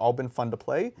detachments. They've all been fun to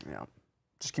play. Yeah.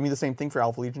 Just give me the same thing for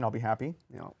Alpha Legion. I'll be happy.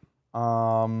 Yeah.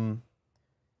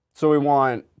 So we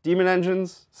want Demon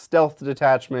Engines, Stealth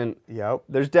Detachment. Yep.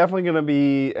 There's definitely going to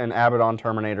be an Abaddon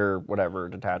Terminator, whatever,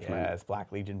 detachment. Yes,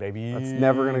 Black Legion, baby. That's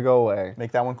never going to go away.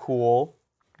 Make that one cool.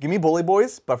 Give me Bully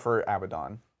Boys, but for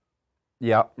Abaddon.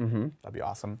 Yeah. Mm-hmm. That'd be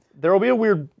awesome. There will be a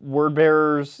weird Word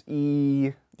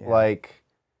Bearers-y, like,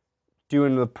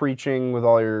 doing the preaching with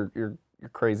all your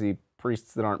crazy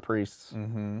priests that aren't priests.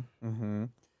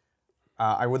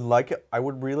 I would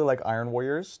really like Iron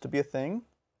Warriors to be a thing,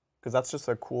 because that's just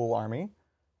a cool army.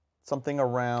 Something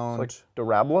around... It's like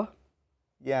Dorabla?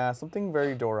 Yeah, something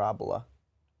very Dorabla.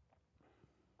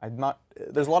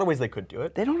 There's a lot of ways they could do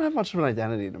it. They don't have much of an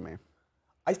identity to me.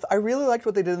 I really liked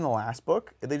what they did in the last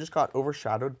book. They just got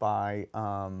overshadowed by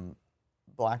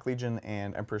Black Legion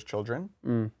and Emperor's Children,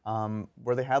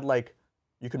 where they had like,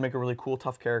 you could make a really cool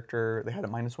tough character. They had a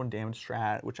 -1 damage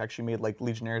strat, which actually made like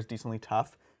Legionnaires decently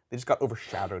tough. They just got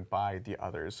overshadowed by the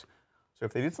others. So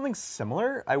if they did something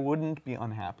similar, I wouldn't be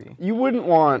unhappy. You wouldn't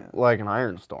want like an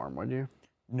Iron Storm, would you?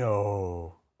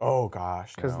 No. Oh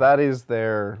gosh. Because that is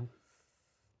their.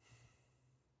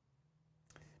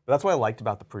 But that's what I liked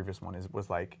about the previous one was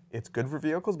like, it's good for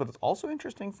vehicles, but it's also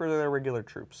interesting for their regular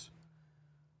troops.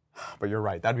 But you're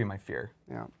right, that'd be my fear.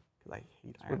 Yeah. Because I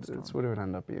hate Iron Storm. That's what it would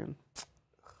end up being.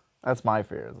 That's my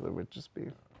fear, is it would just be.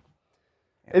 Yeah,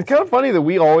 it's kind of funny that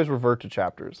we always revert to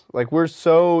chapters. Like, we're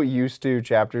so used to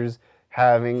chapters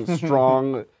having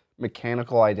strong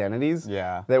mechanical identities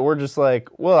that we're just like,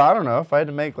 well, I don't know, if I had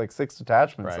to make like 6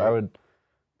 detachments, I would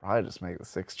probably just make the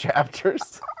 6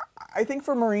 chapters. I think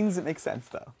for Marines it makes sense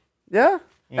though. Yeah,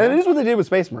 and it is what they did with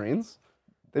Space Marines.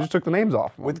 They just took the names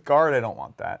off. With Guard, I don't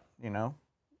want that, you know?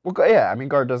 Well, yeah, I mean,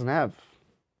 Guard doesn't have.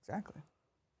 Exactly.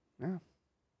 Yeah.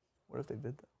 What if they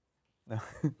did that? No.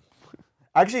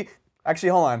 Actually,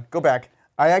 hold on, go back.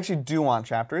 I actually do want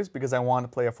chapters because I want to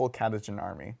play a full Catogen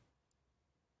army.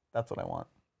 That's what I want.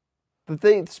 But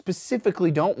they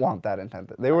specifically don't want that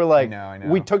intent. They were like, I know.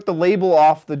 We took the label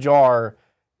off the jar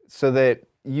so that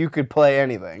you could play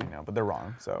anything. I know, but they're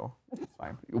wrong, so it's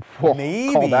fine. Well,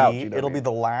 maybe it'll be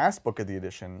the last book of the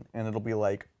edition, and it'll be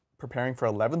like preparing for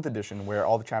 11th edition where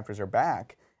all the chapters are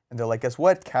back. And they're like, guess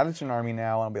what? Catogen army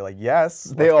now. And I'll be like, yes.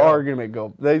 They are going to make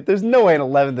go. There's no way in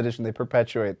 11th edition they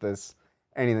perpetuate this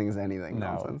anything is anything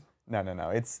nonsense.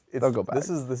 No. It's They'll go back. This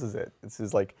is it. This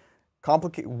is like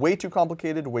way too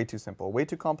complicated, way too simple. Way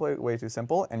too complicated, way too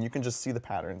simple. And you can just see the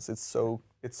patterns. It's so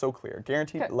clear.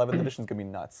 Guaranteed 11th edition is going to be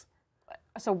nuts.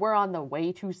 So we're on the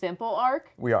way too simple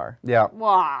arc? We are. Yeah.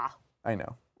 Wah. I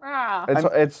know.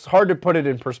 It's hard to put it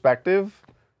in perspective.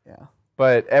 Yeah.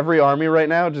 But every army right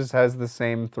now just has the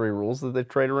same 3 rules that they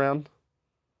trade around.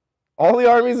 All the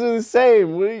armies are the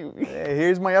same. Hey,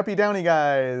 here's my uppy downy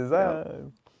guys.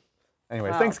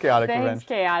 Anyways, thanks Chaotic Revenge. Thanks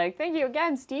Chaotic. Thank you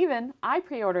again, Steven. I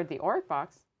pre-ordered the Orc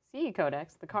box, CE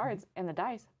Codex, the cards, and the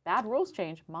dice. Bad rules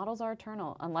change. Models are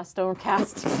eternal unless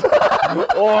Stormcast.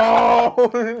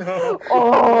 Oh no!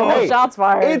 Oh, hey, shots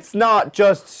fired. It's not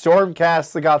just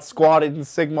Stormcast that got squatted in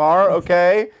Sigmar,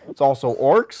 okay? It's also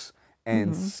Orks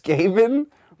and Skaven,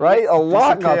 right? A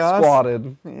lot got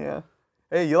squatted. Yeah.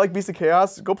 Hey, you like Beast of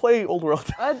Chaos? Go play Old World.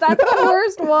 That's the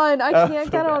worst one. I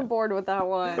can't get on board with that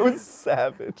one. It was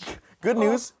savage. Good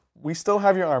news, we still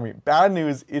have your army. Bad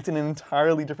news, it's an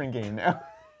entirely different game now.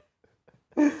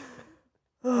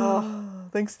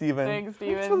 Thanks, Steven. Thanks,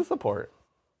 Steven. Thanks for the support.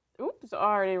 Oops,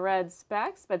 already read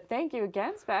Specs, but thank you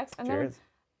again, Specs. And Cheers.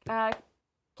 Then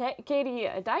Katie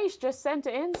Dice just sent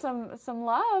in some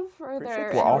love for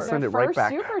their, I'll send it right first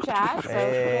back. super chat. So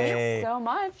thanks so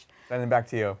much. Send it back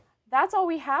to you. That's all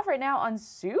we have right now on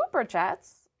super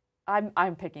chats.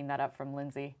 I'm picking that up from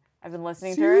Lindsay. I've been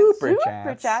listening to her.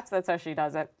 Super chats. That's how she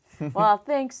does it. Well,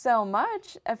 thanks so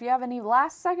much. If you have any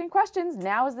last-second questions,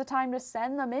 now is the time to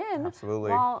send them in.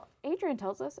 Absolutely. While Adrian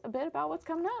tells us a bit about what's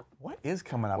coming up. What is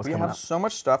coming up? We have so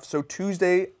much stuff. So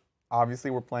Tuesday, obviously,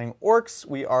 we're playing Orks.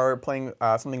 We are playing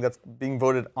something that's being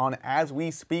voted on as we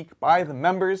speak by the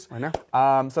members. I know. So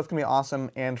that's going to be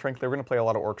awesome. And frankly, we're going to play a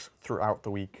lot of Orks throughout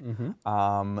the week.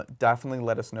 Definitely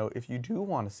let us know if you do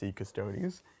want to see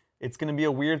Custodes. It's going to be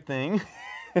a weird thing.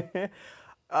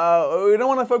 We don't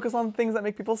want to focus on things that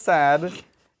make people sad.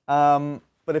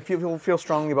 But if you feel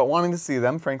strongly about wanting to see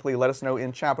them, frankly, let us know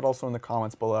in chat, but also in the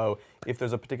comments below if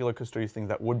there's a particular Custodes thing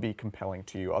that would be compelling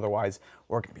to you. Otherwise,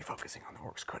 we're going to be focusing on the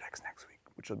Orks Codex next week,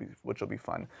 which will be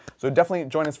fun. So definitely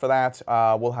join us for that.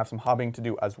 We'll have some hobbying to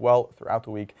do as well throughout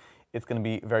the week. It's going to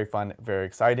be very fun, very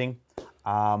exciting.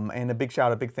 And a big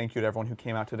shout, a big thank you to everyone who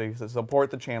came out today to support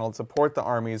the channel, support the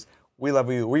armies. We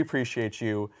love you. We appreciate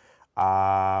you.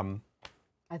 I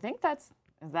think is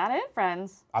that it,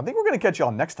 friends? I think we're going to catch you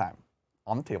all next time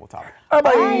on the tabletop.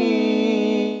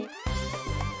 Bye-bye.